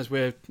Stephen, as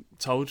we're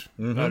told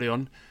early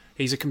on.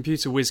 He's a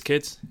computer whiz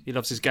kid. He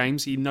loves his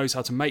games. He knows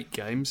how to make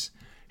games.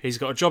 He's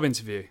got a job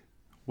interview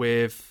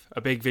with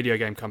a big video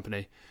game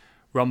company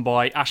run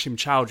by Ashim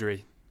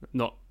Chowdhury.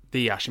 Not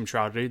the Ashim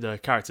Chowdhury, the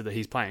character that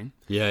he's playing.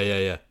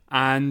 Yeah.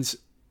 And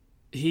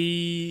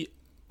he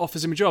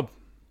offers him a job.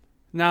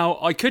 Now,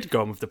 I could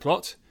go on with the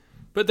plot,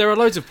 but there are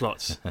loads of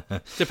plots,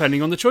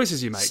 depending on the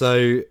choices you make.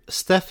 So,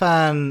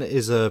 Stefan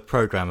is a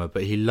programmer,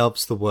 but he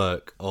loves the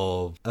work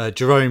of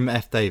Jerome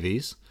F.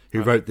 Davies,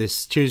 who wrote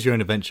this Choose Your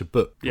Own Adventure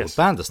book called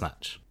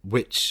Bandersnatch,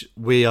 which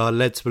we are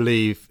led to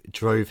believe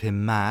drove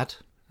him mad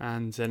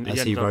and then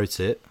as he wrote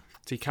it.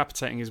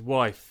 Decapitating his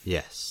wife.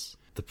 Yes.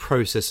 The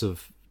process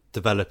of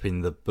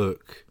developing the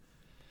book,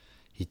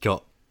 he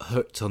got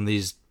hooked on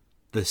the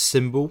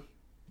symbol,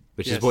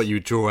 which is what you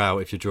would draw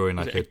out if you're drawing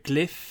like a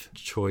glyph.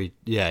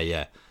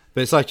 Yeah.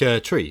 But it's like a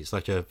tree. It's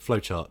like a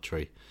flowchart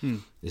tree.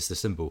 It's the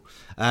symbol.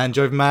 And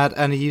drove him mad,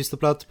 and he used the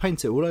blood to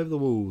paint it all over the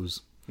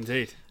walls.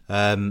 Indeed.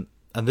 And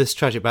this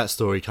tragic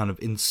backstory kind of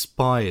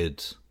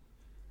inspired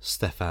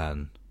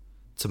Stefan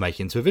to make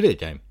it into a video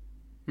game.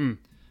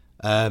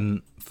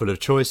 Full of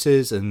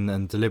choices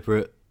and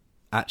deliberate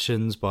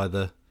actions by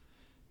the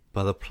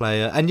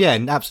player. And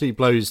it absolutely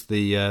blows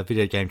the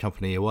video game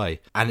company away.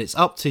 And it's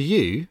up to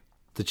you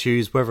to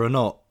choose whether or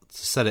not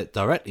to sell it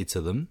directly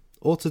to them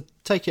or to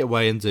take it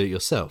away and do it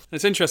yourself.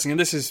 It's interesting, and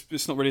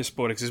it's not really a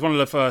spoiler because it's one of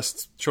the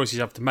first choices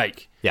you have to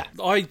make. Yeah.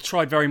 I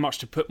tried very much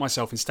to put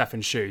myself in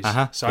Stefan's shoes.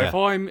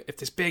 If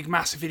this big,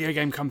 massive video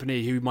game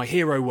company who my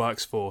hero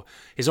works for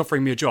is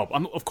offering me a job,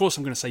 of course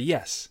I'm going to say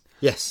yes.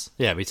 Yes.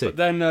 Yeah, me too. But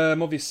then,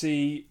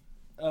 obviously,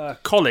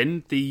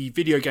 Colin, the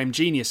video game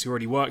genius who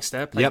already works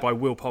there, played by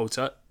Will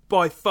Poulter,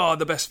 by far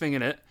the best thing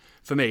in it,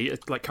 for me,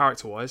 like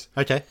character-wise.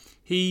 Okay.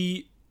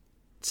 He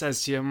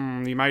says to you,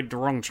 you made the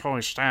wrong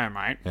choice there,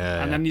 mate.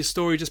 And then your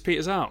story just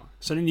peters out.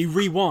 So then you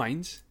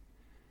rewind,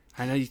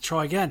 and then you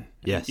try again.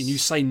 Yes. And you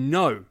say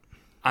no.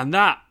 And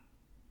that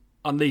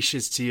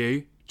unleashes to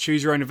you,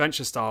 choose your own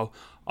adventure style,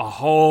 a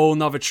whole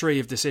nother tree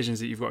of decisions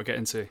that you've got to get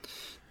into.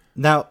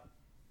 Now,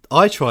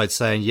 I tried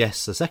saying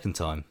yes a second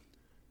time.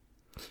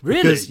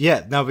 Really?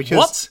 Because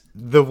What?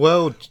 the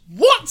world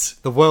What?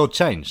 The world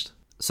changed.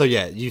 So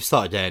yeah, you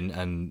start again,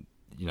 and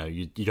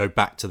you go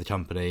back to the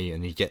company,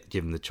 and you get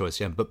given the choice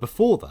again. But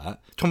before that,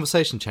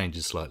 conversation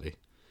changes slightly.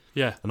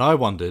 Yeah. And I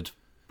wondered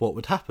what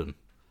would happen.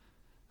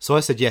 So I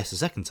said yes a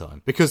second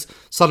time because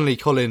suddenly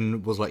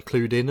Colin was like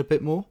clued in a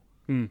bit more.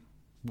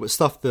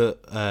 Stuff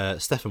that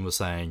Stefan was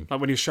saying, like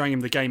when he was showing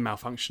him the game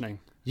malfunctioning.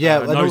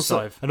 Yeah,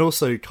 nosedive. and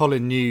also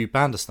Colin knew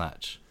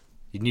Bandersnatch.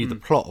 He knew the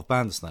plot of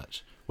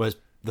Bandersnatch, whereas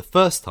the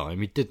first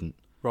time he didn't.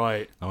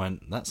 Right. I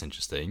went, that's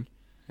interesting.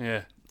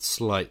 Yeah.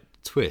 Slight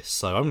twist.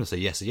 So I'm going to say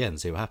yes again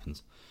and see what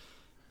happens.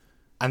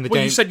 And the well,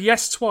 game. You said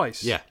yes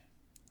twice. Yeah.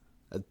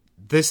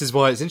 This is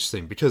why it's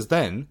interesting, because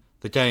then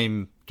the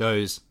game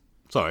goes,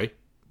 sorry,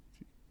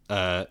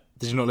 did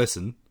you not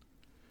listen?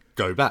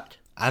 Go back.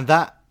 And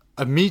that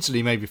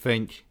immediately made me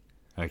think,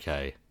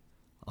 okay,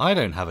 I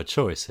don't have a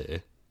choice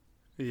here.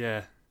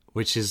 Yeah.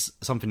 Which is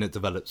something that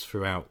develops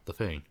throughout the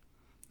thing.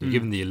 You're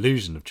given the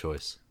illusion of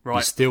choice. Right,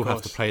 you still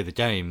have to play the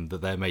game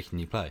that they're making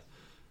you play.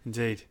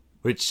 Indeed.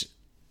 Which,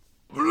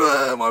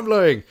 mind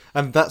blowing.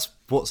 And that's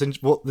what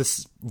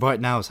this right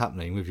now is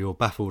happening with your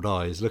baffled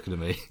eyes looking at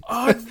me.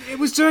 It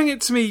was doing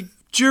it to me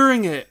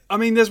during it. I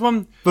mean, there's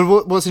one...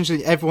 But what's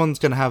interesting, everyone's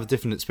going to have a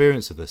different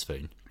experience of this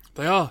thing.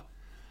 They are.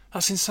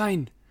 That's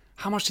insane.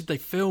 How much did they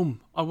film?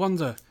 I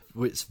wonder.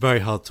 It's very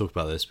hard to talk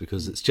about this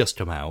because it's just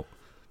come out.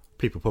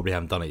 People probably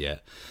haven't done it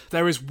yet.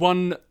 There is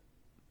one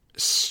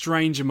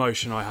strange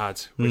emotion I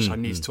had, which I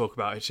need to talk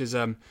about, which is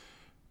at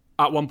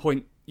one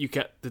point you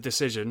get the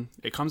decision,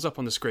 it comes up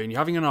on the screen, you're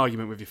having an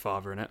argument with your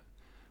father in it,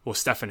 or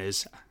Stefan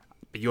is,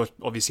 but you're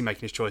obviously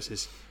making his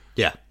choices.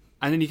 Yeah.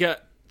 And then you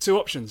get two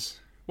options.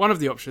 One of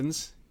the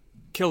options,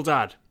 kill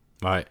Dad.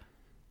 Right.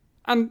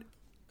 And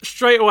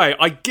straight away,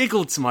 I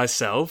giggled to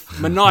myself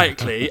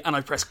maniacally, and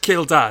I pressed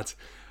kill Dad.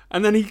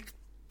 And then he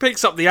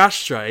picks up the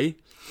ashtray,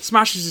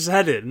 smashes his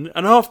head in,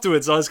 and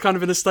afterwards I was kind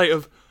of in a state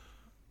of,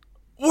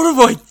 what have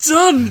I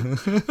done?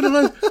 And then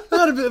I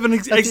had a bit of an...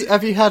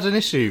 Have you had an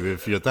issue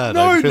with your dad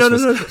No. over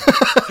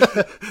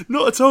Christmas?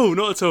 Not at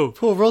all.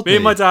 Poor Rodney. Me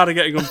and my dad are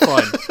getting on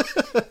fine.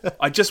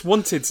 I just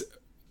wanted...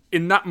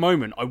 In that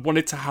moment, I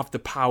wanted to have the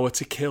power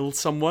to kill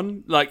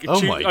someone. Like,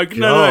 my God.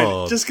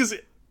 No, just because...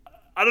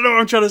 I don't know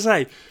what I'm trying to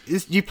say.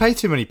 You play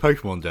too many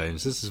Pokemon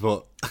games. This is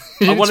what...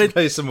 I wanted to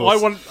play some more.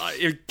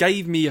 It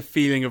gave me a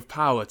feeling of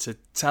power to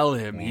tell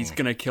him he's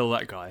going to kill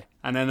that guy.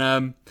 And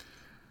then...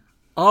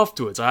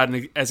 afterwards, I had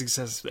an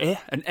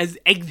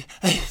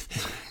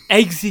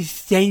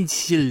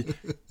existential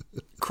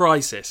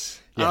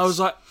crisis. Yes. I was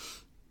like,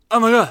 oh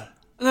my God.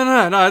 No,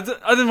 I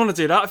didn't want to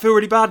do that. I feel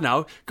really bad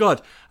now.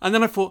 God. And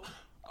then I thought,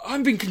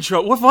 I'm being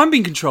controlled. What if I'm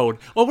being controlled?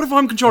 Or what if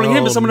I'm controlling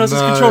him and someone else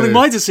is controlling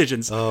my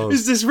decisions?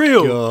 Is this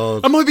real?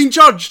 God. Am I being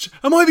judged?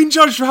 Am I being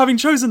judged for having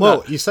chosen that?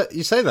 Well, you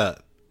say that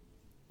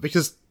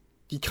because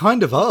you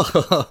kind of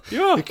are.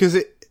 Yeah. Because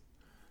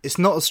it's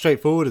not as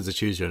straightforward as a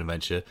choose your own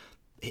adventure.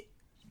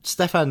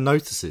 Stefan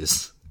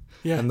notices,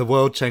 and the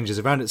world changes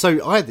around it.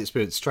 So I had the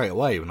experience straight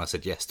away when I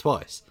said yes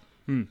twice,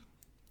 that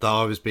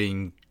I was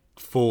being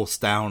forced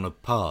down a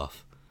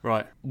path.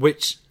 Right.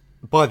 Which,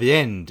 by the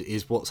end,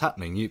 is what's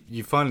happening.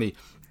 You finally,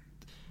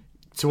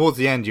 towards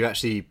the end, you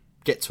actually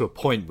get to a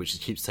point which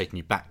it keeps taking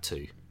you back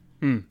to,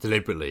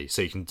 deliberately,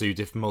 so you can do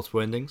different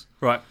multiple endings.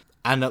 Right.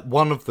 And at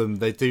one of them,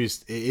 it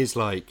is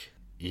like,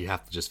 you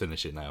have to just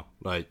finish it now.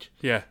 Like,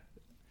 yeah.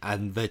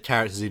 And the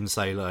characters even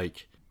say,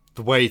 like,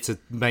 the way to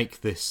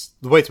make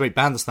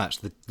Bandersnatch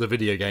the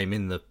video game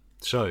in the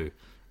show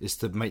is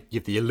to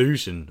give the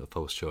illusion of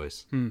false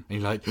choice. And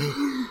you're like,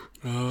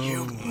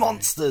 you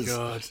monsters!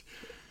 God.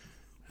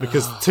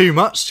 Because too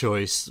much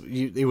choice,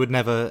 it would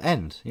never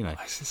end.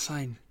 That's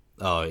insane.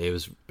 Oh, it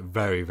was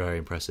very, very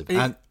impressive.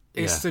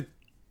 It's the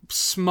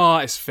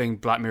smartest thing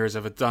Black Mirror's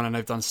ever done, and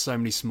they've done so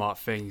many smart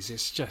things.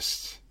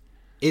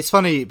 It's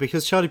funny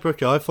because Charlie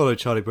Brooker, I've followed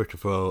Charlie Brooker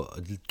for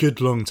a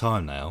good long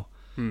time now.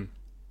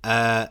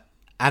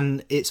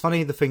 And it's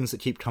funny the things that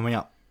keep coming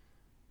up.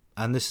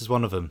 And this is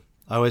one of them.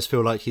 I always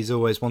feel like he's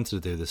always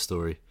wanted to do this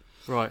story.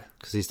 Right.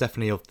 Because he's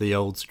definitely of the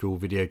old school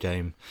video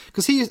game.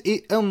 Because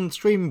he on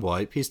Stream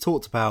Wipe, he's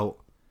talked about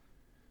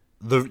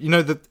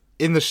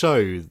in the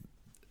show,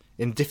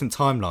 in different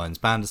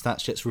timelines,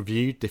 Bandersnatch gets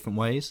reviewed different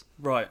ways.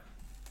 Right.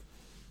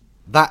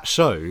 That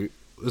show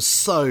was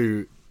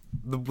so...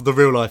 The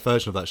real life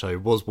version of that show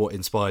was what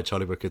inspired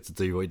Charlie Brooker to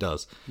do what he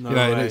does. No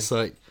way. And it's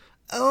like,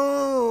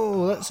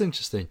 oh, that's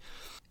interesting.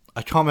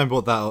 I can't remember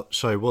what that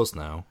show was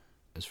now.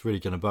 It's really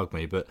going to bug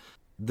me. But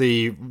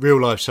the real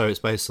life show it's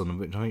based on,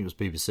 which I think it was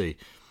BBC,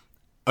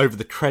 over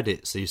the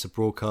credits, they used to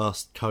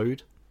broadcast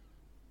code.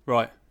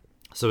 Right.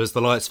 So as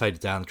the lights faded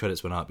down, the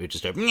credits went up, you'd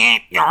just go...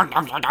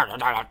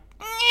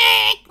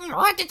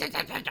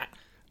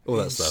 all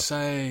that stuff.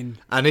 Insane.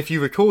 And if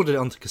you recorded it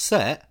onto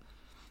cassette,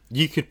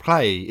 you could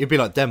play... It'd be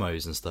like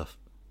demos and stuff.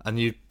 And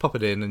you'd pop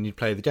it in and you'd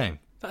play the game.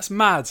 That's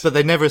mad. But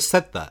they never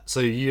said that.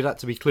 So you'd have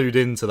to be clued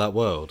into that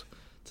world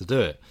to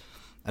do it.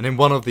 And in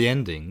one of the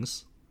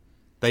endings,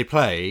 they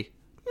play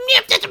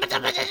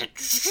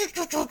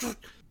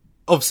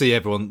obviously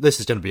this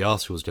is going to be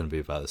articles going to be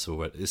about this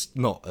already. It's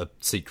not a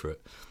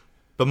secret.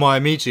 But my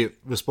immediate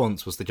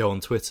response was to go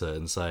on Twitter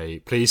and say,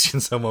 please can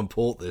someone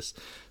port this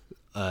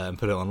and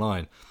put it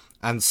online.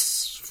 And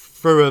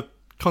through a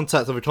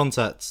contact of a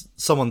contact,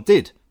 someone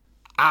did.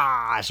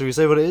 Shall we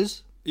say what it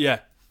is? Yeah.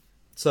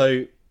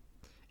 So,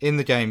 in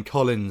the game,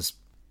 Colin's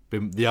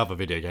been the other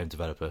video game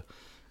developer,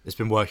 has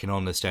been working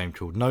on this game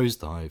called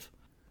Nosedive.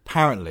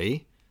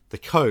 Apparently, the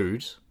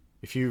code,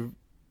 if you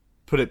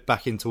put it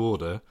back into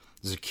order,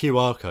 there's a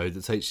QR code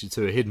that takes you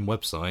to a hidden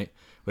website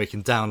where you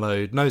can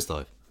download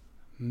Nosedive.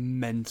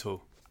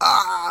 Mental.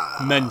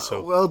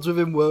 Mental. Worlds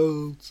within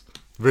worlds.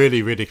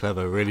 Really, really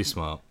clever, really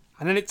smart.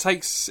 And then it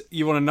takes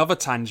you on another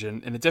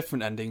tangent in a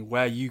different ending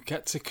where you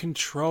get to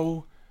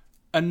control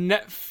a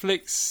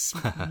Netflix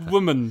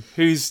woman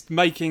who's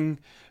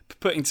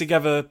putting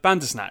together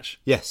Bandersnatch.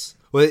 Yes.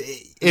 Well,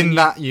 in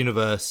that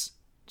universe,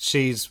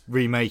 she's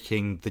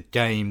remaking the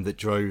game that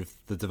drove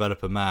the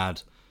developer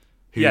mad,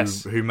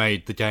 who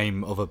made the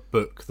game of a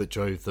book that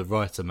drove the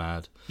writer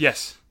mad.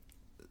 Yes.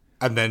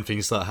 And then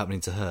things start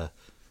happening to her.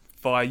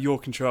 Via your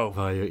control.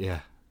 Yeah.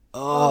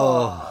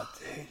 Oh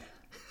dude.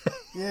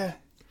 Yeah.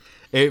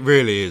 It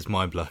really is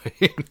mind-blowing.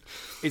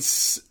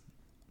 It's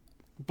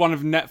one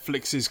of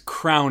Netflix's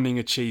crowning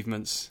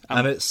achievements.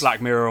 And it's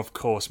Black Mirror, of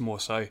course, more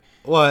so.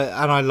 Well,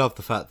 and I love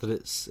the fact that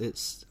it's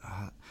this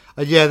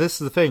is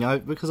the thing.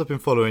 Because I've been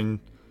following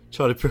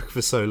Charlie Brooker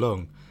for so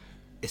long,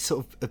 it's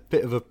sort of a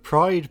bit of a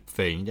pride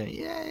thing.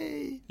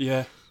 Yay!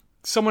 Yeah.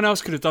 Someone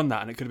else could have done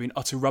that and it could have been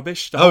utter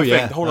rubbish. The whole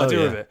thing, the whole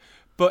idea of it.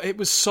 But it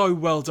was so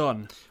well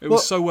done. It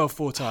was so well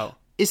thought out.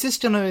 Is this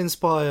going to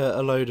inspire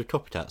a load of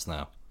copycats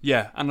now?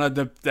 Yeah, and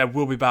there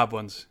will be bad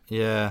ones.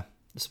 Yeah,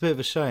 it's a bit of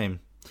a shame.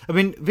 I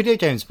mean, video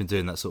games have been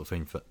doing that sort of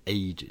thing for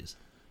ages.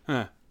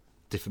 Huh.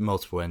 Different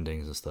multiple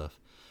endings and stuff.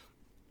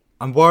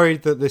 I'm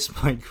worried that this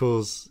might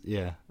cause,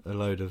 a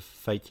load of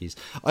fakies.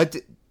 Do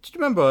you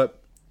remember,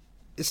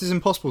 this is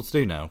impossible to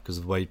do now because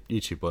of the way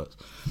YouTube works.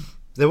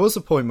 There was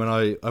a point when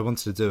I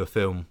wanted to do a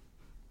film,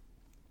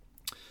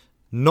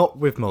 not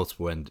with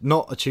multiple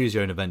not a choose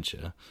your own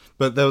adventure,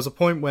 but there was a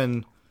point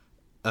when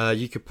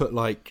you could put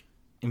like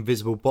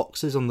invisible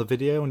boxes on the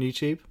video on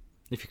YouTube.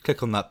 If you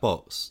click on that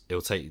box, it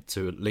will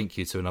link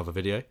you to another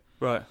video.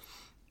 Right.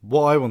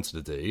 What I wanted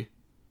to do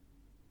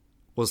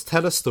was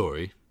tell a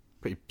story,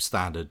 pretty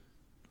standard.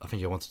 I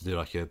think I wanted to do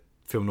like a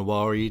film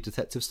noir-y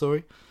detective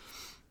story,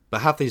 but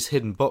have these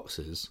hidden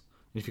boxes.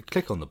 And if you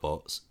click on the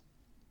box,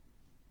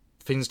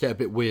 things get a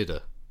bit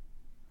weirder.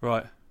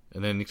 Right.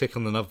 And then you click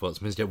on another box,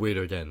 things get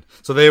weirder again.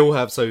 So they all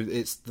have. So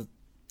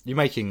you're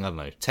making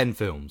 10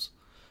 films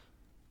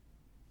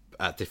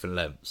at different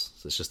lengths.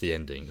 So it's just the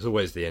ending. It's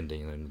always the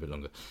ending and then a bit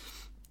longer.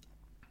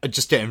 And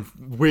just getting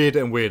weirder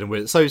and weirder and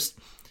weirder. So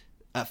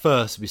at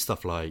first it'd be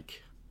stuff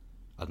like,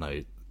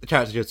 the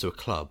character goes to a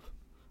club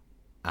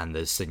and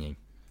there's singing.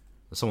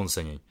 Someone's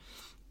singing.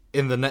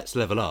 In the next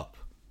level up,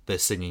 they're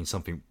singing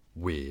something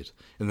weird.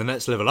 In the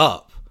next level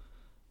up,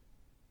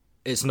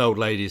 it's an old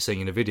lady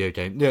singing a video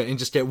game. Yeah, and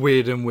just get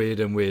weird and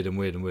weird and weird and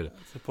weird and weird.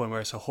 To the point where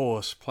it's a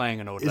horse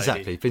playing an old lady.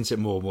 Exactly. Things get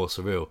more and more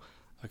surreal.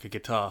 Like a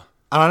guitar.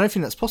 And I don't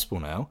think that's possible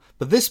now.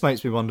 But this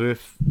makes me wonder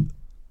if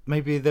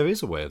maybe there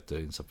is a way of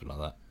doing something like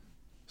that.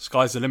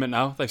 Sky's the limit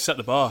now. They've set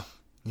the bar.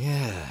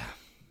 Yeah.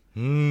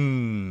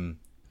 Well,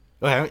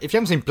 if you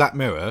haven't seen Black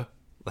Mirror,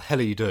 what the hell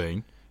are you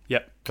doing?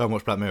 Yep. Go and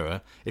watch Black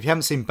Mirror. If you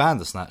haven't seen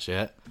Bandersnatch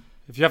yet...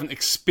 If you haven't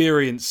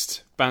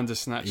experienced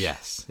Bandersnatch...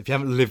 Yes. If you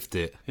haven't lived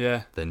it,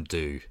 then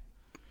do.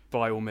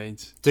 By all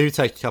means. Do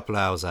take a couple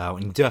of hours out,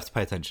 and you do have to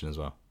pay attention as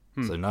well.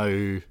 So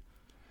no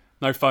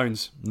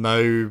phones.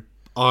 No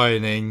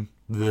ironing.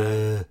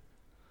 Bleh.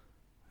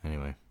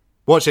 Anyway.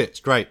 Watch it.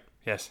 It's great.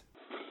 Yes.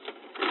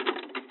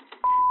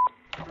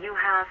 You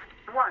have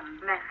one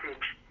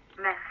message.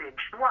 Message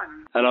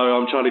 1. Hello,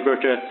 I'm Charlie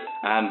Brooker,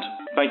 and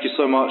thank you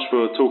so much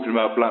for talking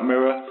about Black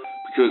Mirror,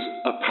 because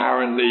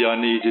apparently I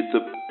needed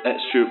the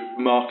extra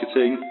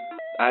marketing,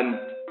 and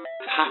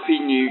Happy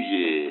New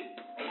Year.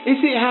 Is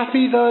it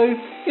happy though?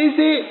 Is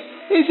it?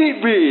 Is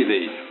it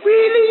really?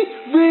 Really?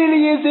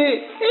 Really is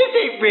it? Is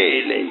it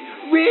really?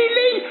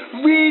 Really?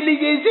 Really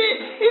is it?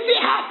 Is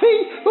it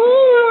happy?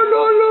 Oh,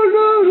 no.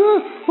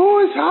 Oh,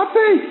 it's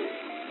happy.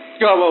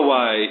 Go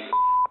away.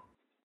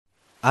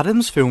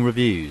 Adam's Film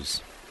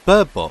Reviews.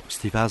 Bird Box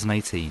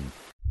 2018.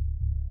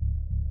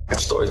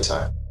 It's story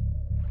time.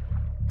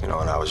 When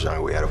I was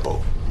young, we had a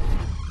boat.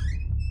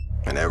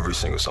 And every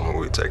single summer,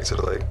 we'd take it to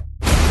the lake.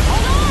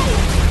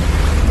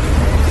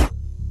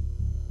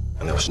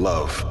 And there was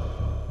love.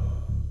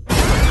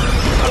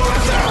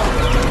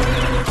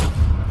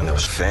 And there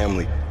was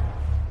family.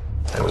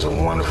 It was a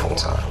wonderful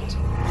time.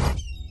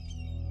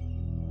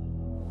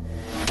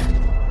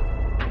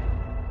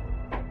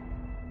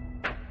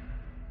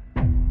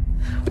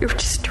 We were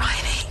just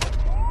driving.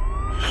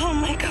 Oh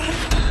my God.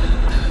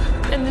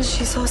 And then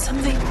she saw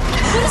something.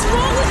 What is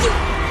wrong with you?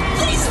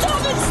 Please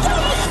stop it!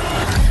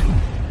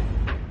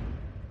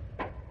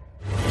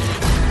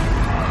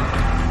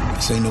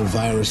 This ain't no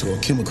virus or a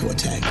chemical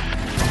attack.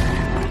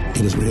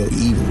 It is real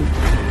evil.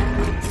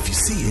 If you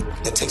see it,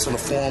 it takes on the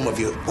form of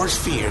your worst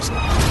fears.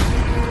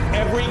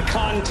 Every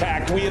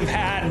contact we have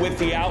had with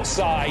the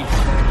outside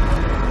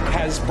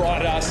has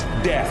brought us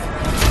death.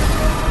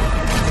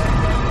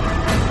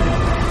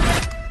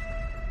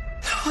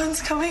 No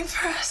one's coming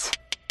for us.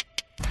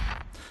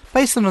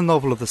 Based on a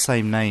novel of the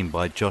same name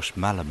by Josh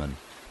Malerman,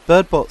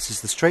 Bird Box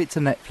is the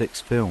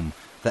straight-to-Netflix film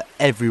that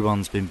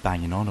everyone's been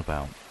banging on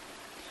about.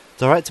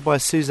 Directed by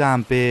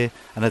Suzanne Bier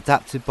and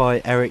adapted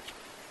by Eric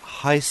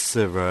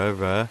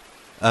Heisserer,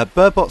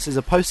 Bird Box is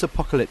a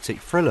post-apocalyptic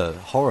thriller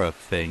horror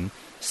thing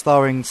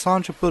starring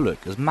Sandra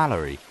Bullock as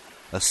Mallory,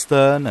 a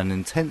stern and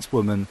intense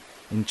woman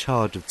in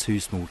charge of 2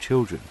 small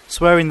children.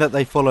 Swearing that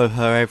they follow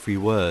her every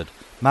word,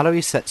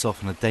 Mallory sets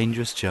off on a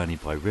dangerous journey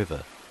by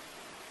river,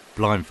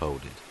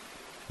 blindfolded.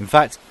 In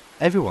fact,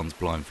 everyone's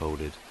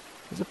blindfolded.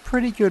 There's a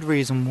pretty good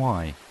reason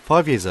why.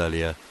 5 years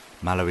earlier,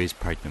 Mallory's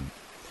pregnant,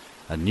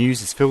 and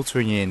news is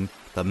filtering in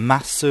that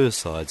mass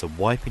suicides are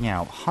wiping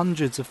out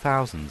hundreds of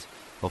thousands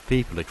of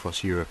people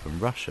across Europe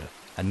and Russia,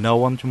 and no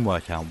one can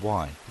work out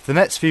why. If the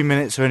next few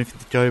minutes are anything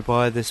to go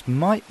by, this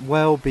might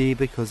well be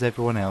because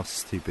everyone else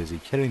is too busy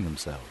killing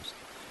themselves.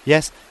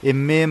 Yes,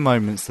 in mere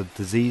moments the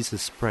disease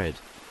has spread,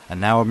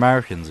 and now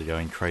Americans are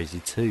going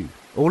crazy too.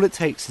 All it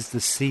takes is to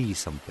see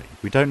something.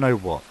 We don't know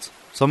what.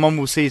 Someone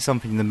will see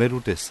something in the middle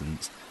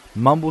distance,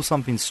 mumble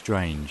something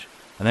strange,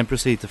 and then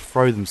proceed to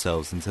throw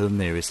themselves into the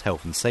nearest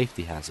health and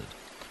safety hazard.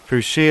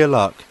 Through sheer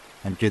luck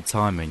and good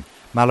timing,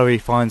 Mallory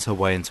finds her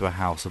way into a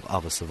house of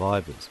other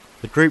survivors.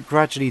 The group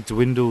gradually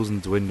dwindles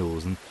and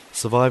dwindles, and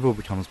survival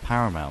becomes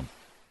paramount.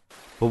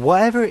 But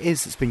whatever it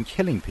is that's been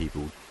killing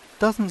people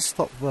doesn't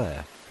stop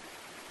there.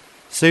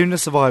 Soon the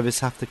survivors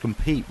have to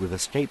compete with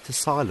escaped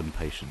asylum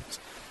patients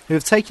who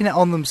have taken it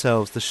on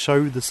themselves to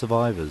show the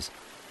survivors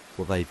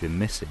what they've been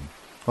missing.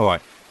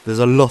 Alright, there's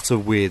a lot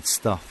of weird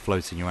stuff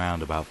floating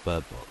around about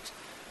Bird Box.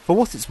 For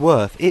what it's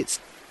worth, it's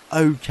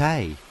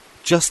okay.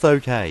 Just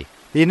okay.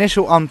 The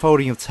initial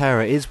unfolding of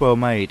terror is well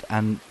made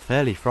and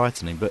fairly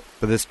frightening, but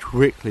this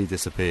quickly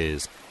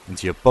disappears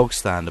into your bog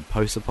standard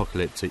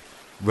post-apocalyptic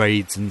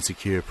raids and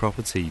secure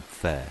property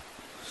fare.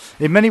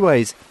 In many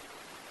ways,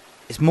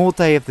 it's more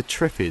Day of the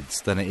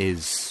Triffids than it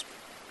is,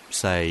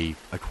 say,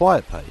 A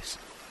Quiet Place,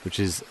 which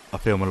is a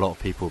film a lot of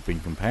people have been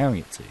comparing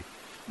it to.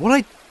 What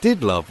I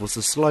did love was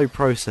the slow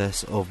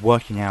process of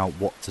working out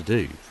what to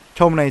do,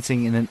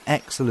 culminating in an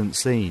excellent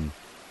scene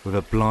with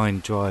a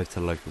blind drive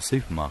to the local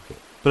supermarket.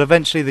 But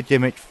eventually the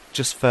gimmick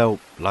just felt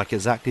like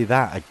exactly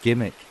that, a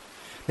gimmick.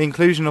 The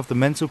inclusion of the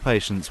mental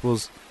patients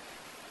was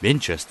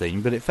interesting,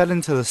 but it fell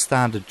into the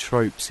standard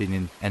trope seen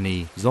in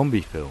any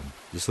zombie film.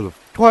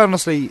 Quite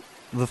honestly,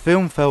 the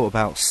film felt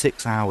about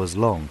 6 hours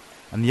long,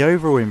 and the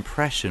overall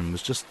impression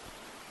was just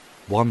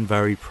one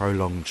very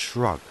prolonged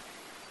shrug.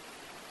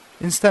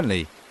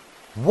 Incidentally,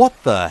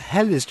 what the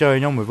hell is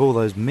going on with all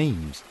those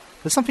memes?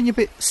 There's something a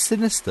bit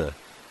sinister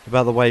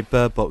about the way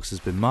Bird Box has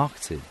been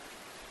marketed.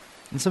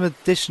 And some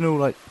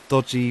additional,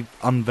 dodgy,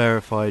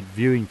 unverified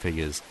viewing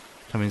figures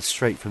coming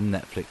straight from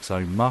Netflix's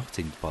own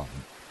marketing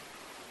department.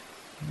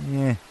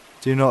 Yeah,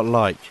 do not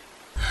like.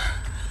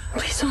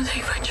 Please don't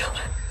take my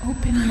children.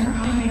 Open your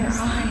eyes.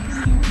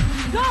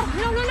 No.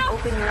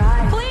 Open your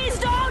eyes. Please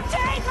don't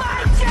take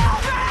my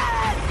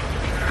children!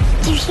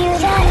 Do you hear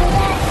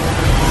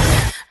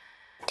that?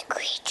 The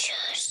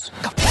creatures.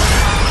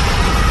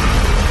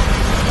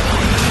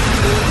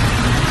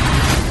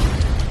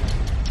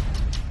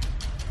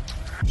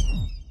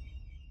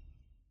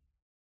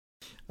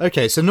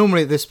 Okay, so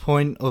normally at this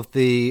point of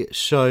the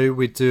show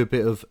we'd do a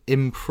bit of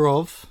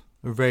improv,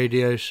 a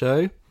radio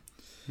show.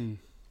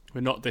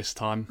 We're not this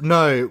time.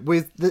 No,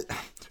 we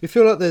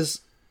feel like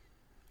there's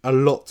a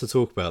lot to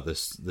talk about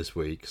this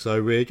week,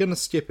 so we're going to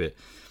skip it.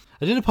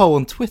 I did a poll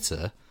on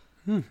Twitter.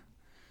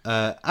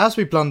 As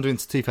we blunder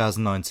into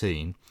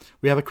 2019,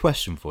 we have a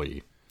question for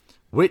you.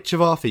 Which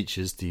of our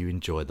features do you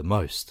enjoy the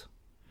most?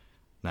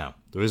 Now,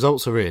 the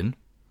results are in.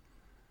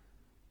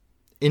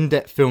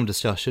 In-depth film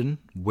discussion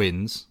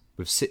wins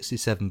with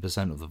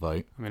 67% of the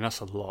vote. I mean, that's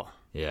a lot.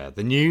 Yeah,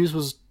 the news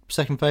was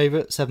second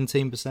favourite,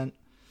 17%.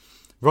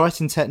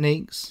 Writing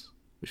techniques,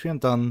 which we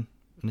haven't done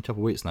in a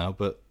couple of weeks now,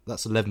 but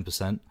that's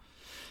 11%. And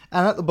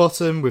at the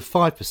bottom, with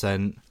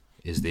 5%,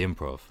 is the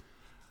improv.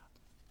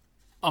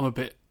 I'm a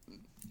bit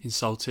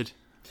insulted.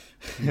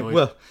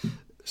 Well,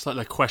 it's like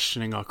they're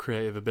questioning our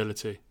creative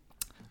ability.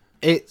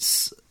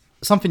 It's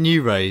something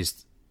you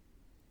raised.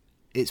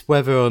 It's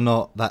whether or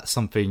not that's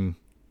something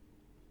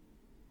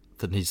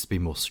that needs to be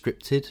more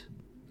scripted.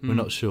 We're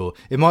not sure.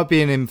 It might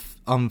be an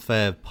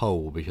unfair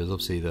poll because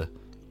obviously the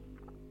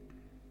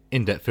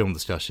in-depth film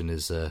discussion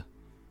is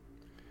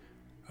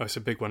it's a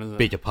big one, isn't it?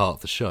 Bigger part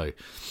of the show.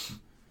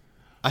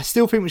 I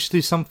still think we should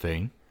do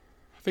something.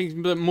 I think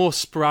more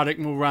sporadic,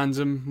 more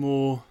random,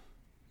 more,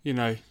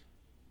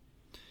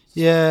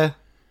 Yeah.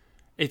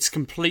 It's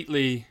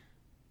completely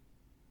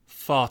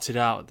farted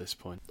out at this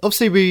point.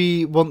 Obviously,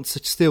 we want to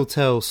still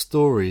tell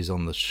stories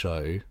on the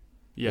show.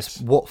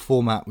 Yes. What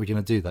format we're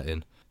going to do that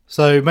in?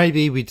 So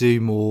maybe we do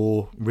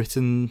more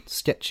written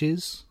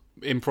sketches?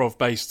 improv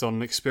based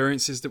on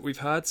experiences that we've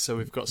had. So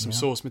we've got some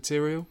source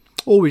material.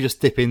 Or we just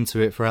dip into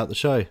it throughout the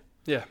show.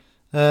 Yeah.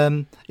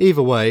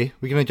 Either way,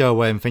 we're going to go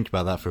away and think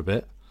about that for a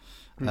bit.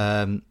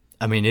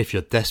 I mean, if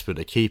you're desperate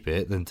to keep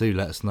it, then do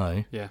let us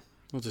know. Yeah.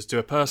 We'll just do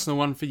a personal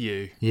one for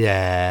you.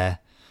 Yeah.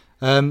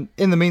 In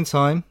the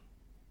meantime,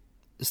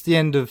 it's the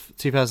end of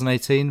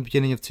 2018,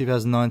 beginning of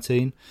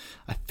 2019.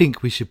 I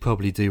think we should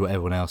probably do what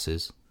everyone else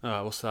is.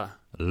 Oh, what's that?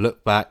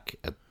 Look back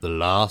at the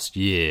last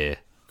year.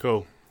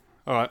 Cool.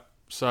 All right.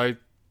 So,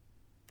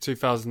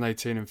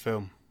 2018 in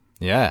film.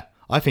 Yeah.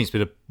 I think it's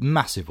been a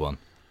massive one.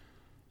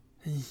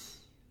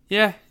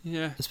 Yeah.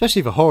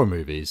 Especially for horror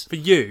movies. For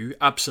you,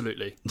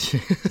 absolutely.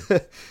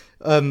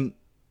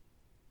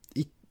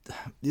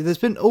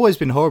 There's always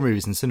been horror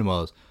movies in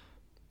cinemas,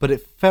 but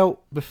it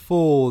felt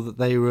before that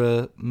they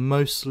were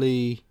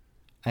mostly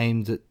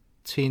aimed at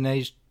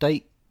teenage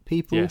date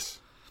people. Yes.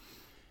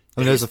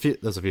 I mean, there's a few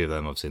of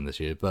them I've seen this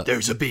year, but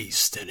there's a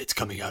beast and it's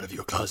coming out of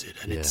your closet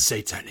and it's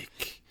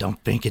satanic.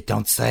 Don't think it,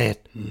 don't say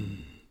it.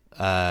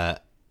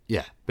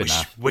 Yeah,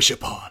 wish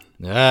upon.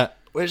 Yeah,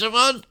 wish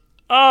upon.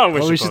 Oh, wish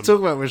upon. We should talk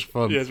about wish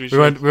upon. Yes, we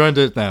won't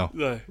do it now.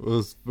 No.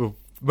 We'll,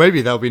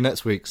 maybe that'll be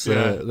next week's.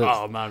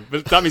 Oh man,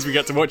 but that means we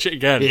get to watch it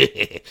again.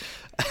 You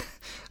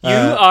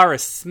are a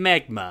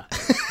smegma.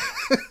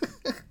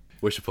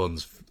 Wish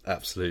upon's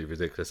absolutely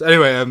ridiculous.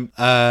 Anyway,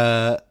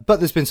 but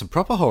there's been some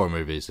proper horror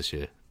movies this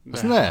year,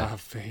 hasn't there?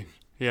 Have been.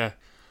 Yeah.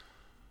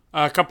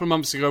 A couple of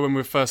months ago, when we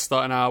were first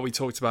starting out, we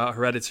talked about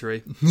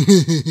Hereditary.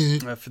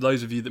 For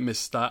those of you that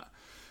missed that,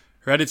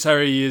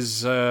 Hereditary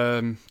is,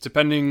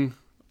 depending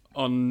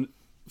on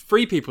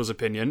three people's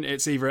opinion,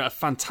 it's either a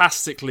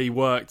fantastically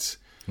worked,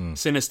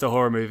 sinister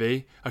horror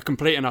movie, a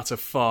complete and utter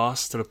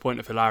farce to the point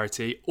of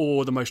hilarity,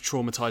 or the most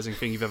traumatizing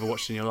thing you've ever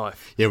watched in your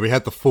life. Yeah, we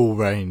had the full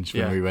range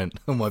when we went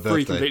on my birthday.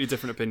 Three completely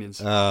different opinions.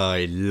 Oh,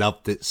 I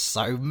loved it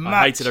so much.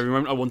 I hated every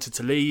moment. I wanted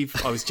to leave.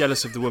 I was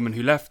jealous of the woman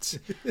who left,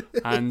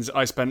 and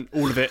I spent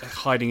all of it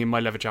hiding in my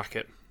leather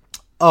jacket.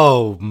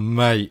 Oh,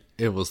 mate,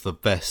 it was the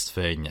best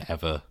thing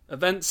ever.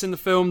 Events in the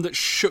film that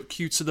shook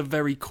you to the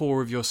very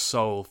core of your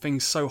soul.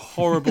 Things so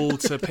horrible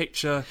to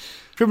picture.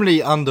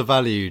 Criminally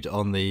undervalued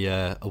on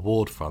the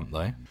award front,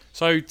 though.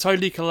 So,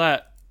 Tony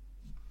Collette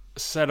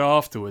said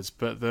afterwards,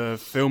 but the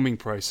filming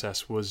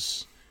process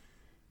was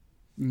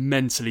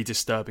mentally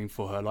disturbing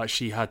for her. Like,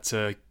 she had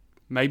to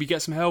maybe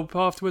get some help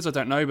afterwards, I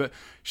don't know, but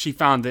she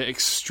found it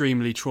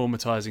extremely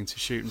traumatizing to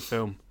shoot and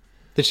film.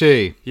 Did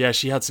she? Yeah,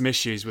 she had some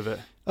issues with it.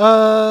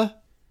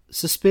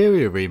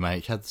 Suspiria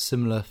remake had a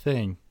similar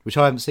thing, which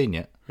I haven't seen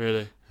yet.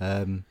 Really?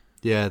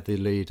 Yeah, the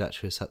lead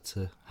actress had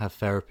to have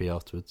therapy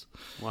afterwards.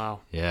 Wow.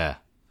 Yeah.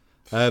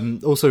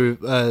 Also,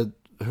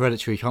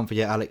 Hereditary, can't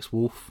forget Alex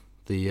Wolff,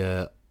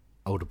 the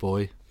older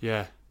boy.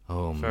 Yeah.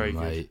 Oh, very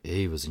mate,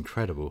 he was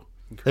incredible.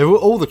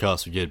 All the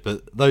cast were good,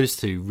 but those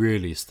two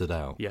really stood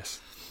out. Yes,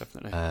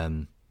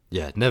 definitely.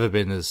 Yeah, never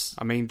been as...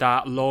 I mean,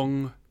 that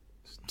long,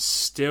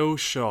 still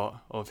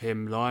shot of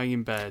him lying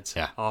in bed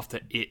after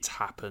it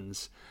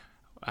happens,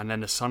 and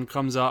then the sun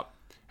comes up,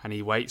 and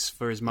he waits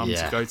for his mum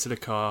to go to the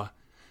car.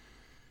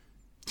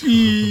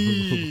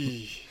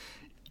 A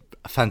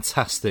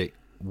fantastic,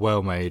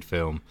 well-made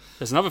film.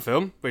 There's another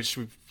film, which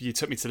you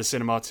took me to the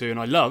cinema to, and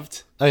I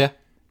loved. Oh, yeah?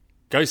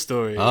 Ghost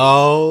Stories.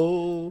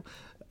 Oh,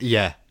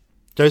 yeah.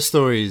 Ghost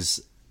Stories,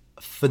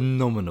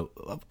 phenomenal.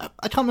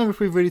 I can't remember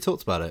if we've really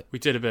talked about it. We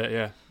did a bit,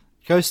 yeah.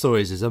 Ghost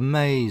Stories is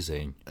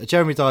amazing.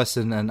 Jeremy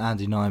Dyson and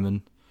Andy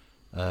Nyman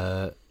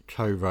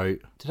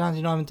co-wrote. Did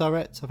Andy Nyman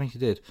direct? I think he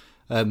did.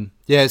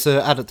 Yeah, it's an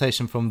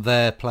adaptation from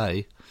their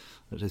play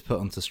that is put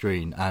onto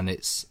screen, and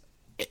it's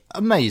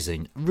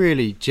amazing.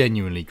 Really,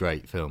 genuinely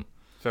great film.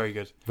 Very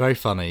good. Very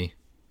funny.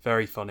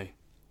 Very funny.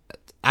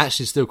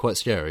 Actually, still quite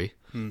scary.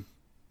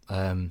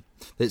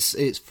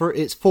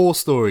 It's four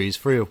stories,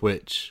 three of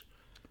which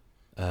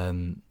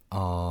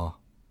are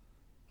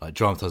like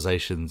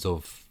dramatizations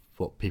of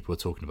what people are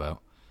talking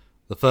about.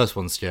 The first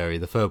one's scary,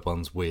 the third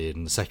one's weird,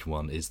 and the second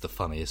one is the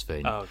funniest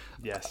thing. Oh,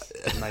 yes.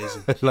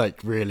 Amazing.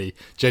 Like, really,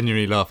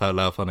 genuinely laugh out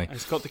loud funny.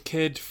 It's got the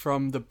kid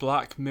from the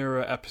Black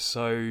Mirror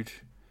episode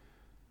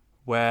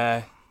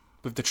where,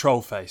 with the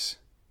troll face,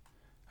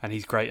 and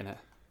he's great in it.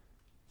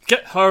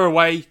 Get her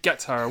away!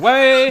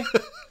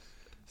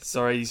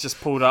 Sorry, he's just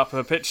pulled up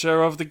a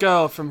picture of the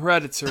girl from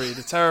Hereditary,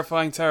 the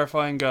terrifying,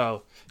 terrifying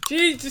girl.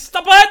 Jesus,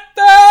 stop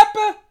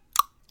it!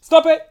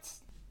 Stop it!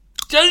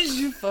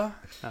 Jennifer!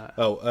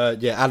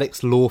 Yeah,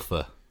 Alex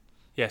Lawther.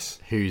 Yes.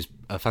 Who's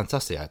a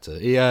fantastic actor.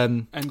 He,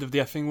 End of the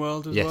Effing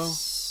World as well?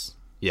 Yes.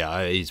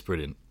 Yeah, he's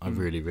brilliant. I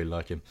really, really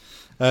like him.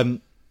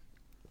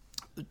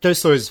 Ghost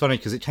Stories is funny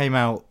because it came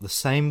out the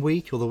same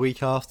week or the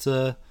week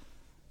after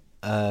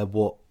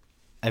what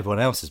everyone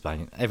else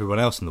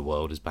in the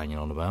world is banging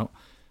on about.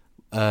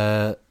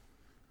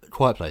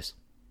 Quiet Place.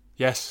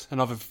 Yes,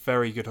 another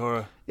very good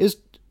horror. It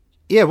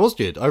was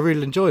good. I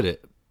really enjoyed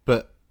it.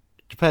 But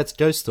compared to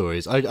Ghost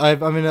Stories,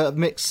 I'm in a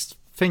mixed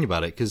thing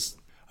about it because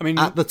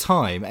at the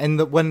time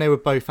and when they were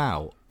both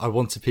out, I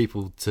wanted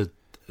people to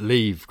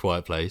leave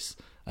Quiet Place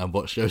and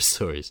watch Ghost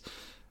Stories.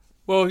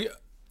 Well,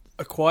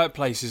 A Quiet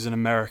Place is an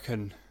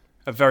American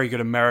a very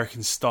good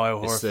American style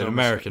horror It's film. an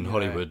American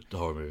Hollywood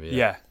horror movie.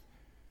 Yeah.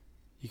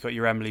 You've got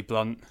your Emily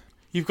Blunt.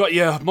 You've got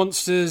your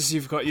monsters.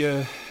 You've got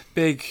your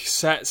big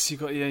sets. You've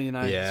got your,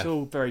 it's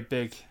all very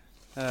big.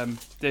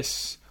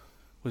 This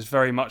was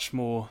very much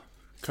more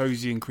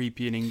cozy and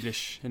creepy and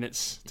English in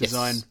its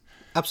design. Yes,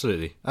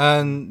 absolutely.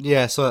 And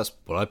so that's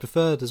what I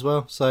preferred as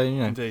well. So,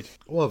 Indeed.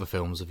 What other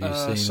films have you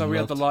seen? So and we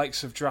had the loved?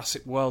 likes of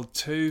Jurassic World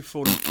 2,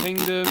 Fallen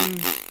Kingdom,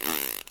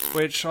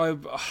 which I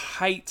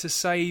hate to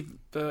say,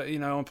 but,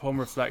 upon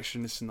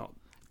reflection, it's not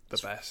the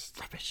best.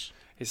 Rubbish.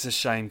 It's a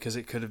shame because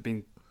it could have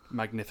been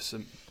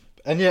magnificent.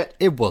 And yet,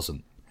 it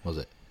wasn't, was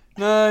it?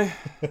 No.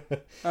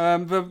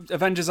 The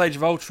Avengers Age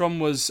of Ultron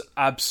was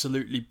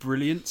absolutely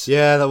brilliant.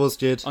 Yeah, that was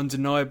good.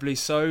 Undeniably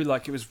so.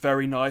 Like, it was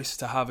very nice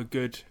to have a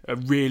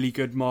really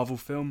good Marvel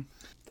film.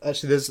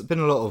 Actually, there's been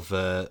a lot of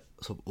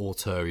sort of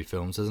auteur-y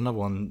films. There's another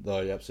one that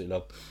I absolutely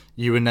love.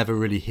 You Were Never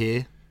Really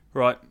Here.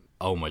 Right.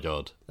 Oh my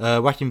god.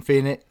 Joaquin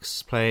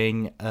Phoenix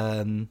playing,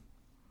 I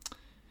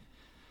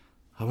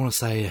want to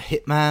say a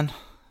hitman.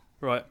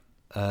 Right.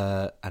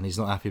 And he's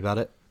not happy about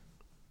it.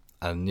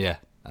 And yeah.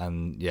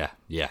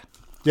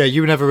 Yeah,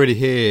 You Were Never Really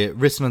Here,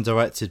 written and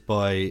directed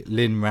by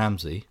Lynn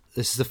Ramsey.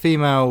 This is a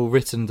female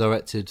written and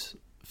directed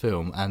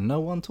film, and no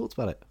one talked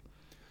about it.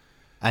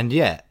 And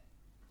yet,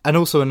 and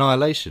also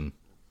Annihilation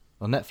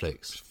on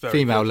Netflix,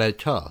 female-led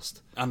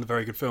cast. And a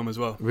very good film as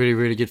well. Really,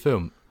 really good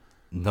film.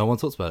 No one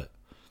talks about it.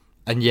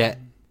 And yet,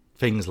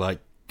 things like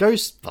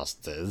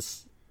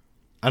Ghostbusters,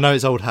 I know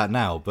it's old hat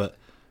now, but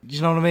do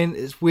you know what I mean?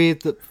 It's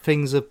weird that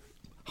things are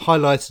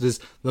highlighted as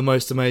the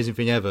most amazing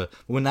thing ever,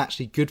 but when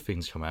actually good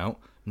things come out,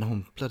 no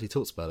one bloody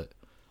talks about it.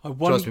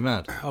 Drives me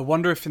mad. I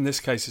wonder if in this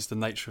case it's the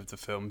nature of the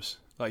films.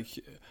 Like,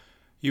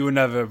 You Were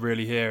Never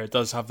Really Here. It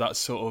does have that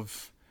sort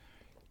of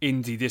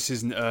indie. This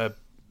is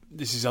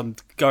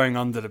going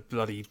under the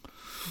bloody.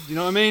 You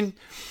know what I mean?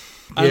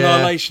 Yeah.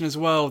 Annihilation as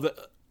well.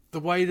 The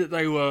way that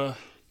they were.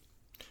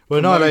 Well,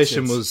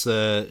 Annihilation promoted.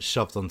 was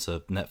shoved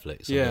onto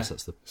Netflix. I Yeah. guess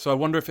that's the. So I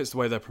wonder if it's the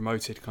way they're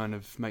promoted kind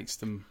of makes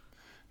them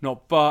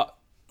not. But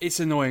it's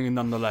annoying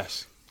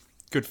nonetheless.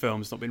 Good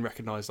films not being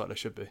recognised like they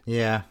should be.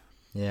 Yeah.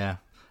 You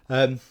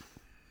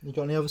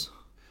got any others?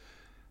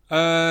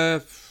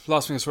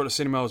 Last thing I saw at the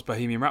cinema was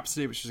Bohemian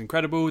Rhapsody, which was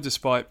incredible,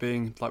 despite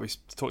being, like we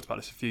talked about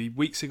this a few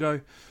weeks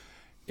ago.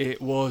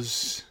 It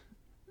was...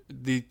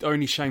 The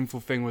only shameful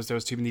thing was there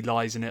was too many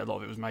lies in it. A lot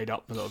of it was made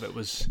up. A lot of it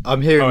was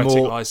poetic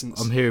license.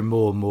 I'm hearing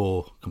more and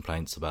more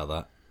complaints about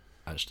that,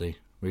 actually,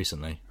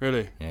 recently.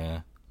 Really?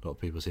 Yeah. A lot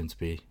of people seem to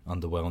be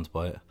underwhelmed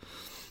by it.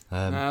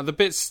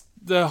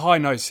 The high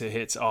notes it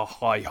hits are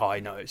high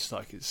notes.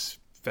 Like, it's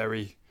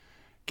very...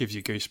 gives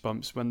you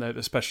goosebumps when they're,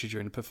 especially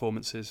during the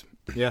performances.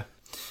 Yeah.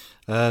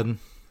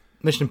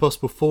 Mission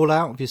Impossible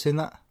Fallout, have you seen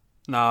that?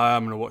 No,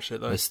 I'm going to watch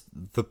it though. It's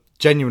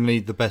genuinely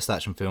the best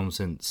action film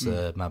since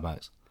Mad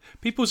Max.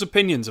 People's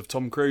opinions of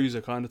Tom Cruise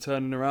are kind of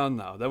turning around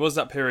now. There was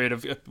that period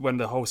of when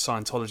the whole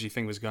Scientology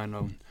thing was going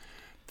on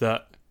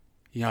that,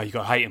 you got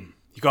to hate him.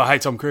 You got to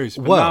hate Tom Cruise.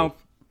 But now,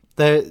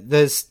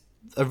 there's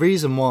a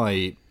reason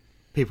why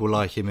people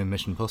like him in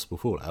Mission Impossible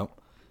Fallout.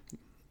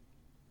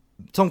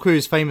 Tom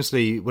Cruise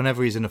famously,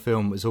 whenever he's in a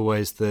film, is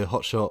always the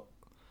hotshot,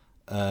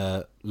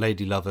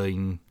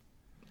 lady-loving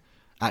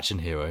action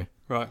hero.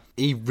 Right.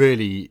 He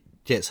really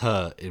gets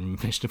hurt in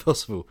Mission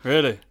Impossible.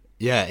 Really?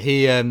 Yeah,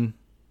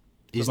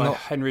 he's by not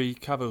Henry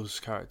Cavill's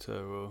character,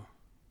 or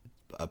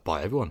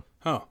by everyone.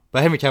 Oh,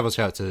 but Henry Cavill's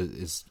character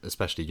is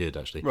especially good,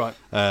 actually. Right.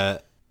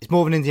 It's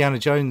more of an Indiana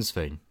Jones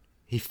thing.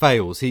 He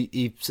fails.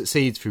 He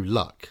succeeds through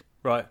luck.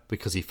 Right.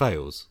 Because he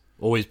fails,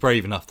 or he's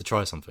brave enough to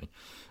try something.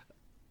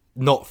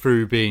 Not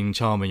through being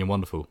charming and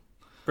wonderful.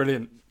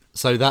 Brilliant.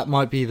 So that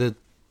might be the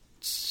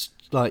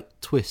slight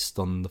twist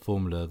on the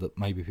formula that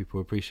maybe people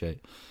appreciate.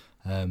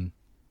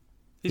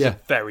 He's a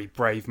very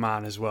brave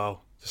man as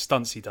well. The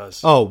stunts he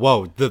does. Oh,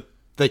 well,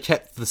 they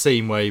kept the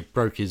scene where he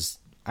broke his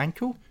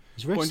ankle,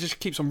 his wrist. Well, he just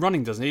keeps on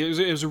running, doesn't he?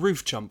 It was a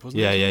roof jump,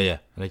 wasn't it? Yeah.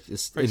 And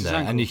it's in there,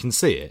 and you can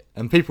see it.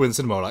 And people in the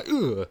cinema are like,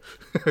 ugh,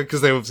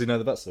 because they obviously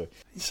know the backstory.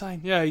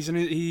 Insane. Yeah,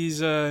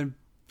 he's a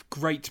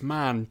great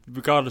man,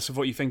 regardless of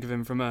what you think of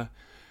him from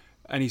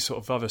any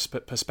sort of other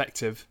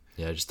perspective.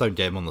 Yeah, just don't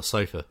get him on the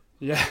sofa.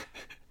 Yeah.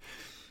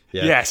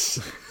 Yes.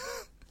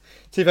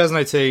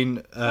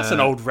 2018. That's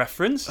an old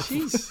reference.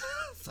 Jeez.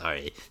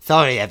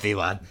 Sorry,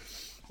 everyone.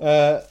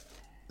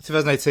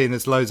 2018.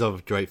 There's loads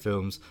of great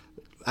films.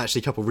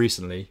 Actually, a couple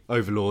recently.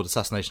 Overlord,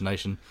 Assassination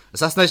Nation.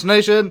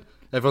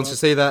 Everyone should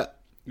see that.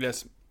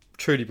 Yes.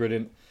 Truly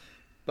brilliant.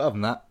 But other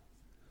than that,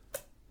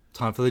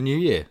 time for the new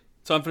year.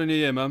 Time for the new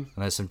year, man.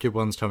 And there's some good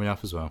ones coming up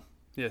as well.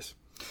 Yes.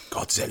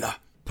 Godzilla.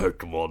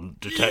 Pokemon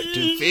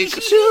Detective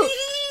Pikachu.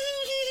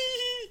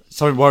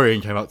 Something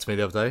worrying came up to me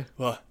the other day.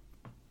 What?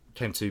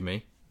 Came to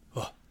me.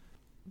 What?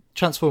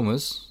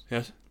 Transformers.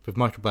 Yes. With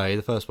Michael Bay,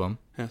 the first one.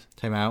 Yes.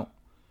 Came out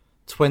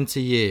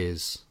 20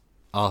 years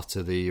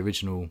after the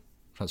original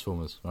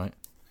Transformers, right?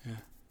 Yeah.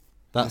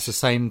 That's the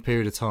same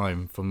period of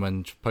time from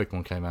when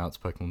Pokemon came out to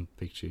Pokemon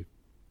Pikachu.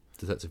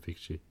 Detective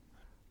Pikachu.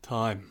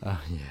 Time.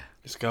 Yeah.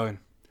 It's going.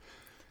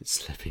 It's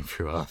slipping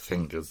through our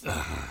fingers.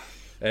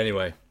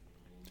 Anyway,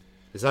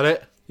 is that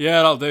it?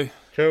 Yeah, that'll do.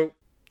 Cool.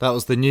 That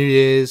was the New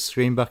Year's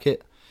Screen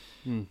Bucket.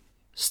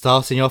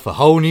 Starting off a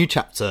whole new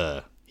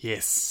chapter.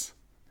 Yes.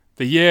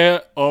 The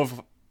year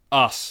of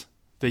us.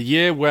 The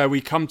year where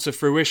we come to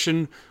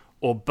fruition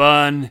or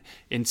burn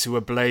into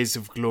a blaze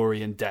of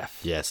glory and death.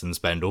 Yes, and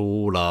spend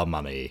all our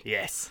money.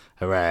 Yes.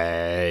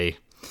 Hooray.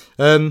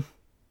 The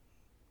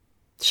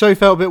show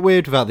felt a bit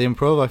weird without the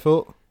improv, I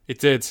thought. It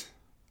did.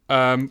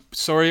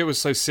 Sorry it was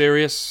so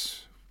serious.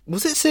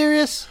 Was it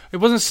serious? It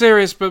wasn't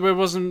serious, but there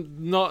was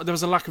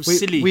a lack of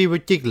silly. We were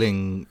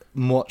giggling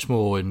much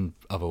more in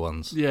other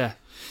ones. Yeah.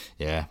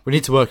 Yeah, we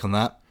need to work on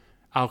that.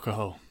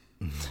 Alcohol.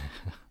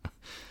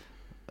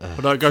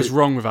 But it goes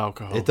wrong with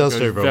alcohol. It does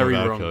go wrong with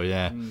alcohol,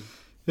 yeah.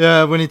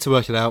 Yeah, we need to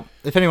work it out.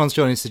 If anyone's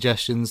got any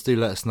suggestions, do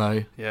let us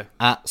know. Yeah.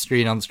 At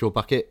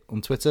 @screen_bucket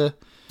on Twitter.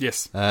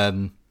 Yes.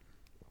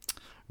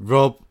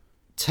 Rob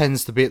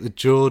tends to be at the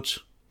George.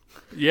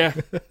 Yeah.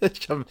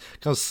 Come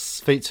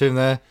speak to him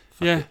there.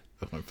 Yeah.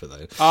 I won't put that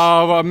in.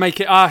 Oh, well,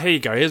 make it. Here you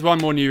go. Here's one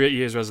more New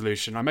Year's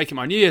resolution. I'm making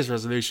my New Year's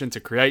resolution to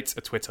create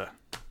a Twitter.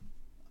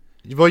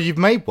 Well, you've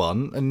made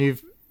one, and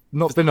you've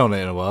not been on it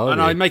in a while.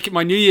 And I make it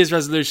my New Year's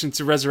resolution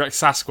to resurrect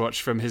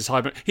Sasquatch from his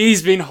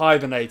He's been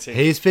hibernating.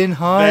 He's been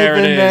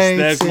hibernating. There it is.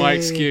 There's my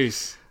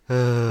excuse.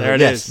 There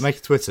it is. Make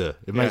a Twitter.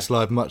 It makes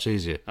life much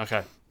easier.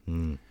 Okay.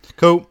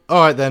 Cool.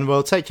 All right then.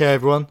 Well, take care,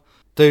 everyone.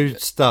 Do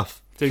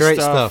stuff. Create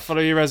stuff.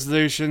 Follow your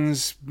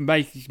resolutions.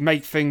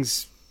 Make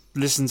things.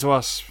 Listen to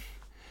us.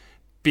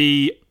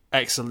 Be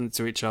excellent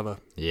to each other.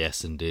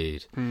 Yes,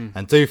 indeed.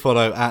 And do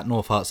follow at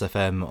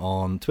NorthHeartsFM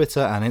on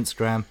Twitter and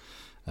Instagram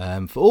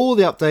for all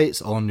the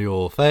updates on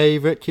your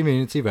favourite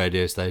community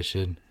radio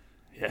station.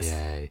 Yes.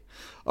 Yay.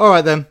 All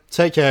right then.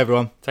 Take care,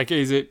 everyone. Take it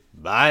easy.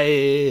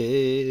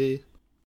 Bye.